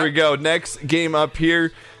goal. Here we go. Next game up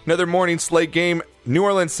here. Another morning slate game. New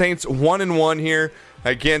Orleans Saints 1-1 here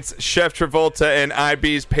against Chef Travolta and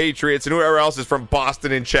IB's Patriots. And whoever else is from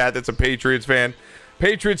Boston in chat that's a Patriots fan.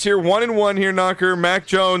 Patriots here 1-1 here, Knocker. Mac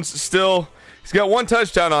Jones still, he's got one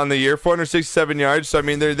touchdown on the year, 467 yards. So, I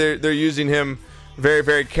mean, they're using him very,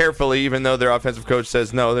 very carefully, even though their offensive coach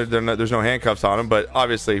says no, there's no handcuffs on him. But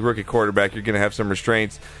obviously, rookie quarterback, you're going to have some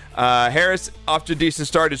restraints. Harris off to a decent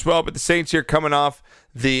start as well, but the Saints here coming off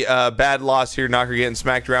the bad loss here. Knocker getting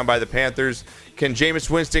smacked around by the Panthers. Can Jameis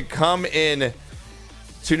Winston come in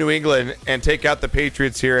to New England and take out the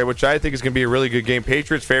Patriots here, which I think is going to be a really good game?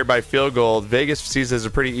 Patriots favored by field goal. Vegas sees this as a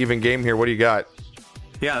pretty even game here. What do you got?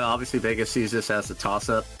 Yeah, obviously Vegas sees this as a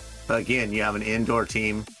toss-up. Again, you have an indoor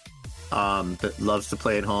team that loves to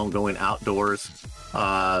play at home, going outdoors.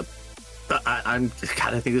 I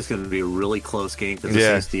think this is going to be a really close game because the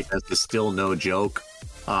Saints defense is still no joke.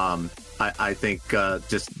 I think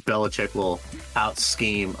just Belichick will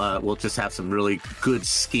out-scheme. We'll just have some really good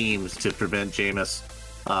schemes to prevent Jameis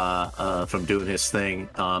from doing his thing.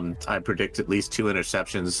 I predict at least 2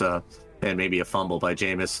 interceptions and maybe a fumble by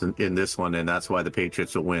Jameis in this one, and that's why the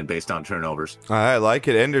Patriots will win based on turnovers. I like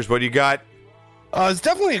it. Enders, what do you got? It's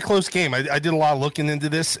definitely a close game. I did a lot of looking into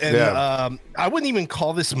this, and I wouldn't even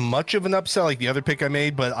call this much of an upset like the other pick I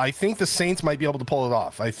made, but I think the Saints might be able to pull it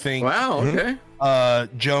off. I think. Wow. Okay.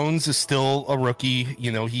 Jones is still a rookie.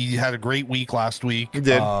 You know, he had a great week last week. He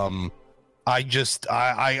did. I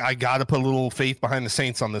got to put a little faith behind the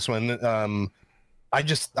Saints on this one.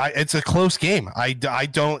 It's a close game. I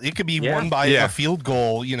don't. It could be won by a field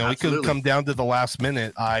goal. You know, Absolutely. it could come down to the last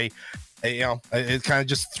minute. It's kind of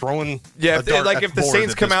just throwing. Yeah, if the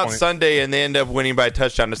Saints come out Sunday and they end up winning by a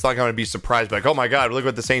touchdown, it's not going to be surprised. Like, oh my God, look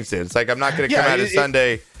what the Saints did. It's like I'm not going to come out of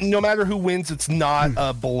Sunday. No matter who wins, it's not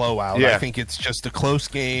a blowout. Yeah. I think it's just a close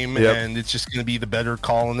game, and it's just going to be the better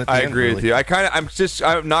call in the. I agree with you.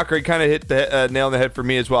 Knocker kind of hit the nail on the head for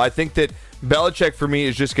me as well. I think that Belichick for me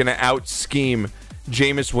is just going to out scheme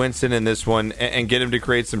Jameis Winston in this one and get him to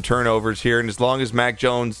create some turnovers here. And as long as Mac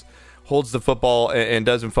Jones holds the football and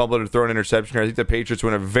doesn't fumble it or throw an interception, I think the Patriots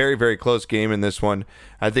win a very, very close game in this one.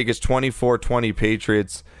 I think it's 24-20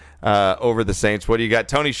 Patriots over the Saints. What do you got?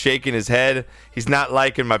 Tony's shaking his head. He's not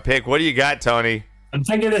liking my pick. What do you got, Tony? I'm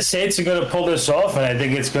thinking the Saints are going to pull this off, and I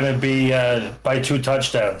think it's going to be by 2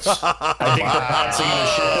 touchdowns. I think the Pats are going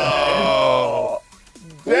to shit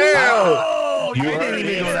the Damn! You heard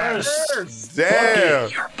it first. Damn.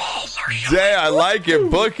 Your balls are short. Damn, I like it.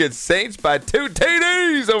 Book it. Saints by 2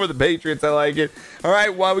 TDs over the Patriots. I like it. All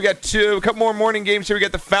right, well, we got a couple more morning games here. We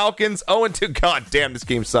got the Falcons 0-2. God damn, this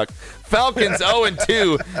game sucked. Falcons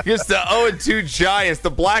 0-2 against the 0-2 Giants.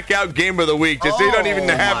 The blackout game of the week. Just they don't even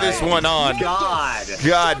have this one on.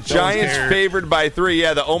 God, Giants favored by 3.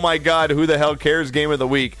 Yeah, the oh my God, who the hell cares game of the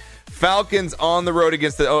week. Falcons on the road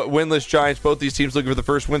against the winless Giants. Both these teams looking for the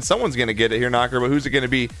first win. Someone's going to get it here, Knocker, but who's it going to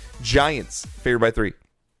be? Giants favored by 3.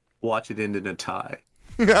 Watch it end in a tie.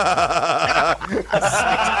 A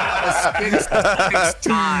 6-6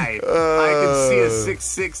 tie. I can see a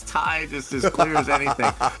 6-6 tie just as clear as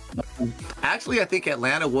anything. Actually, I think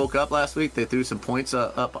Atlanta woke up last week. They threw some points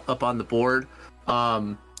up on the board.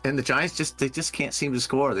 And the Giants just can't seem to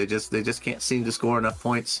score. They just can't seem to score enough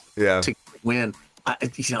points to win.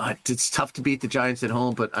 It's tough to beat the Giants at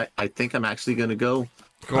home, but I think I'm actually going to go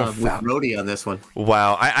with Brody on this one.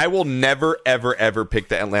 Wow, I will never, ever, ever pick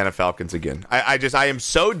the Atlanta Falcons again. I am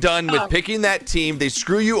so done with picking that team. They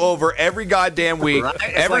screw you over every goddamn week. Right?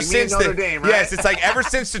 Ever since Notre Dame, right? Yes, it's like ever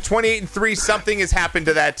since the 28-3, something has happened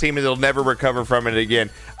to that team, and they'll never recover from it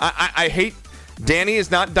again. I hate. Danny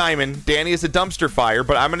is not Diamond. Danny is a dumpster fire,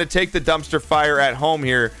 but I'm going to take the dumpster fire at home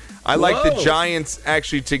here. I like the Giants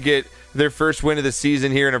actually to get their first win of the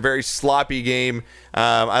season here in a very sloppy game.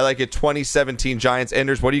 I like it 2017 Giants.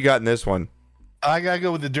 Enders, what do you got in this one? I got to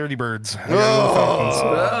go with the Dirty Birds.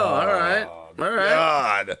 All right.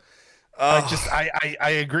 God.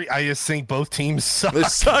 I agree. I just think both teams suck. They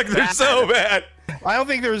suck. They're so bad. I don't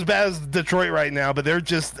think they're as bad as Detroit right now, but they're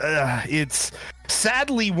just, it's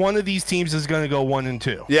sadly one of these teams is going to go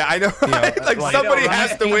 1-2. Yeah, I know. Right? Like somebody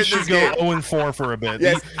has to win this game. Go 0-4 for a bit.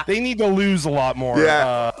 Yes. They need to lose a lot more.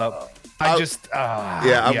 Yeah. I'm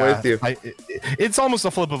with you. It's almost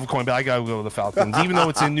a flip of a coin, but I got to go with the Falcons. Even though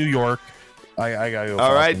it's in New York, I got to go with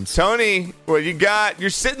All Falcons. right, Tony, what you got?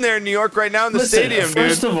 You're sitting there in New York right now in the stadium, dude.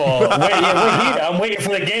 First of all, I'm waiting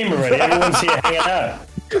for the game already. Everyone's here hanging out.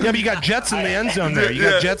 Yeah, but you got Jets in the end zone there. You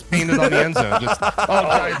got Jets painted on the end zone.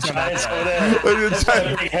 Giants over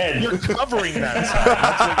there. Big head. You're covering that side.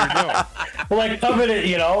 That's what you're doing. Well, I covered it,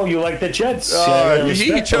 you like the Jets.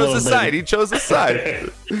 He chose the side. He chose the side.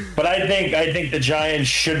 But I think the Giants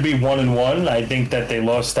should be 1-1. I think that they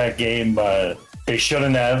lost that game They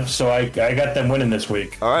shouldn't have, so I got them winning this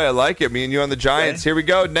week. All right, I like it. Me and you on the Giants. Here we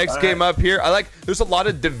go. Next game up here. There's a lot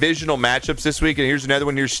of divisional matchups this week, and here's another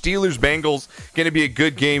one here. Steelers-Bengals, going to be a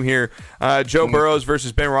good game here. Joe Burrows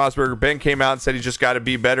versus Ben Roethlisberger. Ben came out and said he's just got to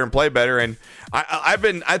be better and play better, and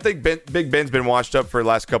I think Big Ben's been washed up for the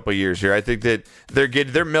last couple of years here. I think that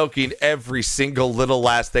they're milking every single little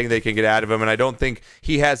last thing they can get out of him, and I don't think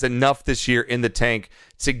he has enough this year in the tank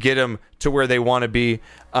to get him to where they want to be.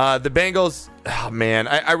 The Bengals, oh man,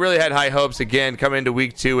 I really had high hopes again coming into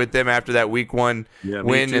week 2 with them after that week 1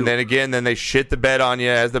 win, and then they shit the bed on you,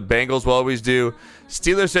 as the Bengals will always do.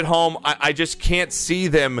 Steelers at home, I just can't see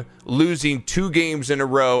them losing 2 games in a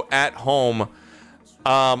row at home.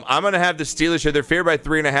 I'm going to have the Steelers here. They're favored by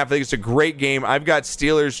 3.5. I think it's a great game. I've got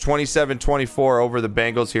Steelers 27-24 over the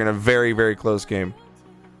Bengals here in a very, very close game.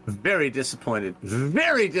 Very disappointed in the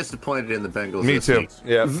Bengals. Me too. Week.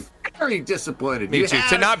 Yeah. Very disappointed. Me too.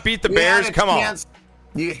 To not beat the Bears, come on.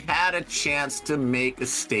 You had a chance to make a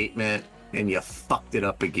statement, and you fucked it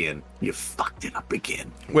up again.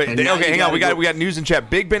 Wait, okay, hang on. We got news in chat.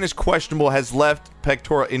 Big Ben is questionable, has left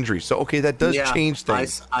pectoral injury. So okay, that does change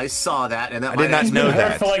things. I saw that, and that I did not know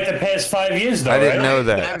that for like the past 5 years, though. I didn't know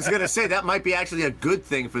that. I was gonna say that might be actually a good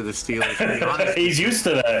thing for the Steelers. To be honest, he's used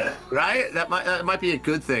to that, right? That might be a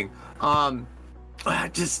good thing. I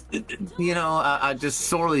just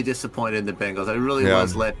sorely disappointed in the Bengals. I really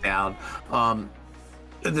was let down.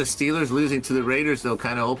 The Steelers losing to the Raiders, though,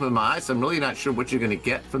 kind of opened my eyes. I'm really not sure what you're going to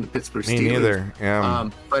get from the Pittsburgh Steelers. Me neither.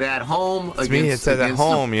 Yeah. But at home, it's at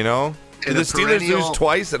home, you know. Did the Steelers lose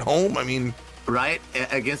twice at home? I mean, right,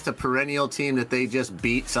 against a perennial team that they just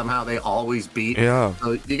beat. Somehow they always beat. Yeah.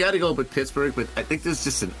 So you got to go with Pittsburgh, but I think this is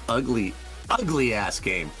just an ugly ass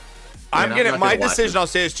game. My decision. I'll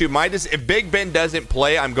say this too. If Big Ben doesn't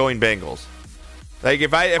play, I'm going Bengals. Like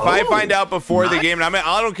if I find out before the game, and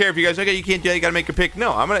I don't care if you guys you can't do that, you got to make a pick.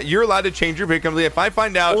 No, you're allowed to change your pick. If I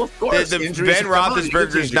find out that Ben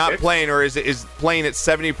Roethlisberger is not playing or is playing at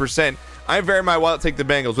 70%, I very might well take the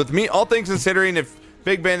Bengals. With me, all things considering, if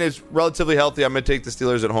Big Ben is relatively healthy, I'm going to take the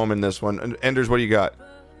Steelers at home in this one. And Enders, what do you got?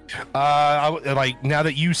 Now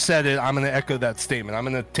that you said it, I'm going to echo that statement. I'm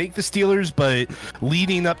going to take the Steelers, but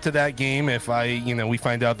leading up to that game, if we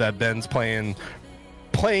find out that Ben's playing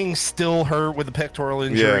still hurt with a pectoral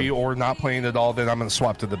injury or not playing at all, then I'm going to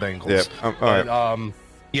swap to the Bengals.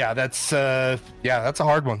 Yeah, that's a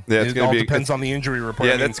hard one. Yeah, it all depends on the injury report.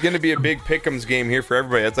 Yeah, that's going to be a big pick'ems game here for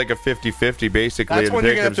everybody. That's like a 50-50 basically. That's when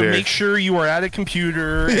you're going to have to make sure you are at a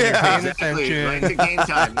computer and you're paying attention. Right to game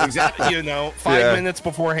time. Exactly. 5 minutes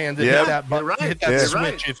beforehand to hit that button, hit that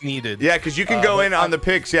switch if needed. Yeah, because you can go in on the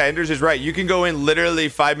picks. Yeah, Enders is right. You can go in literally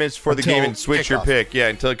 5 minutes before the game and switch your pick. Yeah,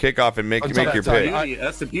 until kickoff and make your pick.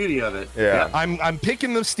 That's the beauty of it. Yeah. I'm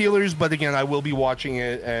picking the Steelers, but again, I will be watching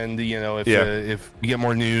it, and if we get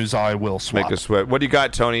more news, I will swap. Make a swap. What do you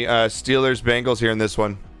got, Tony? Steelers, Bengals here in this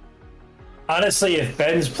one. Honestly, if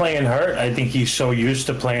Ben's playing hurt, I think he's so used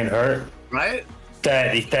to playing hurt, right?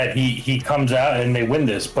 That he comes out and they win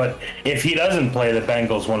this. But if he doesn't play, the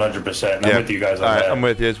Bengals 100%. I'm with you guys on that. I'm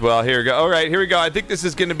with you as well. Here we go. All right, here we go. I think this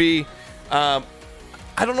is going to be. I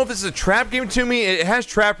don't know if this is a trap game to me. It has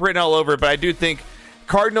trap written all over it, but I do think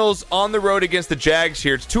Cardinals on the road against the Jags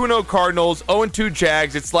here. It's 2-0 Cardinals, 0-2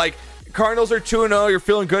 Jags. It's like Cardinals are 2-0. You're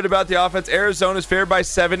feeling good about the offense. Arizona's favored by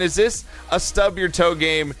 7. Is this a stub your toe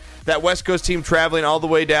game? That West Coast team traveling all the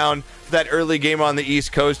way down for that early game on the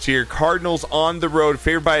East Coast here. Cardinals on the road,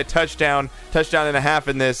 favored by a touchdown and a half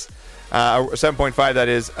in this. 7.5 that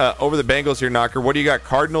is. Over the Bengals here, Knocker. What do you got?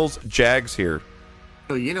 Cardinals, Jags here.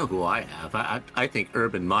 Oh, you know who I have. I think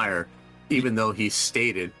Urban Meyer, even though he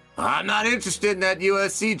stated, I'm not interested in that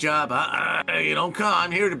USC job.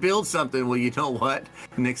 I'm here to build something. Well, you know what?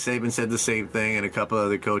 Nick Saban said the same thing, and a couple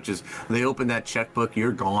other coaches. They opened that checkbook.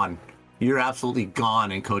 You're gone. You're absolutely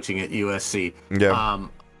gone in coaching at USC. Yeah.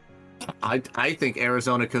 I think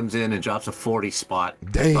Arizona comes in and drops a 40 spot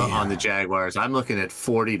on the Jaguars. I'm looking at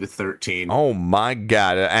 40-13. Oh my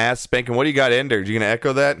God! Ass spanking. What do you got, Ender? Are you going to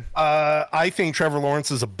echo that? I think Trevor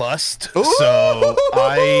Lawrence is a bust. Ooh! So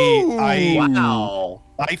wow.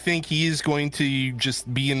 I think he's going to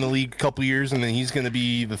just be in the league a couple years, and then he's going to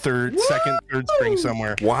be the third string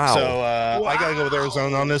somewhere. Wow. So I got to go with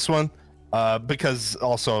Arizona on this one. Because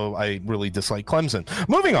also I really dislike Clemson.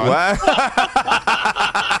 Moving on. Wow.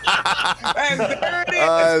 And there it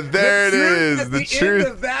is. There it is. The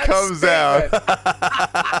truth comes out.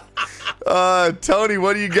 Tony,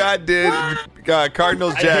 what do you got, dude?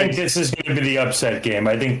 Cardinals, Jags. I think this is going to be the upset game.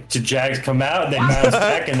 I think the Jags come out, they bounce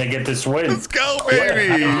back, and they get this win. Let's go,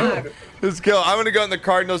 baby. Let's go. I'm going to go on the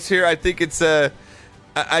Cardinals here. I think it's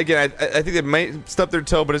I think they might stub their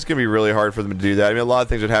toe, but it's going to be really hard for them to do that. I mean, a lot of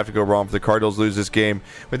things would have to go wrong for the Cardinals lose this game.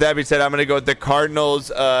 With that being said, I'm going to go with the Cardinals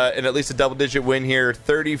in at least a double-digit win here,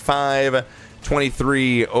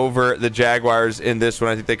 35-23 over the Jaguars in this one.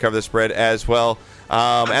 I think they cover the spread as well.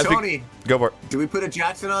 Tony, go for it. Do we put a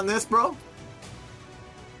Jackson on this, bro?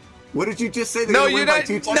 What did you just say? No, you're not.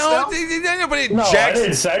 No, I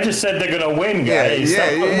didn't say. I just said they're gonna win, guys.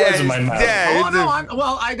 Yeah, words in my mouth.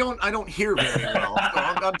 I don't hear very well. So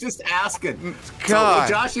I'm just asking. God,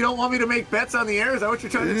 so, Josh, you don't want me to make bets on the air? Is that what you're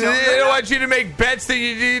trying to tell me? I don't want you to make bets that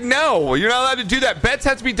you no. You're not allowed to do that. Bets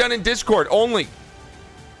have to be done in Discord only.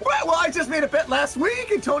 Well, I just made a bet last week,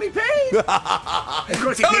 and Tony paid. Of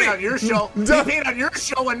course, he paid on your show. He paid on your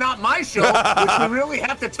show and not my show, which we really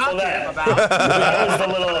have to talk to him about. That was the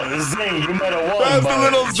little zing. You might have won. That was the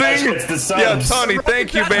little zing. Yeah, Tony,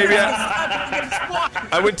 thank you, baby.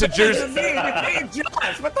 I went to Jersey.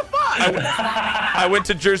 What the fuck? I went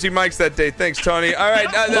to Jersey Mike's that day. Thanks, Tony. All right,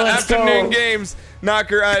 the afternoon games.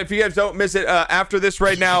 Knocker, if you guys don't miss it, after this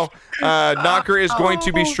right now, Knocker is going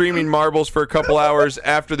to be streaming marbles for a couple hours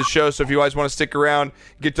after the show. So if you guys want to stick around,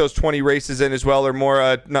 get those 20 races in as well or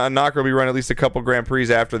more, Knocker will be running at least a couple Grand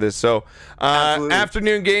Prix after this. So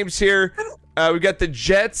afternoon games here. We got the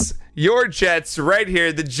Jets, your Jets right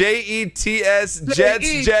here. The Jets, Jets.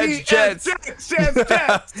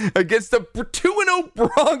 Against the 2-0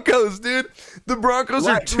 Broncos, dude. The Broncos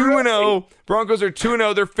are 2-0. Broncos are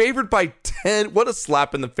 2-0. They're favored by 10. What a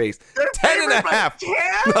slap in the face. 10.5. 10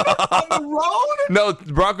 on the road? No,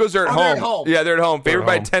 the Broncos are at home. Yeah, they're at home. Favored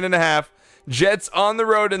by 10.5. Jets on the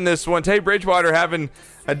road in this one. Teddy Bridgewater having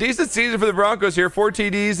a decent season for the Broncos here. 4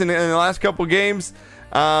 TDs in the last couple games.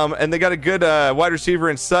 And they got a good wide receiver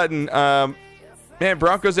in Sutton. Man,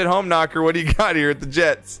 Broncos at home, Knocker. What do you got here at the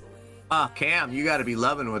Jets? Cam, you got to be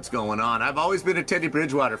loving what's going on. I've always been a Teddy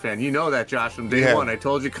Bridgewater fan. You know that, Josh, from day one. I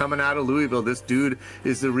told you coming out of Louisville, this dude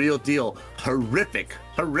is the real deal. Horrific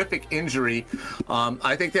injury.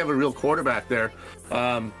 I think they have a real quarterback there.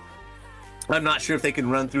 I'm not sure if they can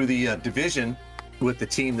run through the division with the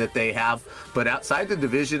team that they have, but outside the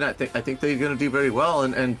division, I think they're going to do very well.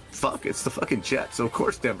 And fuck, it's the fucking Jets, so of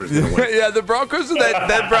course Denver's going to win. Yeah, the Broncos are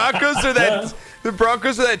the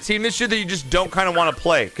Broncos are that team this year that you just don't kind of want to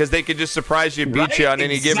play because they could just surprise you and beat you on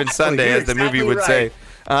any given Sunday, as the movie would say.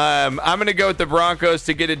 I'm going to go with the Broncos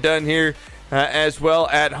to get it done here. As well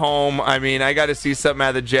at home. I mean, I got to see something out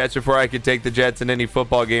of the Jets before I could take the Jets in any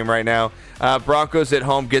football game right now. Broncos at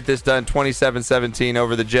home get this done 27-17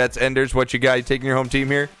 over the Jets. Enders, what you got? You taking your home team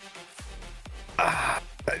here?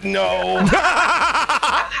 No.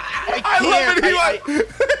 I love it.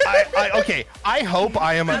 Okay, I hope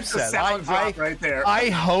I am upset. Right there. I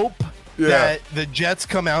hope that the Jets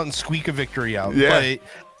come out and squeak a victory out. Yeah. But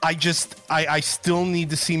I still need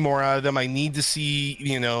to see more out of them. I need to see,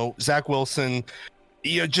 Zach Wilson,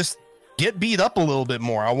 just get beat up a little bit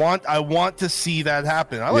more. I want to see that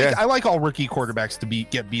happen. I like all rookie quarterbacks to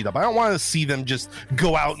get beat up. I don't want to see them just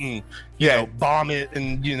go out and bomb it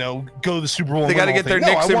and go to the Super Bowl. They got to get their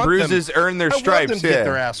nicks and bruises, earn their stripes. Them get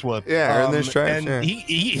their ass whooped. Yeah, earn their stripes.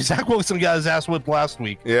 And Zach Wilson got his ass whipped last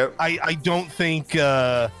week. Yep. I don't think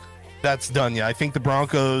that's done yet. I think the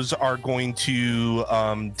Broncos are going to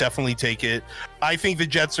definitely take it. I think the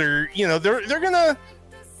Jets are, they're gonna.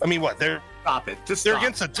 I mean, what they're. Stop it. They're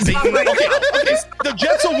against okay. The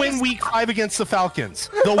Jets will win Week 5 against the Falcons.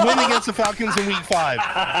 They'll win against the Falcons in Week 5.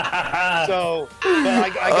 So,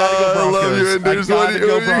 I gotta go Broncos. I love you, Anders. What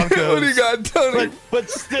do you got, Tony? But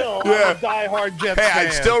still, I'm a diehard Jets fan. I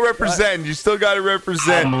still represent. You still got to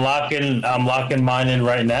represent. I'm locking mine in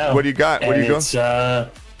right now. What do you got? What do you go? It's the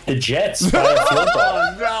Jets. By a field goal.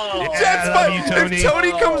 Oh, no. Jets if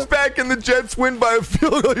Tony comes back and the Jets win by a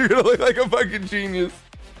field goal, you're gonna look like a fucking genius.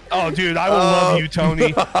 Oh, dude, I will love you,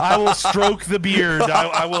 Tony. I will stroke the beard.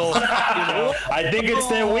 I will. I think it's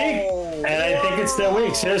their week, and I think it's their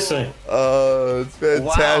week. Seriously. Oh, it's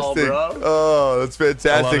fantastic. Wow, bro. Oh, that's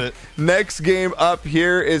fantastic. I love it. Next game up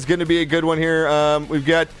here is going to be a good one here. We've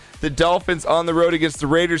got the Dolphins on the road against the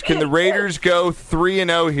Raiders. Can the Raiders go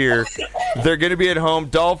 3-0 here? They're going to be at home.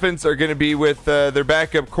 Dolphins are going to be with their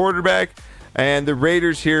backup quarterback. And the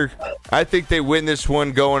Raiders here, I think they win this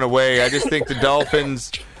one going away. I just think the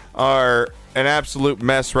Dolphins are an absolute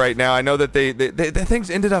mess right now. I know that they things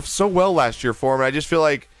ended up so well last year for them. I just feel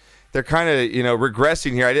like they're kind of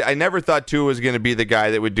regressing here. I never thought Tua was going to be the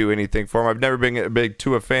guy that would do anything for them. I've never been a big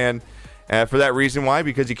Tua fan for that reason. Why?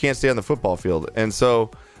 Because you can't stay on the football field. And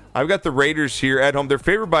so I've got the Raiders here at home. They're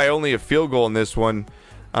favored by only a field goal in this one.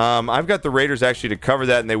 I've got the Raiders actually to cover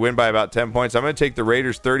that, and they win by about 10 points. I'm going to take the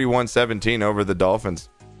Raiders 31-17 over the Dolphins.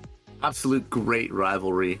 Absolute great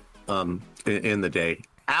rivalry. in the day.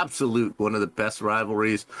 Absolute one of the best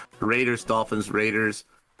rivalries. Raiders, Dolphins, Raiders,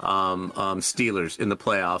 Steelers in the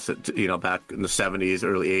playoffs. Back in the 70s,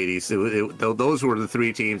 early 80s. Those were the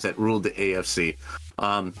three teams that ruled the AFC.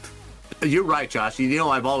 You're right, Josh.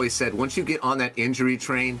 I've always said once you get on that injury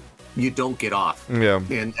train, you don't get off. Yeah.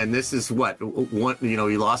 And this is what one. He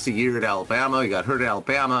lost a year at Alabama. He got hurt at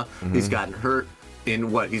Alabama. Mm-hmm. He's gotten hurt in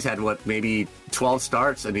he's had maybe 12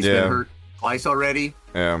 starts, and he's been hurt twice already.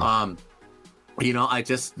 Yeah. I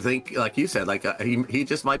just think, like you said, he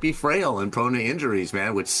just might be frail and prone to injuries,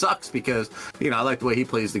 man, which sucks because I like the way he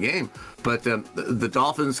plays the game. But the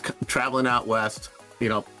Dolphins traveling out west,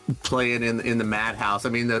 playing in the madhouse. I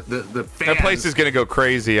mean, the fans. That place is going to go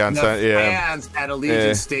crazy on Sunday. Yeah. Fans at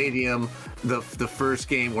Allegiant Stadium, the first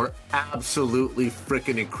game were absolutely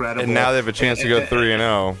freaking incredible. And now they have a chance to go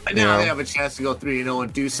 3-0. Now they have a chance to go 3-0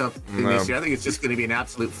 and do something this year. I think it's just going to be an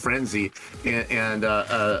absolute frenzy, and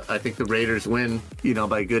I think the Raiders win,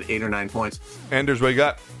 by a good 8 or 9 points. Anders, what you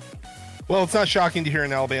got? Well, it's not shocking to hear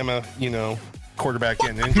an Alabama, quarterback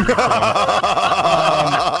getting injured.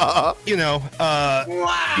 Yo,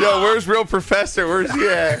 where's real professor? Where's he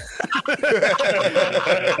at?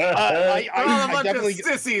 I definitely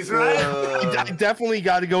sissies, right? I definitely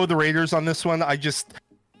got to go with the Raiders on this one. I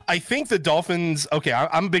think the Dolphins. Okay,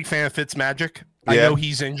 I'm a big fan of Fitzmagic. I know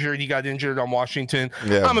he's injured. He got injured on Washington.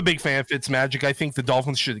 Yeah. I'm a big fan of Fitzmagic. I think the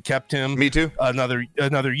Dolphins should have kept him. Me too. Another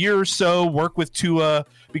year or so. Work with Tua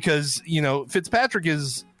because Fitzpatrick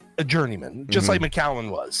is a journeyman, just like McCown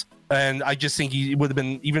was. And I just think he would have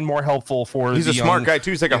been even more helpful for. He's a smart guy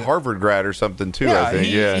too. He's like a Harvard grad or something too. I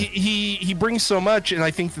think. He brings so much, and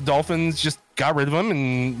I think the Dolphins just got rid of him,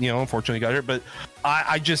 and unfortunately got hurt. But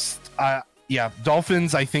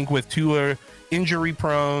Dolphins. I think with Tua injury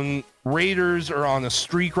prone, Raiders are on a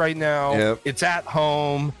streak right now. Yep. It's at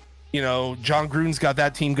home. John Gruden's got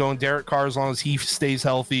that team going. Derek Carr, as long as he stays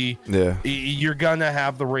healthy, you're gonna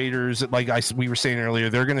have the Raiders. Like we were saying earlier,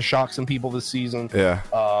 they're gonna shock some people this season. Yeah.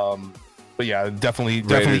 But yeah, definitely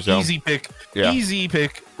Raiders, easy pick. Yeah. Easy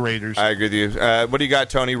pick, Raiders. I agree with you. What do you got,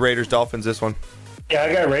 Tony? Raiders, Dolphins, this one? Yeah,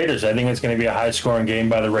 I got Raiders. I think it's going to be a high-scoring game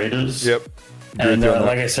by the Raiders. Yep. And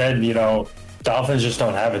like I said, Dolphins just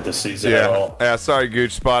don't have it this season at all. Yeah, sorry,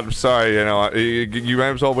 Gooch Spot. I'm sorry. You might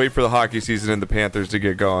as well wait for the hockey season and the Panthers to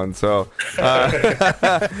get going. So this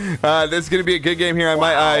is going to be a good game here.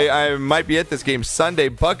 I might be at this game Sunday.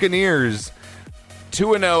 Buccaneers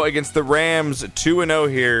 2-0 against the Rams. 2-0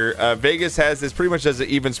 here. Vegas has this pretty much as an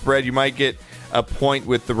even spread. You might get a point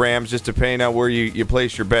with the Rams just depending on where you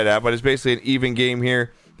place your bet at. But it's basically an even game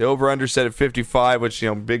here. The over-under set at 55, which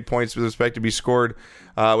big points with respect to be scored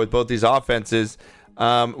with both these offenses.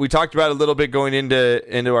 We talked about it a little bit going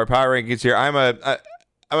into our power rankings here. I'm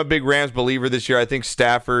a big Rams believer this year. I think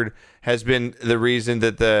Stafford has been the reason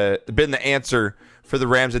that been the answer for the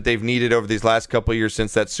Rams that they've needed over these last couple of years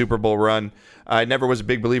since that Super Bowl run. I never was a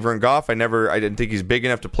big believer in Goff. I didn't think he's big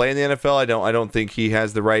enough to play in the NFL. I don't think he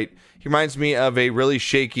has the right. He reminds me of a really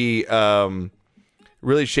shaky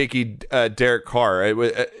Derek Carr.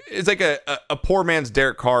 It's like a poor man's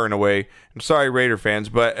Derek Carr in a way. I'm sorry, Raider fans,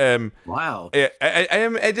 but wow.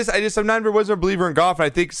 I'm never was a believer in Goff, and I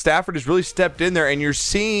think Stafford has really stepped in there, and you're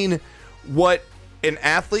seeing what an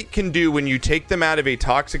athlete can do when you take them out of a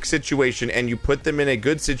toxic situation and you put them in a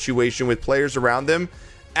good situation with players around them.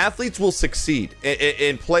 Athletes will succeed,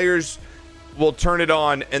 and players will turn it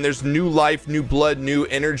on, and there's new life, new blood, new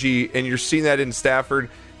energy, and you're seeing that in Stafford.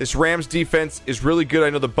 This Rams defense is really good. I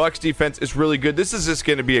know the Bucs defense is really good. This is just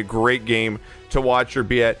going to be a great game to watch or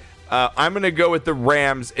be at. I'm going to go with the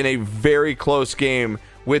Rams in a very close game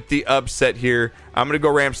with the upset here. I'm going to go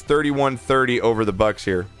Rams 31-30 over the Bucs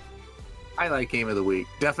here. Highlight game of the week.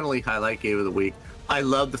 Definitely highlight game of the week. I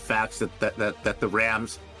love the facts that the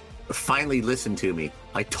Rams finally listened to me.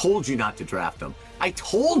 I told you not to draft him. I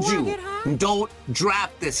told you don't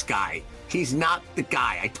draft this guy. He's not the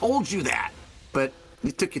guy. I told you that. But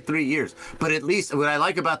it took you 3 years. But at least what I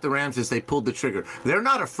like about the Rams is they pulled the trigger. They're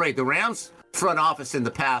not afraid. The Rams front office in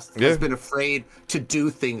the past has been afraid to do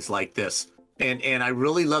things like this. And I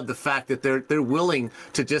really love the fact that they're willing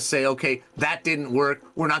to just say, okay, that didn't work.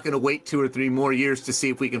 We're not going to wait 2 or 3 more years to see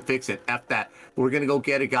if we can fix it. F that. We're going to go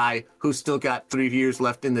get a guy who's still got 3 years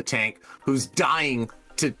left in the tank, who's dying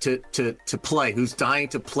to play, who's dying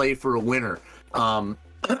to play for a winner.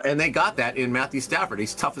 And they got that in Matthew Stafford.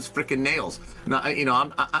 He's tough as freaking nails. Now,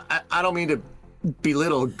 I don't mean to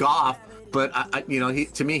belittle Goff, but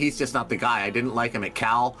to me, he's just not the guy. I didn't like him at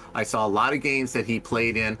Cal. I saw a lot of games that he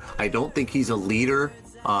played in. I don't think he's a leader.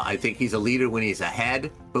 I think he's a leader when he's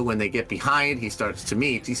ahead, but when they get behind, he starts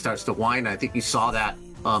to whine. I think you saw that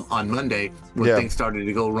on Monday when things started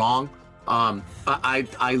to go wrong.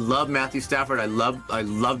 I love Matthew Stafford. I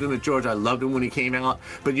loved him at Georgia. I loved him when he came out.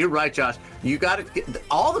 But you're right, Josh. You got to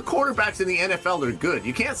all the quarterbacks in the NFL are good.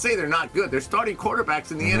 You can't say they're not good. They're starting quarterbacks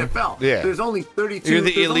in the NFL. Yeah. There's only 32. You're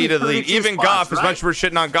the elite of the league. Even spots, Goff, right? as much as we're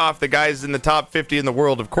shitting on Goff, the guy's in the top 50 in the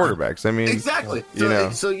world of quarterbacks. I mean, exactly.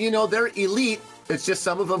 So they're elite. It's just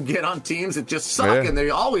some of them get on teams that just suck, and they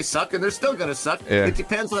always suck, and they're still going to suck. Yeah. It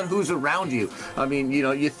depends on who's around you. I mean,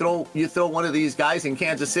 you throw one of these guys in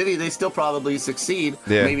Kansas City, they still probably succeed.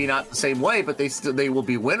 Yeah. Maybe not the same way, but they will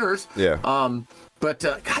be winners. Yeah. But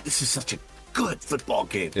God, this is such a good football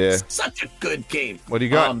game. Yeah. Such a good game. What do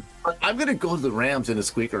you got? I'm going to go to the Rams in a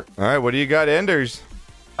squeaker. All right, what do you got, Enders?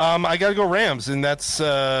 I got to go Rams, and that's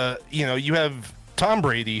you have Tom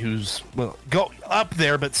Brady, who's go up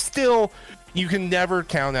there, but still. You can never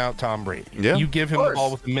count out Tom Brady. Yeah. You give him the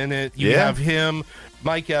ball with a minute. You have him,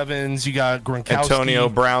 Mike Evans. You got Gronkowski. Antonio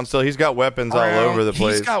Brown. Still, he's got weapons all over the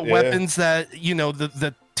place. He's got weapons that,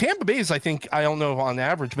 the Tampa Bay's, I think, I don't know on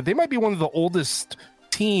average, but they might be one of the oldest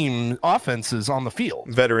team offenses on the field.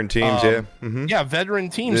 Veteran teams, Yeah, veteran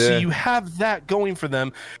teams. Yeah. So you have that going for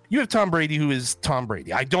them. You have Tom Brady, who is Tom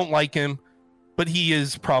Brady. I don't like him, but he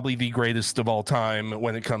is probably the greatest of all time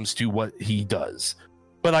when it comes to what he does.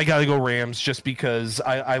 But I got to go Rams just because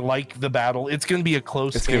I like the battle. It's going to be a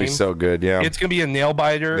close game. It's going to be so good, yeah. It's going to be a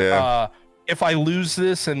nail-biter. Yeah. If I lose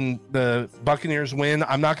this and the Buccaneers win,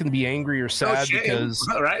 I'm not going to be angry or sad because...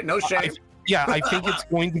 Right? No shame. I think it's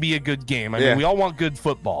going to be a good game. I mean, we all want good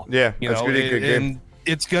football. Yeah, it's going to be a good game. And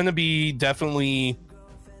it's going to be definitely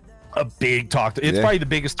a big talk. It's probably the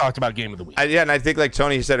biggest talked about game of the week. And I think, like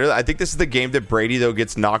Tony said earlier, I think this is the game that Brady, though,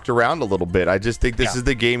 gets knocked around a little bit. I just think this is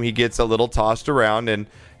the game he gets a little tossed around and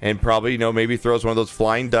probably, maybe throws one of those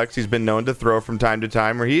flying ducks he's been known to throw from time to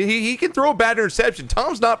time, or he can throw a bad interception.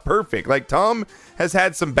 Tom's not perfect. Like, Tom has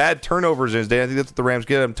had some bad turnovers in his day. I think that's what the Rams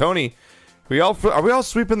get him. Tony, are we all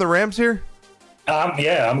sweeping the Rams here?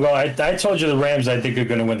 I'm going. I told you the Rams, I think, are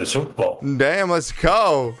going to win the Super Bowl. Damn, let's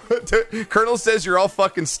go. Colonel says you're all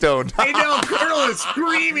fucking stoned. I know, Colonel is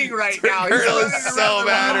screaming right now. Colonel is so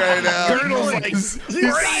mad right now. Colonel's like, he's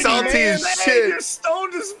salty as shit. You're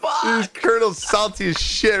stoned as fuck. Colonel's salty as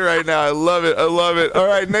shit right now. I love it. All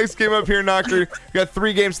right, next game up here, Knocker. We got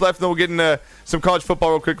 3 games left, and then we'll get into some college football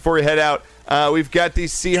real quick before we head out. We've got the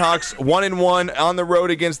Seahawks 1-1 on the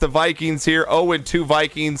road against the Vikings here. 0-2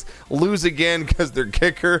 Vikings lose again because their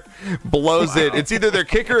kicker blows it. It's either their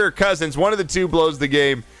kicker or Cousins. One of the two blows the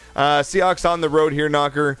game. Seahawks on the road here,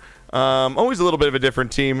 Knocker. Always a little bit of a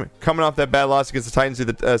different team. Coming off that bad loss against the Titans, do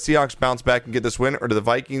the Seahawks bounce back and get this win, or do the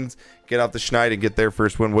Vikings get off the schneid and get their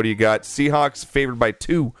first win? What do you got? Seahawks favored by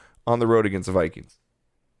 2 on the road against the Vikings.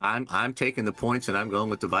 I'm taking the points and I'm going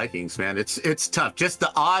with the Vikings, man. It's tough. Just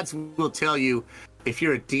the odds will tell you if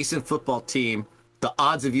you're a decent football team, the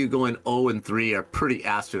odds of you going 0-3 are pretty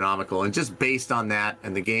astronomical. And just based on that,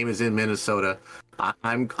 and the game is in Minnesota,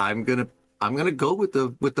 I'm gonna go with the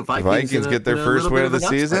Vikings. The Vikings get their first win of the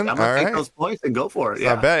season. I'm gonna take those points and go for it.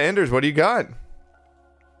 Not bad. Anders, what do you got?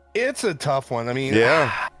 It's a tough one. I mean,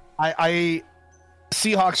 I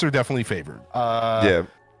Seahawks are definitely favored.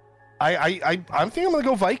 I think I'm going to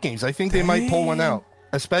go Vikings. I think they might pull one out,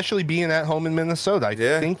 especially being at home in Minnesota. I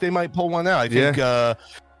think they might pull one out. I think,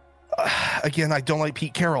 again, I don't like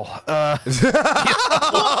Pete Carroll. Time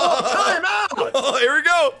out! Oh, here we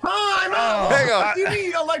go. Time out! Hang on. What do you mean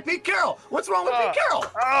you don't like Pete Carroll? What's wrong with Pete Carroll?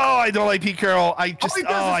 Oh, I don't like Pete Carroll. All he does is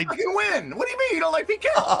fucking win. What do you mean you don't like Pete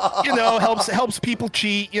Carroll? Helps people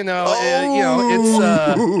cheat. It's again. What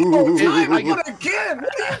are you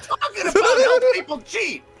talking about? Help people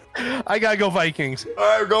cheat. I gotta go Vikings.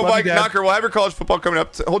 All right, go Vikings. Knocker. We'll have your college football coming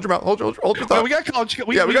up. Hold your mouth. Hold your thought. No, we got college.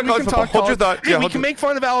 We got college football. Hold your thought. Hey, we can make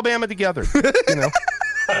fun of Alabama together.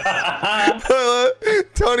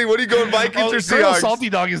 Tony, what are you going, Vikings or Seahawks? Salty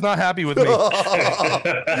Dog is not happy with me.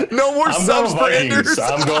 No more subs for Enders.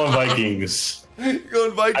 I'm going Vikings.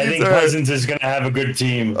 Going Vikings. I think Cousins is going to have a good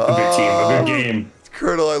team. A good game.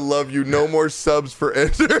 Colonel, I love you. No more subs for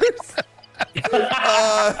Enders. I'm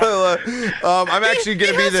actually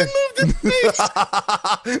going to be the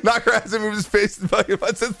Knocker hasn't moved his face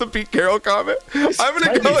since the Pete Carroll comment. I'm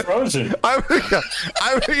going to go frozen. I'm going to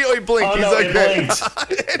he blinked. Oh, He's no, like,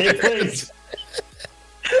 he blinked.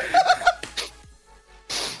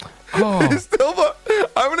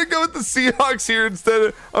 I'm going to go with the Seahawks here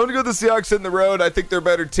instead. I'm going to go with the Seahawks in the road. I think they're a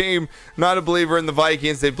better team. Not a believer in the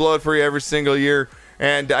Vikings. They blow it for you every single year.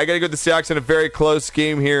 And I got to go with the Seahawks in a very close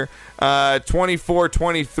game here.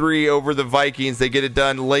 24-23 over the Vikings. They get it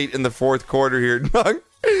done late in the fourth quarter here.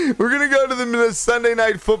 We're going to go to the Sunday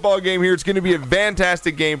night football game here. It's going to be a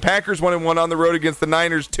fantastic game. Packers 1-1 on the road against the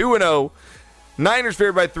Niners 2-0. Niners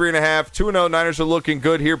favored by 3.5. 2-0. Niners are looking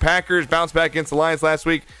good here. Packers bounced back against the Lions last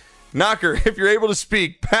week. Knocker, if you're able to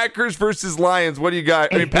speak, Packers versus Lions, what do you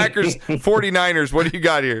got? I mean, Packers 49ers, what do you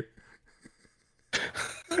got here?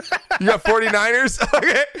 You got 49ers?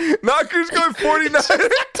 Okay. Knocker's going 49ers.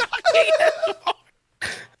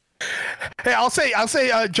 Hey, I'll say,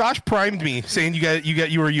 Josh primed me saying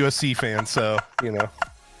you were a USC fan, so you know,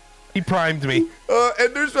 he primed me.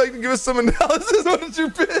 And there's like to give us some analysis. What did you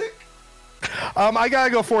pick? I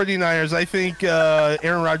gotta go 49ers. I think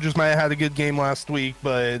Aaron Rodgers might have had a good game last week,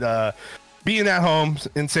 but being at home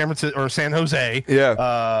in San Francisco or San Jose,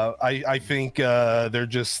 I think they're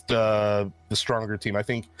just the stronger team. I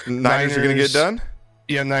think Niners are gonna get done.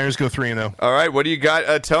 Yeah, Niners go 3-0. All right, what do you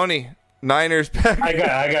got, Tony? Niners, Packers. I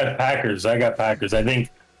got Packers. I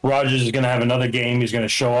think Rodgers is going to have another game. He's going to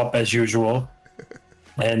show up as usual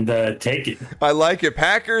and take it. I like it.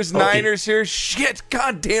 Packers, Niners here. Shit,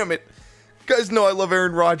 god damn it. You guys know I love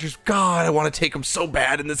Aaron Rodgers. God, I want to take him so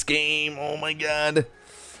bad in this game. Oh, my God.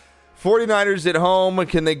 49ers at home.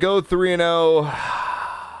 Can they go 3-0?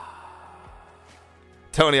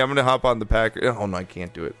 Tony, I'm going to hop on the Packers. Oh, no, I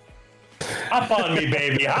can't do it. Hop on me,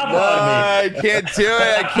 baby. Hop on me. I can't do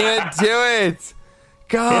it. I can't do it.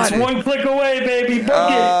 God. It's one click away, baby. Book it.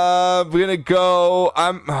 I'm gonna go.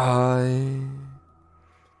 I'm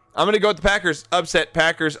gonna go with the Packers. Upset.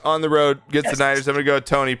 Packers on the road against the Niners. I'm gonna go with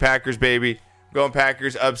Tony. Packers, baby. I'm going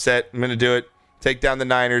Packers. Upset. I'm gonna do it. Take down the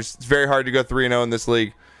Niners. It's very hard to go 3-0 in this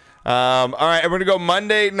league. All right. I'm gonna go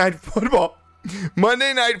Monday Night Football.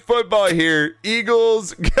 Monday Night Football here.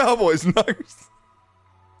 Eagles, Cowboys, Niners.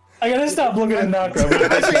 I gotta stop looking at Knocker.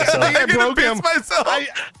 I think I broke him. I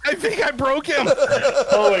think I broke him.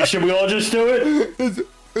 Oh wait, should we all just do it?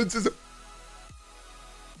 It's just...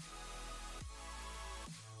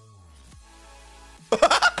 Someone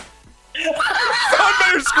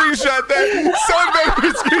better screenshot that. Someone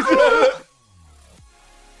better screenshot that.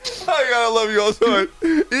 I gotta love you all so much.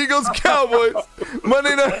 Eagles, Cowboys,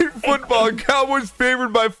 Monday Night Football. Cowboys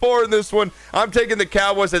favored by 4 in this one. I'm taking the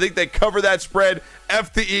Cowboys. I think they cover that spread.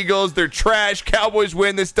 F the Eagles. They're trash. Cowboys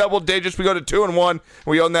win this double digits. We go to 2-1.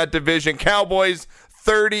 We own that division. Cowboys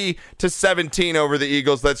 30-17 over the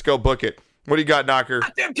Eagles. Let's go book it. What do you got, Knocker?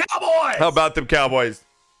 Them Cowboys. How about them Cowboys?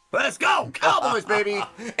 Let's go, Cowboys, baby.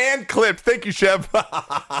 And clipped. Thank you, Chef.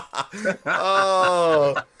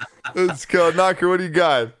 Oh, let's go, Knocker. What do you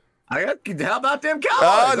got? How about them Cowboys?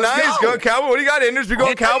 Oh, nice. Go Cowboys. What do you got, Enders? We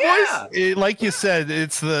going Cowboys? Yeah. Like you said,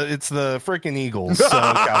 it's the freaking Eagles. So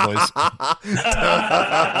Cowboys.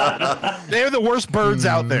 They're the worst birds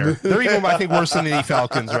out there. They're even, I think, worse than the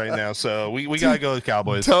Falcons right now. So we gotta go with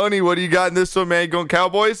Cowboys. Tony, what do you got in this one, man? Going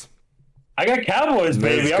Cowboys? I got Cowboys,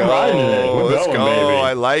 baby. Let's I'm riding it. Let's going, go. baby.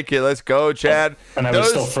 I like it. Let's go, Chad. And I was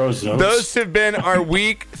still frozen. Those have been our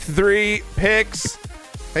week 3 picks.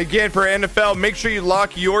 Again, for NFL, make sure you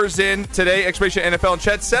lock yours in today. Exclamation NFL and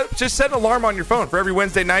chat. Just set an alarm on your phone for every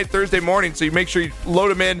Wednesday night, Thursday morning. So you make sure you load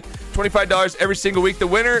them in. $25 every single week. The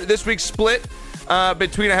winner this week split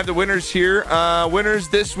between. I have the winners here. Winners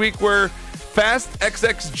this week were Fast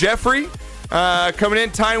XX Jeffrey coming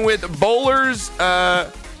in time with Bowlers.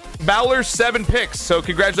 Bowler 7 picks. So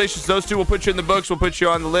congratulations to those two. We'll put you in the books. We'll put you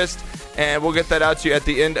on the list, and we'll get that out to you at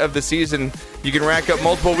the end of the season. You can rack up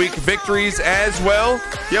multiple week victories as well.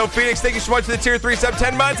 Yo, Phoenix, thank you so much for the tier 3 sub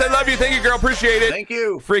 10 months. I love you. Thank you, girl. Appreciate it. Thank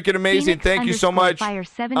you. Freaking amazing. Phoenix thank you so much. Fire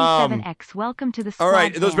 77X. Welcome to the squad. All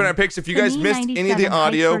right, those have been our picks. If you guys missed any of the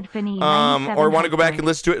audio or want to go back and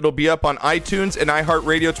listen to it, it'll be up on iTunes and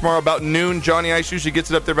iHeartRadio tomorrow about noon. Johnny Ice usually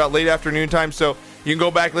gets it up there about late afternoon time, so you can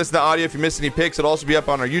go back and listen to the audio if you missed any picks. It'll also be up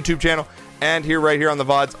on our YouTube channel and right here on the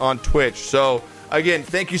VODs on Twitch. So, again,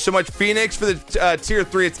 thank you so much, Phoenix, for the tier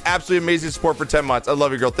 3. It's absolutely amazing support for 10 months. I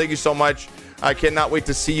love you, girl. Thank you so much. I cannot wait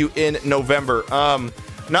to see you in November.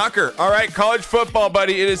 Knocker, all right, college football,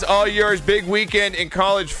 buddy. It is all yours. Big weekend in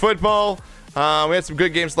college football. We had some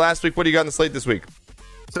good games last week. What do you got on the slate this week?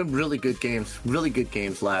 Some really good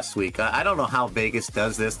games last week. I don't know how Vegas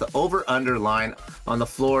does this. The over-under line on the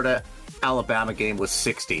Florida-Alabama game was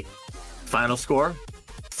 60. Final score,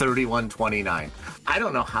 31-29. I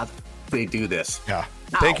don't know how they do this. Yeah.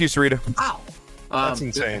 Ow. Thank you, Sarita. Ow. That's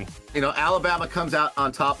insane. Alabama comes out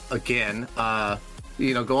on top again,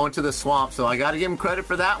 going to the swamp. So I got to give them credit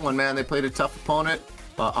for that one, man. They played a tough opponent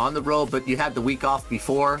on the road, but you had the week off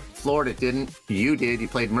before. Florida didn't. You did. You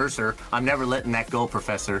played Mercer. I'm never letting that go,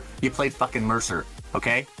 Professor. You played fucking Mercer,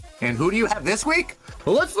 okay? And who do you have this week?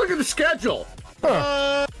 Well, let's look at the schedule.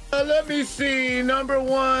 Let me see. Number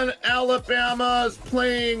 1, Alabama's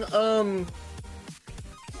playing,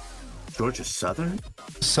 Georgia Southern?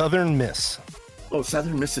 Southern Miss. Oh,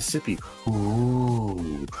 Southern Mississippi.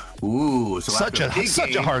 Ooh. So such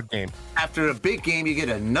a hard game. After a big game, you get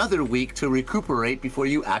another week to recuperate before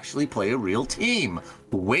you actually play a real team.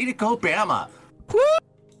 Way to go, Bama.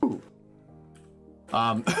 Woo!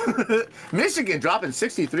 Michigan dropping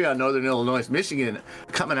 63 on Northern Illinois. Michigan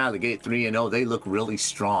coming out of the gate 3-0. They look really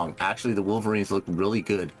strong. Actually, the Wolverines look really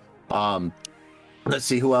good. Let's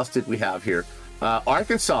see, who else did we have here?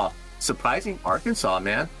 Arkansas. Surprising Arkansas,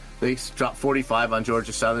 man. They dropped 45 on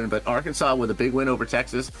Georgia Southern, but Arkansas with a big win over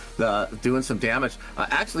Texas, doing some damage.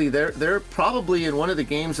 Actually, they're probably in one of the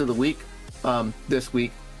games of the week this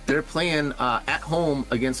week. They're playing at home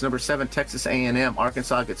against number 7 Texas A&M.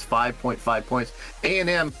 Arkansas gets 5.5 points.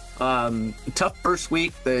 A&M, tough first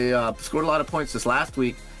week. They scored a lot of points this last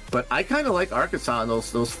week, but I kind of like Arkansas in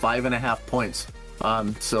those 5.5 points.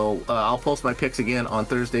 So I'll post my picks again on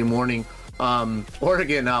Thursday morning.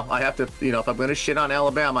 Oregon now, I have to, if I'm going to shit on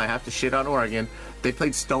Alabama, I have to shit on Oregon. They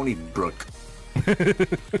played Stony Brook.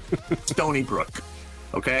 Stony Brook.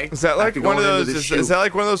 Okay. Is that like one of those? Is that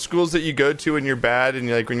like one of those schools that you go to when you're bad and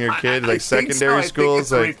you're like when you're a kid, like secondary schools,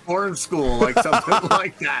 think it's a reform school, like something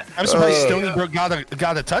like that. I'm surprised Stony Brook got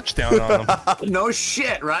a touchdown on them. No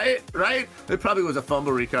shit, right? It probably was a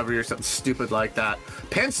fumble recovery or something stupid like that.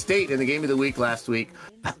 Penn State in the game of the week last week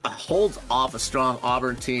holds off a strong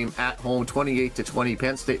Auburn team at home, 28-20.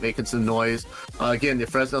 Penn State making some noise. Again, the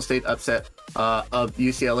Fresno State upset of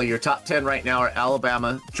UCLA. Your top 10 right now are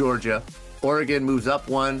Alabama, Georgia. Oregon moves up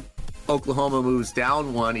 1. Oklahoma moves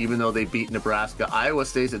down 1, even though they beat Nebraska. Iowa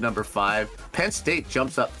stays at number 5. Penn State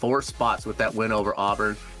jumps up 4 spots with that win over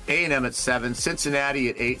Auburn. A&M at 7. Cincinnati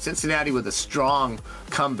at 8. Cincinnati with a strong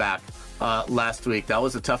comeback last week. That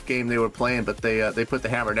was a tough game they were playing, but they put the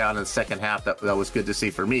hammer down in the second half. That was good to see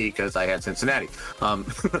for me because I had Cincinnati.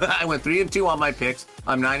 I went 3-2 on my picks.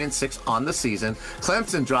 I'm 9-6 on the season.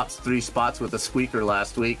 Clemson drops 3 spots with a squeaker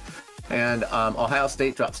last week. And Ohio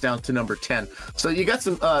State drops down to number 10. So you got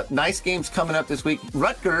some nice games coming up this week.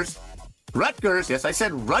 Rutgers, yes, I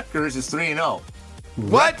said Rutgers is 3-0.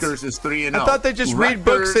 What? Rutgers is 3-0. I thought they just read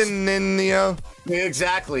books and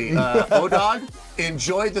Exactly. O-Dog,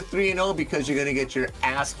 enjoy the 3-0 because you're going to get your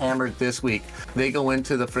ass hammered this week. They go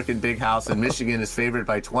into the freaking big house, and Michigan is favored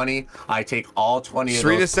by 20. I take all 20 of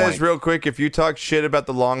those Srita says points. real quick, if you talk shit about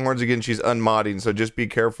the Longhorns again, she's unmodding, so just be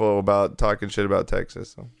careful about talking shit about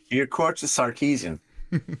Texas. So. Your court's is Sarkeesian.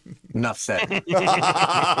 Enough said.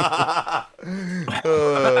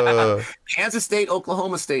 Kansas State,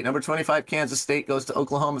 Oklahoma State. Number 25, Kansas State goes to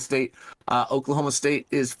Oklahoma State. Oklahoma State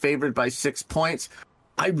is favored by 6 points.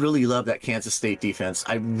 I really love that Kansas State defense.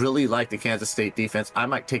 I really like the Kansas State defense. I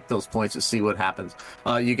might take those points and see what happens.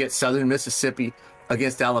 You get Southern Mississippi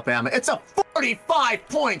against Alabama. It's a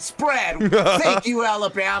 45-point spread. Thank you,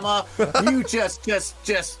 Alabama. You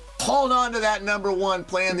just hold on to that number 1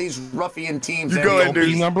 playing these ruffian teams. You'll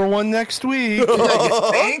be number 1 next week.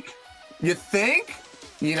 You think?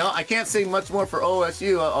 I can't say much more for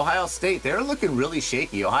OSU. Ohio State, they're looking really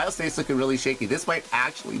shaky. Ohio State's looking really shaky. This might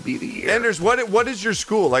actually be the year. Anders, what is your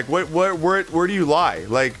school? Like, where do you lie?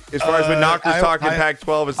 Like, as far as when Knockers talking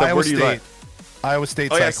Pac-12 and stuff, where do you lie? Iowa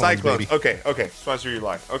State Cyclones. Baby. Okay. Sponsor you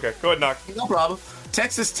lie. Okay, go ahead, Knock. No problem.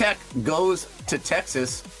 Texas Tech goes to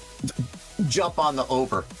Texas. Jump on the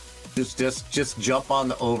over. Just jump on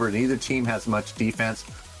the over. Neither team has much defense.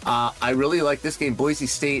 I really like this game. Boise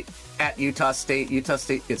State at Utah State. Utah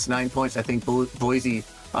State gets 9 points. I think Boise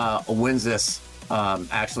wins this.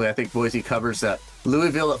 Actually, I think Boise covers that.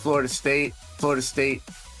 Louisville at Florida State. Florida State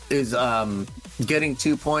is getting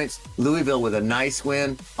 2 points. Louisville with a nice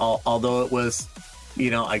win, although it was,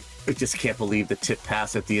 I just can't believe the tip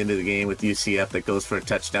pass at the end of the game with UCF that goes for a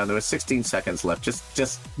touchdown. There was 16 seconds left.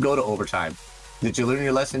 Just go to overtime. Did you learn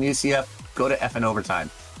your lesson, UCF? Go to effing overtime.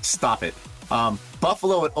 Stop it.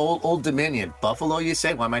 Buffalo at Old Dominion. Buffalo, you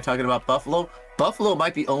say? Why am I talking about Buffalo? Buffalo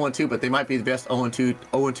might be 0-2, but they might be the best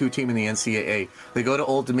 0-2 team in the NCAA. They go to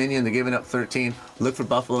Old Dominion. They're giving up 13. Look for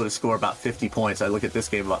Buffalo to score about 50 points. I look at this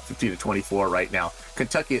game about 50-24 right now.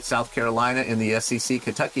 Kentucky at South Carolina in the SEC.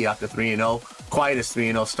 Kentucky after 3-0. Quietest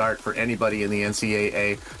 3-0 start for anybody in the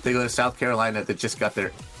NCAA. They go to South Carolina that just got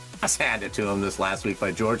their ass handed to them this last week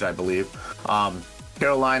by Georgia, I believe.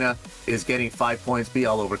 Carolina is getting 5 points. Be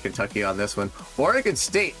all over Kentucky on this one. Oregon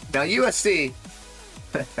State. Now USC.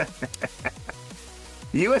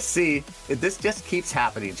 USC. This just keeps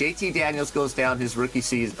happening. JT Daniels goes down his rookie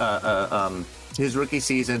season.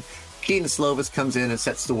 Keaton Slovis comes in and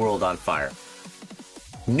sets the world on fire.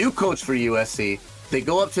 New coach for USC. They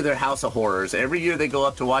go up to their house of horrors. Every year they go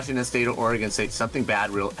up to Washington State or Oregon State. Something bad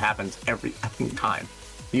happens every time.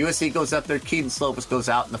 USC goes up there. Keaton Slovis goes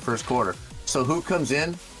out in the first quarter. So who comes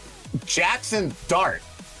in? Jackson Dart.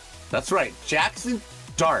 That's right. Jackson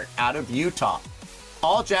Dart out of Utah.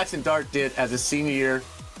 All Jackson Dart did as a senior year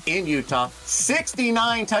in Utah,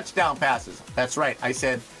 69 touchdown passes. That's right. I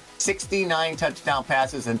said 69 touchdown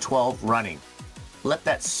passes and 12 running. Let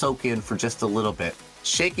that soak in for just a little bit.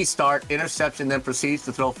 Shaky start, interception, then proceeds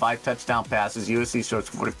to throw 5 touchdown passes. USC starts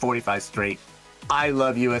 45 straight. I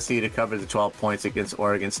love USC to cover the 12 points against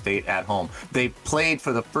Oregon State at home. They played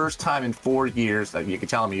for the first time in 4 years. You can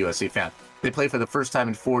tell I'm a USC fan. They played for the first time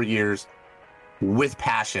in 4 years with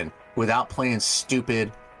passion, without playing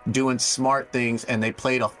stupid, doing smart things, and they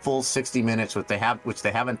played a full 60 minutes, which they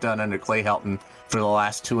haven't done under Clay Helton for the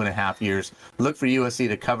last 2.5 years. Look for USC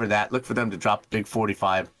to cover that. Look for them to drop a big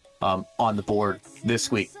 45 on the board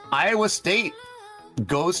this week. Iowa State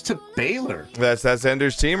goes to Baylor. That's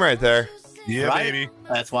Ender's team right there. Yeah, right? baby.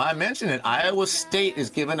 That's why I mentioned it. Iowa State is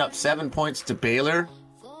giving up 7 points to Baylor.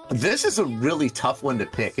 This is a really tough one to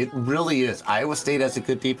pick. It really is. Iowa State has a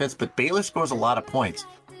good defense, but Baylor scores a lot of points.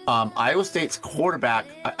 Iowa State's quarterback,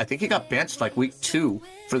 I think he got benched like week 2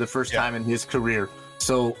 for the first time in his career.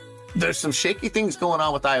 So there's some shaky things going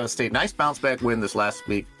on with Iowa State. Nice bounce back win this last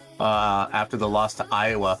week after the loss to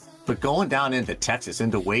Iowa. But going down into Texas,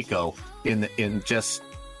 into Waco, in just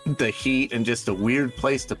the heat and just a weird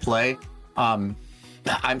place to play. I'm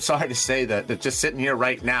sorry to say that just sitting here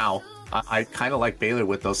right now, I kind of like Baylor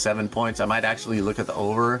with those 7 points. I might actually look at the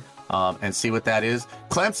over and see what that is.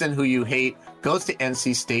 Clemson, who you hate, goes to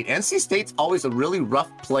NC State. NC State's always a really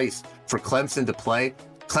rough place for Clemson to play.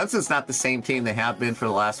 Clemson's not the same team they have been for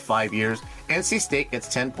the last 5 years. NC State gets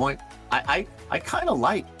 10 points. I kind of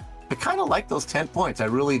like those 10 points. I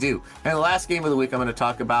really do. And the last game of the week I'm going to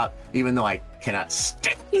talk about, even though I cannot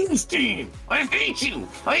stand this team. I hate you.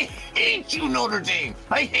 I hate you, Notre Dame.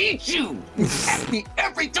 I hate you. You F me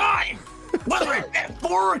every time. Whether I bet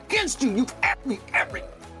for or against you, you F me every.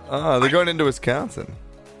 Oh, they're going into Wisconsin.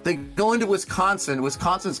 They go into Wisconsin.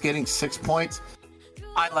 Wisconsin's getting 6 points.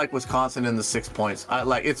 I like Wisconsin in the 6 points.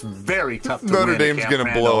 It's very tough to Notre win. Dame's going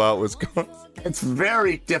to blow out Wisconsin. It's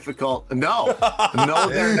very difficult. No,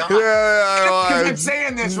 they're not. Yeah, I'm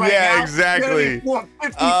saying this right now. Yeah, exactly. 52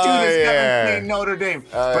 to 17 Notre Dame.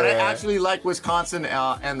 But I actually like Wisconsin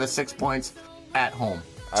and the 6 points at home.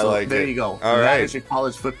 I like there it. you go. All right. That is your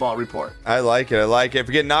college football report. I like it.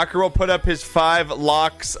 Forget Knocker will put up his 5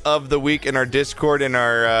 locks of the week in our Discord, in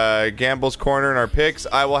our Gambles Corner, and our picks.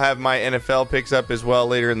 I will have my NFL picks up as well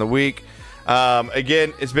later in the week.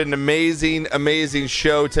 Again, it's been an amazing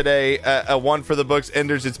show today. A one for the books.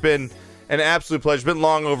 Enders, it's been an absolute pleasure. It's been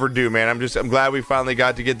long overdue, man. I'm glad we finally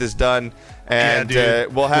got to get this done. And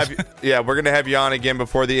we'll have we're gonna have you on again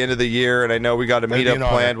before the end of the year. And I know we got a meetup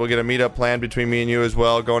planned. We'll get a meetup planned between me and you as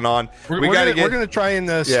well going on. We're gonna try and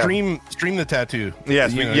stream the tattoo.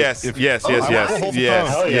 Yes, yes. Yeah, he's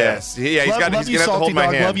gonna have to hold my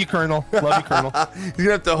hand. Love you, Colonel. He's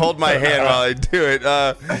gonna have to hold my hand while I do it.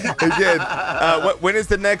 Again, when is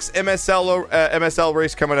the next MSL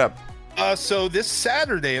race coming up? So this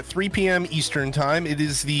Saturday at 3 p.m. Eastern time, it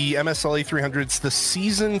is the MSLA 300. It's the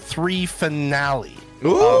season 3 finale.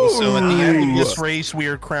 So at the end of this race, we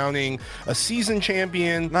are crowning a season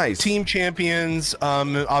champion, team champions.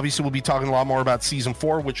 Obviously, we'll be talking a lot more about season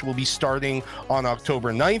 4, which will be starting on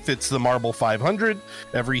October 9th. It's the Marble 500.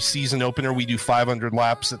 Every season opener, we do 500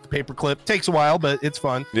 laps at the paperclip. Takes a while, but it's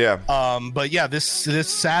fun. Yeah. But yeah, this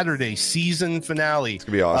Saturday, season finale. It's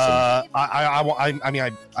gonna be awesome.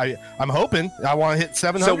 I'm hoping I want to hit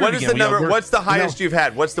 700. So what is the number? What's the highest you've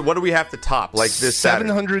had? What do we have to top? Like this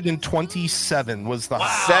 727 was the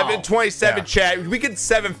 727, Chad. We get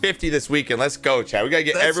 750 this weekend. Let's go, Chad. We gotta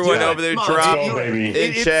get everyone over there. Drop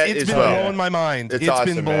in chat it's as been well. blowing my mind. It's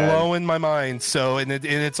awesome, been blowing my mind. So and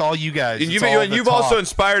it's all you guys. And you've also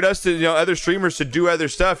inspired us to other streamers to do other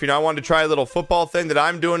stuff. I wanted to try a little football thing that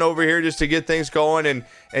I'm doing over here just to get things going,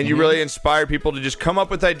 and you really inspire people to just come up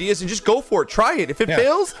with ideas and just go for it. Try it. If it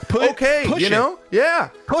fails, okay. Push it.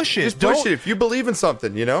 Push it. Just push it if you believe in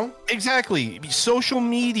something. Exactly. Social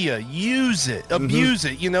media, use it, abuse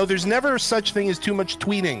it. There's never such thing as too much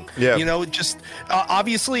tweeting. Yeah. Just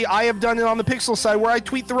obviously I have done it on the Pixel side where I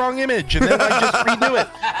tweet the wrong image and then I just redo it.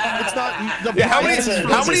 It's not the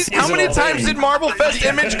how many times did Marble Fest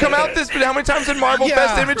image come out how many times did Marble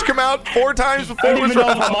Fest image come out? 4 times before it was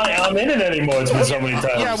I'm in it anymore. It's been so many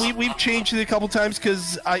times. Yeah, we've changed it a couple times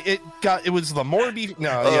because it was the Morbi.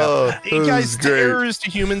 Guys, terror is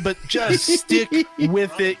to human, but just stick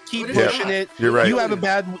with it. Keep pushing it. You're right. If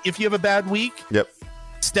you have a bad week. Yep.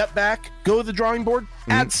 step back, go to the drawing board,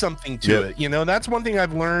 add something to it. You know, that's one thing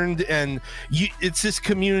I've learned, and it's this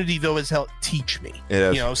community though has helped teach me.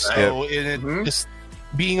 You know, so just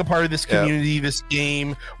being a part of this community, this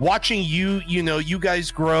game, watching you know, you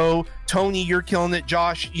guys grow. Tony, you're killing it.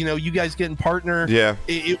 Josh, you know, you guys getting partner. Yeah,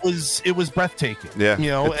 it was breathtaking. Yeah, you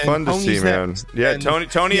know, it's fun to see, man. Yeah, and,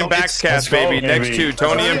 Tony and Baxcast, baby. Next two,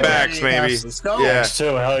 Tony and Bax, maybe. Yeah, next two,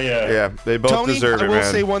 hell yeah. Yeah, they both deserve it, man. I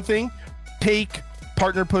will say one thing: take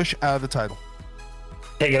partner push out of the title.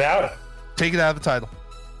 Take it out. Take it out of the title.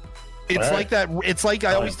 It's like that. It's like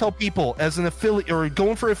I always tell people as an affiliate or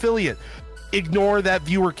going for affiliate. Ignore that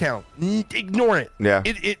viewer count. Ignore it. Yeah.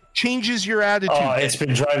 It changes your attitude. Oh, it's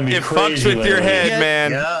been driving me crazy. It fucks with your head,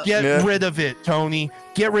 man. Get rid of it, Tony.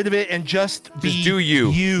 Get rid of it and just do you.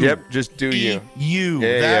 Yep, just do you. You.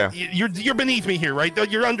 Yeah, You're beneath me here, right?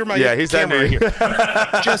 You're under my he's camera under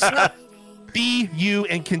here. Just be you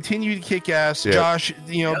and continue to kick ass. Josh,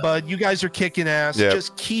 you know, Bud, you guys are kicking ass.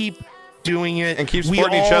 Just keep doing it. And keep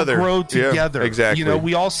supporting each other. We all grow together. Exactly. You know,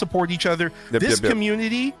 we all support each other. This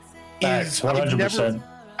community is 100%.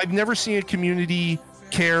 I've never seen a community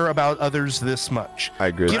care about others this much. I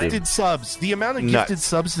agree. Gifted subs. The amount of gifted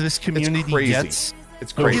subs this community gets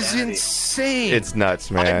it's crazy. Is insane. It's nuts,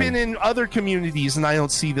 man. I've been in other communities and I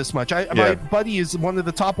don't see this much. My buddy is one of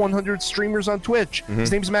the top 100 streamers on Twitch.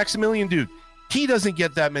 His name's Maximilian Dude. He doesn't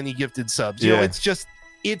get that many gifted subs. You know,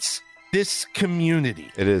 it's this community.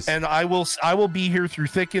 It is. And I will be here through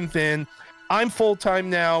thick and thin. I'm full-time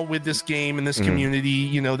now with this game and this community.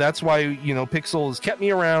 You know, that's why, you know, Pixel has kept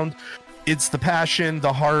me around. It's the passion,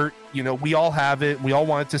 the heart. You know, we all have it. We all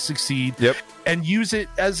want it to succeed. Yep. And use it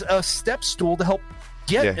as a step stool to help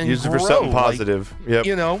get and use grow. it for something positive. Like,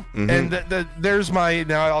 you know, and there's my,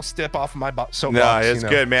 now I'll step off my soapbox. No, it's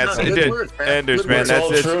good, man. Enders, man. That's all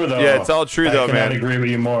true, though. Yeah, it's all true, though, man. I cannot agree with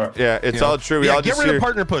you more. Yeah, it's all true. We all get just rid of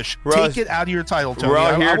partner push. Take it out of your title, Tony. We're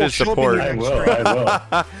all here to support. I will.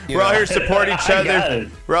 We're all here to support each other.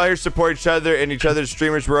 We're all here to support each other and each other's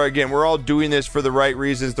streamers. We're all doing this for the right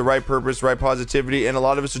reasons, the right purpose, right positivity, and a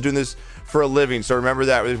lot of us are doing this for a living. So remember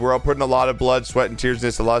that. We're all putting a lot of blood, sweat, and tears in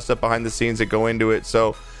this, a lot of stuff behind the scenes that go into it.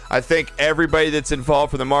 So I thank everybody that's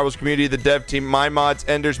involved from the Marbles community, the dev team, my mods,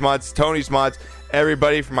 Ender's mods, Tony's mods,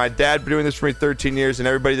 everybody, from my dad doing this for me 13 years, and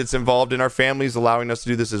everybody that's involved in our families allowing us to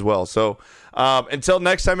do this as well. So until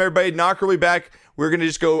next time, everybody, Knocker will be back. We're going to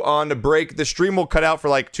just go on to break. The stream will cut out for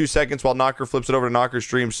like 2 seconds while Knocker flips it over to Knocker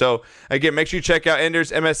stream. So, again, make sure you check out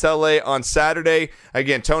Ender's MSLA on Saturday.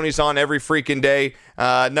 Again, Tony's on every freaking day.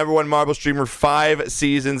 #1 Marble streamer 5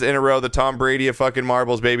 seasons in a row. The Tom Brady of fucking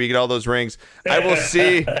marbles, baby. Get all those rings. I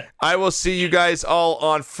will see you guys all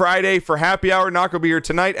on Friday for happy hour. Knocker will be here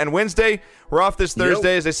tonight and Wednesday. We're off this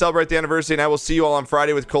Thursday as they celebrate the anniversary, and I will see you all on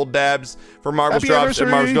Friday with Cold Dabs for Marbles Drops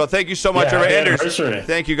and Marbles Go. Thank you so much, Enders.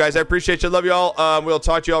 Thank you, guys. I appreciate you. Love you all. We'll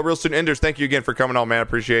talk to you all real soon. Enders, thank you again for coming on, man. I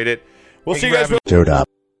appreciate it. We'll see you guys. Dude up.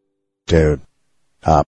 Dude.